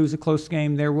not lose a close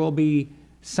game. There will be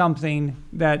something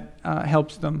that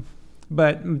helps them.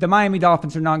 But the Miami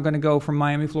Dolphins are not going to go from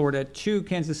Miami, Florida to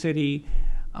Kansas City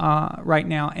right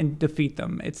now and defeat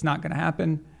them. It's not going to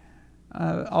happen.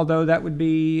 Although that would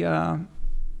be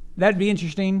that'd be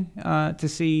interesting to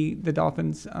see the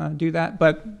Dolphins do that,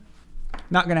 but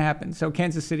not going to happen. So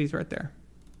Kansas City's right there.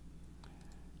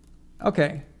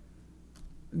 Okay,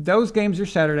 those games are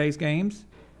Saturday's games.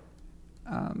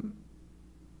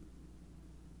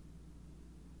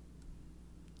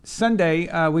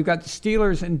 Sunday, we've got the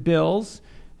Steelers and Bills.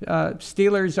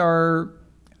 Steelers are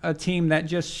a team that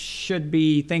just should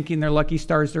be thinking they're lucky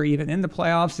stars they're even in the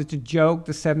playoffs. It's a joke.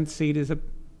 The 7th seed is a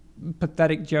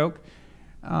pathetic joke.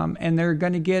 And they're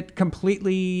going to get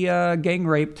completely gang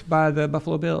raped by the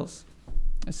Buffalo Bills.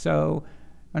 So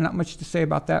not much to say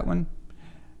about that one.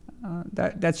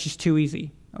 That's just too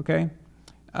easy, okay?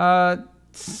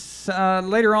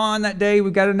 Later on that day,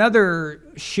 we've got another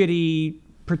shitty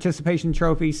participation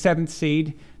trophy, 7th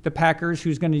seed, the Packers,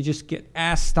 who's going to just get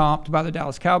ass stomped by the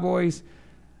Dallas Cowboys.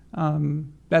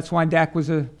 That's why Dak was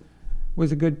a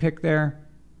good pick there.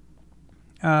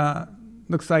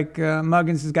 Looks like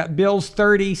Muggins has got Bills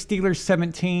 30, Steelers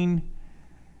 17.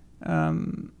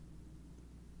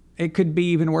 It could be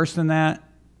even worse than that.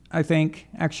 I think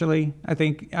actually, I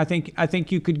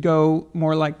think you could go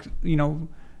more like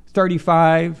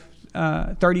 35,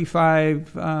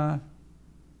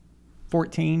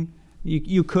 14.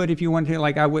 You could if you wanted to.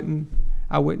 Like I wouldn't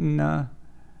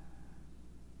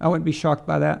be shocked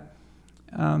by that.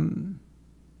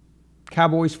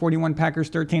 Cowboys 41, Packers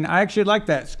 13. I actually like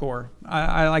that score.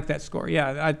 I like that score.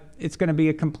 Yeah, it's going to be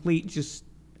a complete just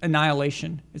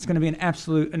annihilation. It's going to be an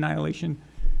absolute annihilation.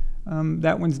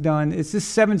 That one's done. It's this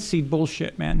 7th seed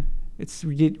bullshit, man. It's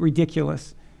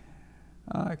ridiculous.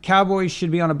 Cowboys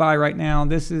should be on a bye right now.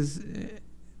 The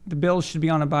Bills should be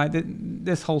on a bye.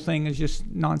 This whole thing is just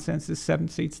nonsense, this 7th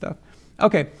seed stuff.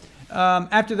 Okay.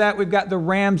 After that, we've got the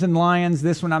Rams and Lions.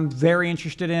 This one I'm very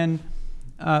interested in.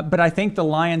 But I think the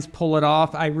Lions pull it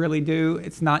off. I really do.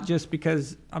 It's not just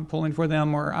because I'm pulling for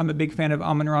them or I'm a big fan of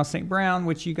Amon-Ra St. Brown,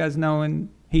 which you guys know, and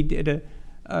he did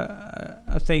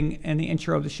a thing in the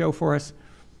intro of the show for us.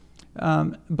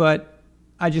 But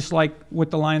I just like what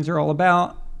the Lions are all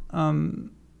about.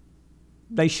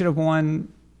 They should have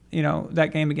won, that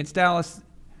game against Dallas.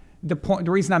 The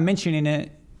reason I'm mentioning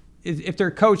it is if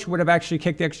their coach would have actually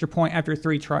kicked the extra point after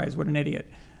 3 tries, what an idiot.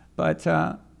 But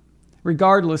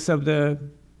regardless of the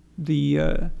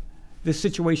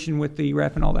situation with the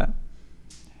ref and all that.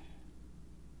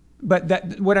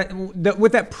 But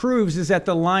what that proves is that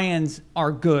the Lions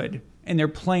are good and they're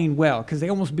playing well because they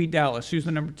almost beat Dallas, who's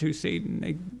the number 2 seed,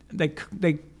 and they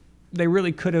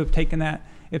really could have taken that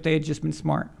if they had just been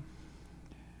smart.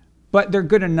 But they're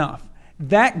good enough.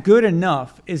 That good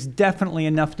enough is definitely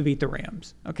enough to beat the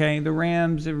Rams. Okay, the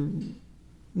Rams are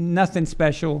nothing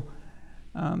special.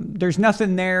 There's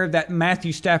nothing there that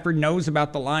Matthew Stafford knows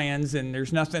about the Lions, and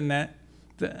there's nothing that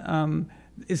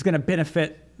is going to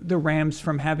benefit the Rams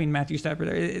from having Matthew Stafford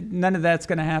there. None of that's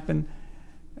going to happen.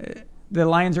 The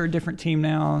Lions are a different team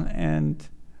now, and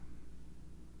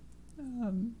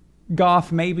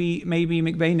Goff, maybe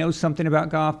McVay knows something about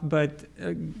Goff, but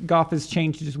Goff has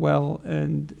changed as well,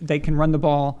 and they can run the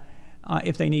ball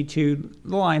if they need to.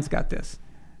 The Lions got this.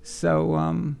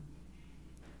 So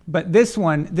But this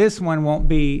one won't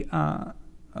be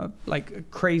like a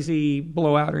crazy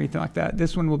blowout or anything like that.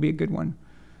 This one will be a good one.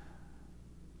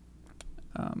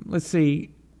 Let's see.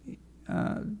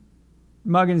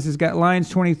 Muggins has got Lions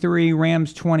 23,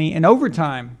 Rams 20, and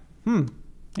overtime.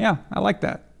 Yeah, I like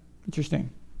that. Interesting.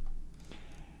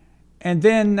 And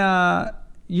then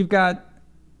you've got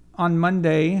on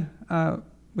Monday,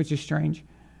 which is strange,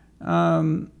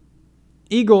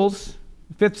 Eagles,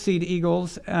 5th seed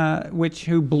Eagles,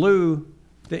 who blew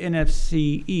the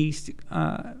NFC East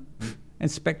in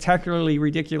spectacularly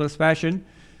ridiculous fashion.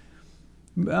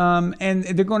 And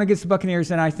they're going against the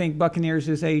Buccaneers, and I think Buccaneers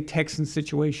is a Texans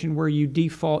situation where you're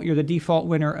the default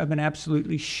winner of an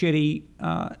absolutely shitty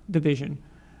division.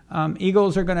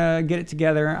 Eagles are going to get it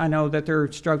together. I know that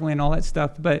they're struggling and all that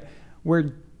stuff, but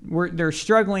they're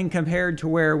struggling compared to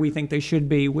where we think they should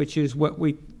be, which is what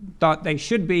we thought they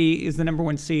should be, is the number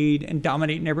 1 seed and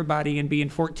dominating everybody and being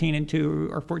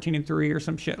 14-2 or 14-3 or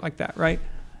some shit like that, right?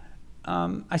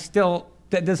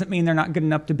 That doesn't mean they're not good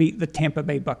enough to beat the Tampa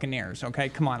Bay Buccaneers. Okay,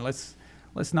 come on, let's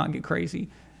not get crazy.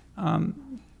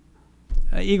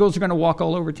 Eagles are going to walk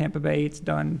all over Tampa Bay. It's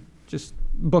done. Just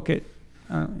book it.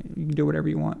 You can do whatever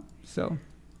you want. So,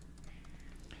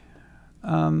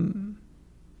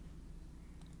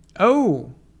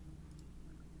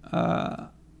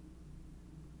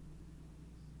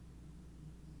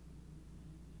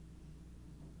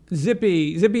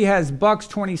 Zippy has Bucks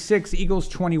 26, Eagles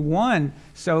 21.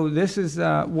 So this is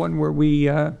one where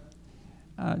we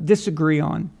disagree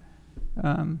on.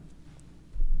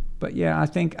 But yeah, I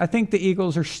think the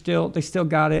Eagles they still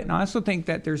got it. And I also think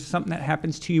that there's something that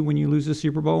happens to you when you lose the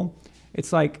Super Bowl.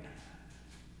 It's like,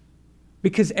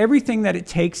 because everything that it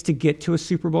takes to get to a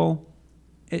Super Bowl,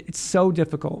 it's so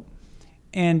difficult.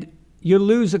 And you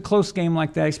lose a close game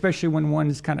like that, especially when one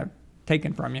is kind of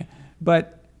taken from you.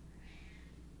 But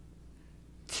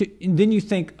and then you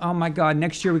think, oh my God,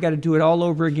 next year we got to do it all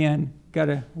over again. Got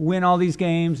to win all these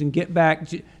games and get back.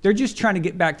 They're just trying to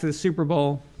get back to the Super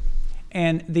Bowl.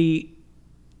 And the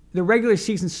regular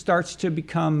season starts to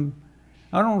become,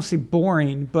 I don't want to say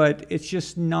boring, but it's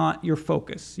just not your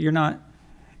focus. You're not,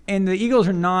 and the Eagles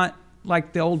are not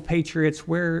like the old Patriots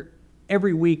where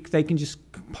every week they can just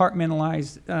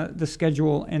compartmentalize the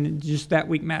schedule and just that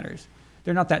week matters.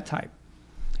 They're not that type.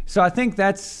 So I think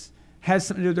has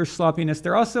something to do with their sloppiness.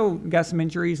 They're also got some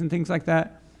injuries and things like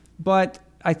that. But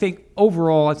I think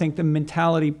overall, the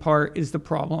mentality part is the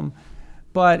problem.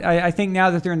 But I think now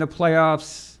that they're in the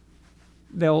playoffs,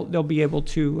 they'll be able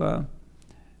to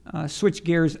switch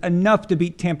gears enough to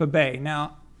beat Tampa Bay.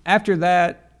 Now, after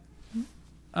that,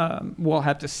 we'll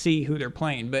have to see who they're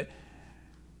playing. But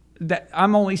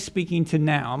I'm only speaking to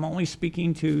now. I'm only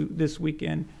speaking to this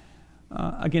weekend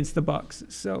against the Bucks.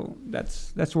 So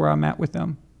that's where I'm at with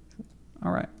them.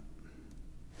 All right.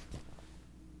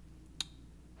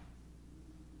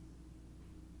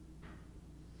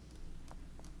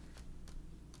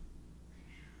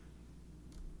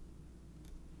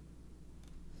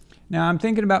 Now, I'm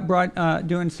thinking about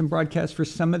doing some broadcasts for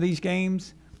some of these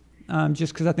games,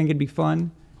 just because I think it'd be fun.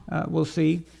 We'll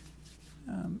see.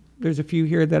 There's a few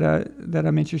here that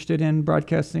I'm interested in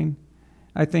broadcasting.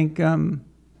 I think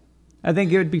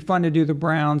it would be fun to do the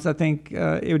Browns. I think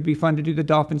it would be fun to do the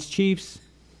Dolphins Chiefs.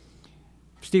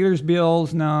 Steelers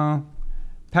Bills, no.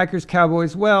 Packers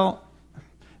Cowboys, well,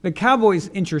 the Cowboys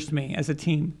interest me as a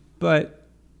team, but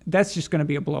that's just going to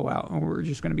be a blowout, and we're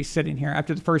just going to be sitting here.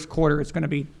 After the first quarter, it's going to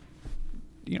be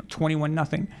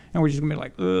 21-0, and we're just going to be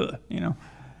like, ugh,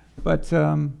 But,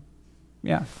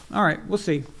 yeah. All right, we'll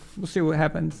see. We'll see what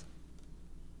happens.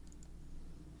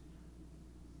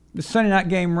 The Sunday night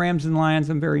game, Rams and Lions,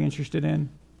 I'm very interested in.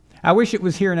 I wish it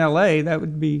was here in L.A. That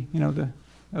would be, the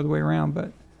other way around,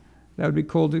 but that would be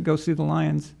cool to go see the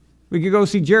Lions. We could go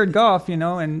see Jared Goff,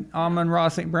 and Amon-Ra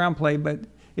St. Brown play, but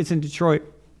it's in Detroit.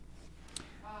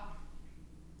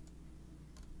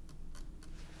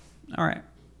 All right.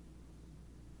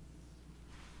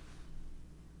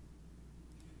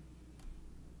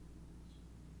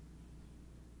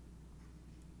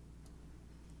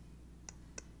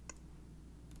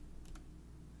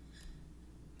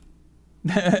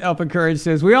 Alpha Courage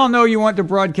says, we all know you want to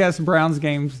broadcast Browns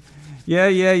games. Yeah.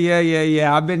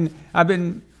 I've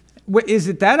been, what, is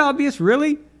it that obvious?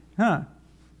 Really? Huh.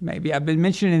 Maybe I've been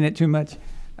mentioning it too much.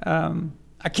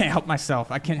 I can't help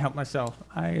myself.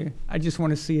 I just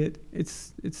want to see it.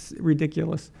 It's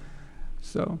ridiculous.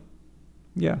 So,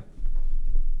 yeah.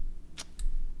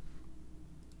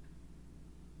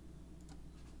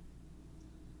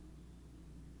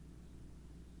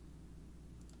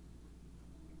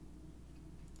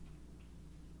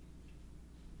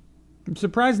 I'm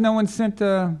surprised no one sent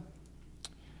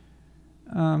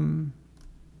Oh,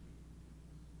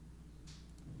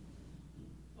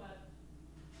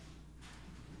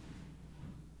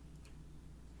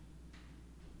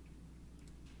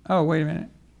 wait a minute.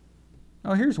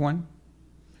 Oh, here's one.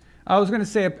 I was going to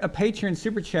say a Patreon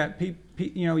super chat.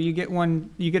 You know, you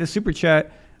get a super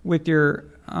chat with your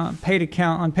paid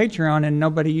account on Patreon, and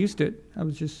nobody used it.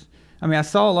 I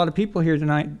saw a lot of people here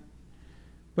tonight,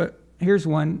 but here's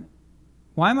one.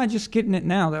 Why am I just getting it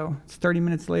now, though? It's 30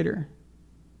 minutes later.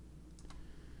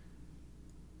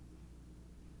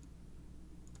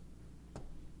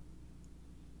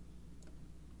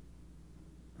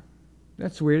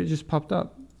 That's weird. It just popped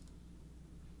up.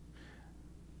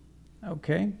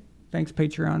 Okay. Thanks,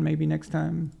 Patreon. Maybe next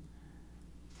time.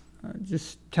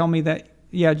 Just tell me that.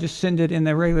 Yeah, just send it in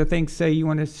the regular thing. Say you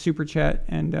want to super chat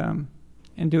and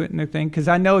do it in the thing. Because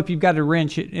I know if you've got a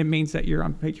wrench, it means that you're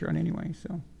on Patreon anyway.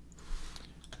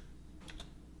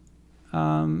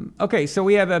 So. Okay, so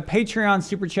we have a Patreon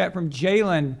super chat from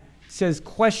Jalen. Says,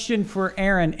 question for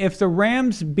Aaron. If the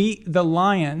Rams beat the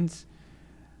Lions,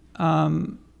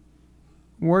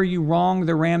 were you wrong?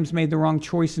 The Rams made the wrong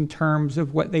choice in terms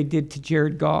of what they did to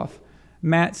Jared Goff.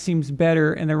 Matt seems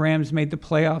better, and the Rams made the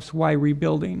playoffs. Why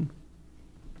rebuilding?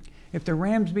 If the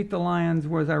Rams beat the Lions,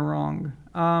 was I wrong?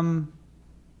 I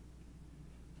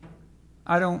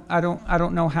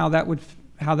don't know how that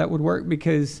would work,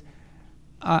 because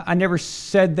I never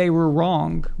said they were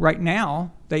wrong. Right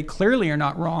now, they clearly are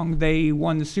not wrong. They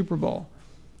won the Super Bowl.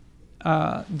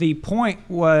 The point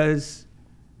was,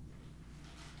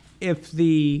 if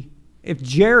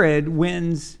Jared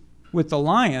wins with the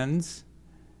Lions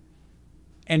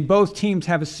and both teams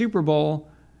have a Super Bowl,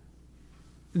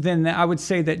 then I would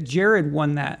say that Jared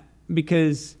won that,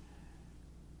 because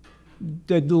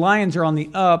the Lions are on the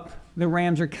up. The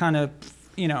Rams are kind of,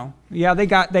 yeah, they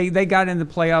got in the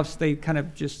playoffs. They kind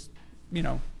of just,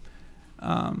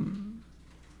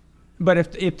 but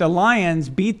if the Lions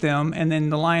beat them and then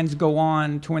the Lions go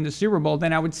on to win the Super Bowl,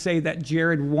 then I would say that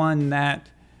Jared won that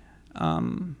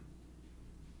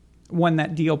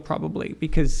deal, probably,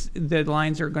 because the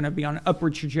Lions are going to be on an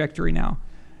upward trajectory now.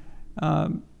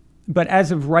 But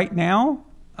as of right now,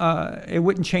 it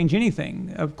wouldn't change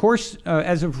anything. Of course,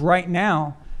 as of right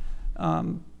now,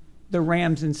 the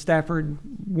Rams and Stafford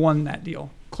won that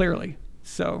deal, clearly.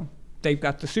 So they've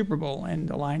got the Super Bowl and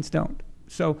the Lions don't.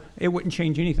 So it wouldn't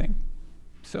change anything.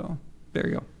 So there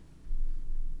you go.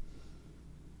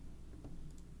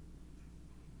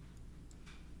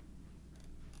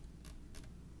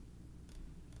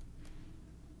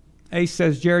 Ace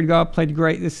says Jared Goff played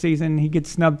great this season. He gets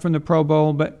snubbed from the Pro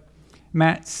Bowl, but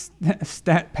Matt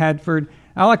Stat Padford,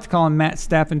 I like to call him Matt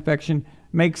Staff Infection,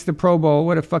 makes the Pro Bowl.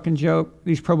 What a fucking joke.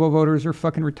 These Pro Bowl voters are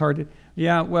fucking retarded.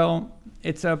 Yeah, well,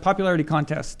 it's a popularity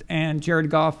contest, and Jared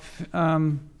Goff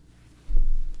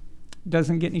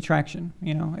doesn't get any traction.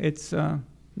 It's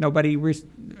nobody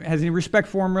has any respect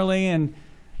for him, really, and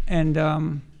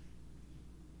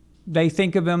they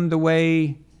think of him the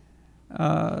way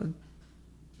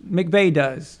McVay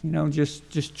does,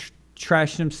 just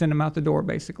trash him, send him out the door,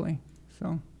 basically.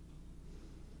 So.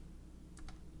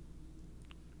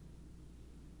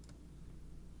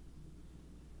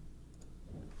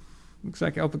 Looks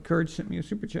like Alpha Courage sent me a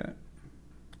super chat.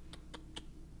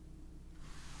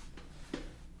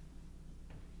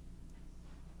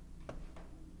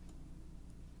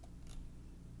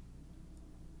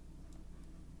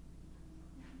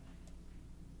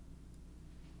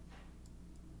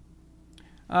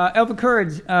 Alpha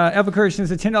Courage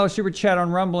sends a $10 super chat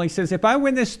on Rumble. He says, if I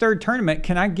win this third tournament,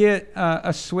 can I get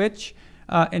a Switch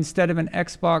instead of an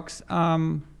Xbox?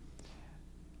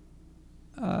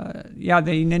 Yeah,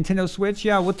 the Nintendo Switch.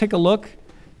 Yeah, we'll take a look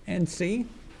and see.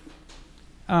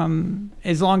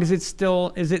 As long as it's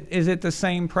still, is it the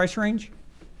same price range?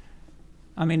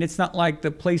 I mean, it's not like the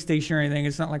PlayStation or anything.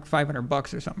 It's not like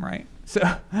 $500 or something, right? So,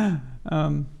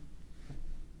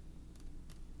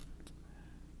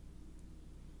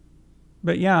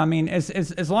 but yeah, I mean,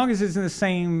 as long as it's in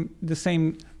the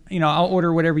same, I'll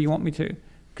order whatever you want me to,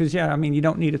 because yeah, I mean, you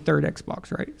don't need a third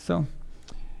Xbox, right? So,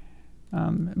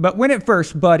 but win it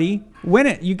first, buddy. Win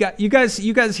it. You guys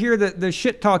hear the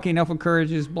shit talking Alpha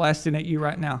Courage is blasting at you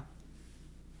right now.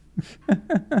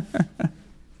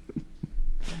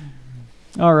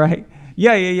 All right.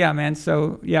 Yeah, man.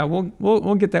 So yeah,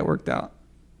 we'll get that worked out.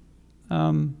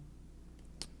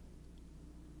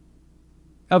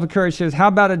 Alpha Courage says, how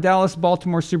about a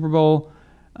Dallas-Baltimore Super Bowl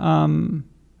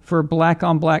for a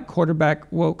black-on-black quarterback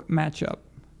woke matchup?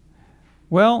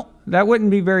 Well, that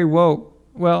wouldn't be very woke.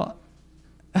 Well,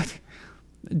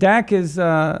 Dak is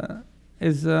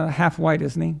half white,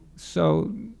 isn't he?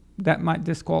 So that might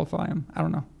disqualify him. I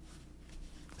don't know.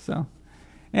 So,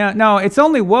 yeah, no, it's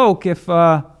only woke if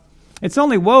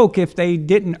they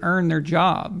didn't earn their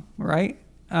job, right?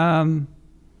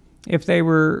 If they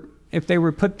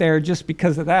were put there just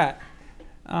because of that.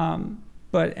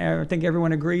 But I think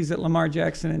everyone agrees that Lamar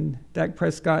Jackson and Dak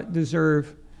Prescott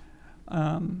deserve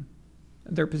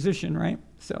their position, right?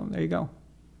 So there you go.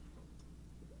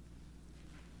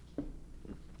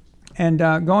 And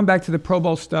going back to the Pro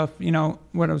Bowl stuff, you know,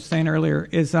 what I was saying earlier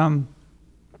is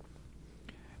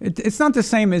it's not the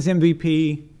same as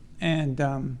MVP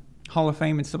and Hall of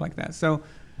Fame and stuff like that. So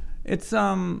it's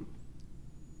the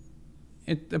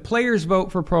players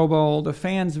vote for Pro Bowl, the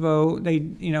fans vote,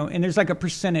 and there's like a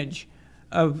percentage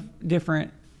of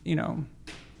different,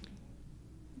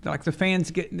 like the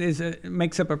fans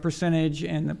makes up a percentage,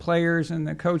 and the players and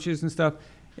the coaches and stuff.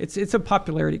 It's a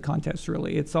popularity contest,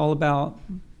 really. It's all about,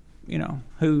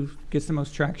 who gets the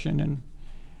most traction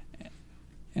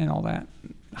and all that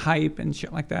hype and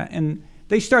shit like that. And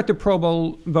they start the Pro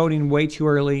Bowl voting way too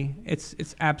early.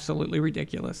 It's absolutely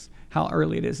ridiculous how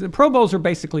early it is. The Pro Bowls are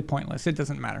basically pointless. It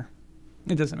doesn't matter.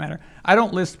 It doesn't matter. I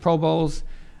don't list Pro Bowls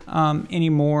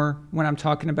anymore when I'm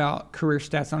talking about career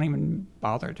stats. I don't even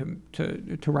bother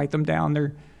to write them down.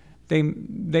 They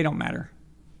don't matter.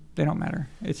 They don't matter.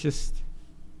 It's just,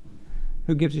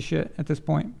 who gives a shit at this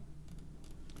point?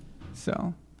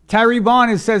 So Tyree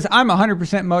Vaughn says, I'm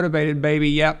 100% motivated,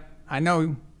 baby. Yep, I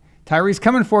know. Tyree's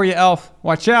coming for you, Elf.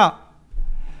 Watch out.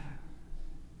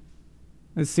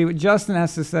 Let's see what Justin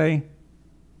has to say.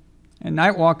 And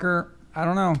Nightwalker, I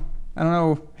don't know.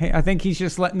 Hey, I think he's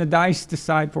just letting the dice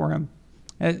decide for him.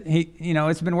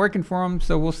 It's been working for him,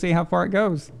 so we'll see how far it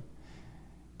goes.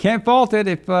 Can't fault it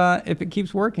if it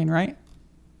keeps working, right?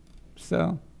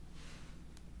 So.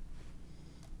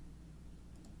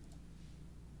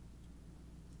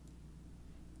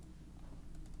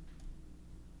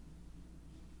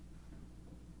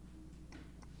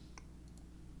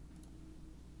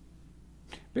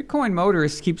 Bitcoin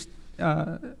Motorist keeps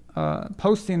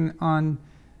posting on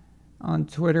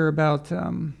Twitter about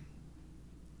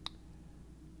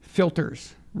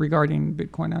filters regarding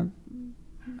Bitcoin. I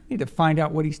need to find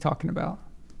out what he's talking about.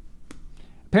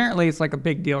 Apparently, it's like a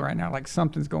big deal right now. Like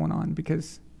something's going on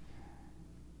because,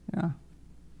 yeah.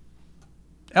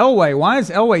 Elway, why is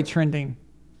Elway trending?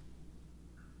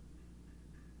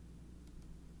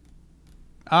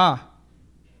 Ah.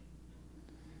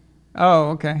 Oh,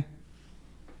 okay.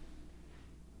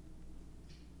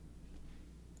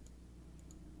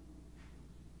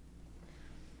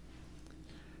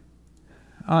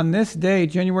 On this day,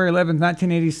 January 11th,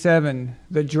 1987,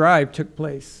 the drive took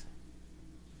place.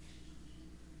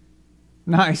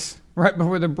 Nice. Right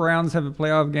before the Browns have a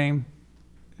playoff game.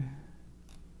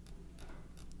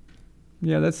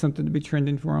 Yeah, that's something to be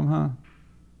trending for them, huh?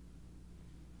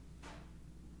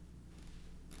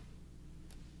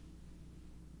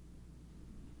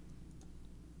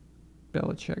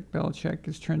 Belichick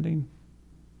is trending.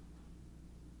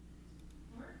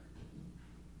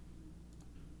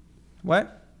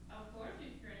 What? Of course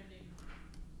he's trending.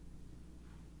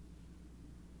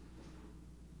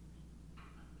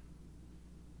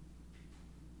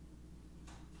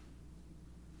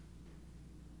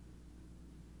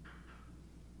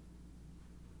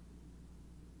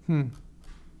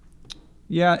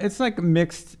 Yeah, it's like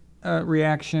mixed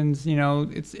reactions.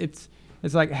 It's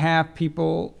like half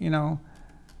people,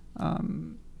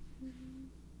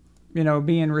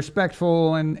 being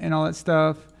respectful and all that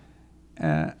stuff.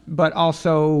 But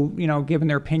also, giving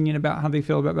their opinion about how they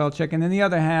feel about Belichick. And then the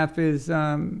other half is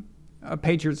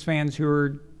Patriots fans who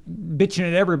are bitching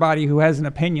at everybody who has an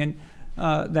opinion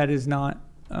that is not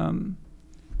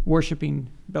worshiping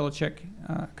Belichick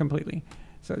completely.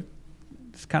 So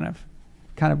it's kind of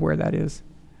where that is.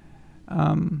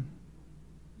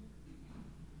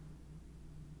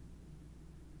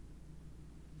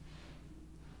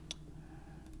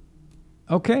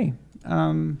 Okay.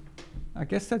 I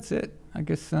guess that's it. I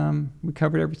guess we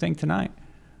covered everything tonight.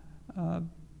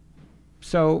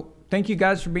 So thank you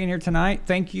guys for being here tonight.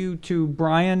 Thank you to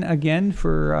Brian again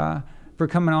for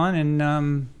coming on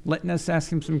and letting us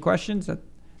ask him some questions. I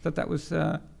thought that was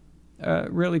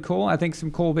really cool. I think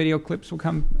some cool video clips will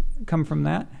come from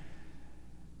that.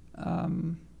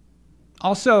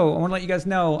 Also, I want to let you guys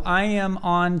know I am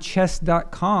on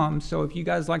chess.com. So if you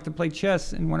guys like to play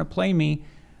chess and want to play me,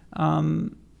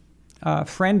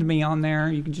 friend me on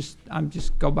there. You can just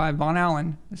go by Von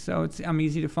Allen. So I'm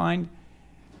easy to find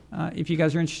if you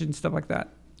guys are interested in stuff like that.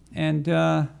 And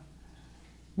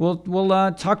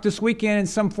we'll talk this weekend in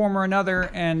some form or another,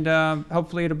 and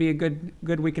hopefully it'll be a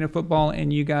good weekend of football.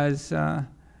 And you guys have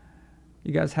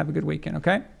a good weekend.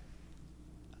 Okay.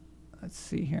 Let's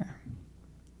see here.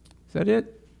 Is that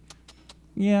it?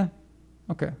 Yeah.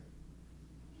 Okay.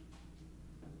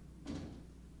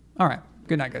 All right.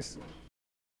 Good night, guys.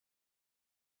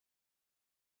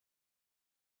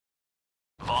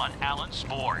 Von Allen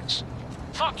Sports.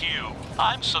 Fuck you.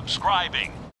 I'm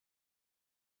subscribing.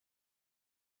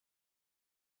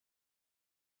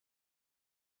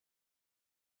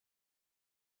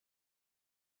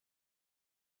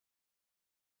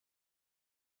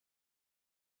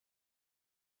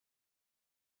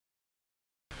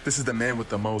 This is the man with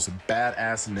the most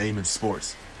badass name in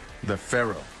sports, the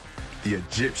Pharaoh, the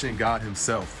Egyptian god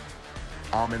himself,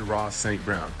 Amon-Ra St.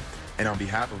 Brown. And on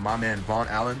behalf of my man Von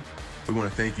Allen, we want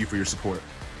to thank you for your support.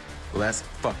 Let's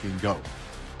fucking go.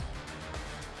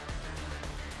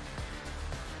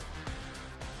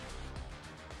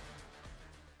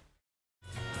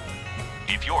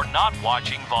 If you're not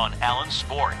watching Von Allen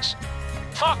Sports,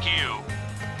 fuck you.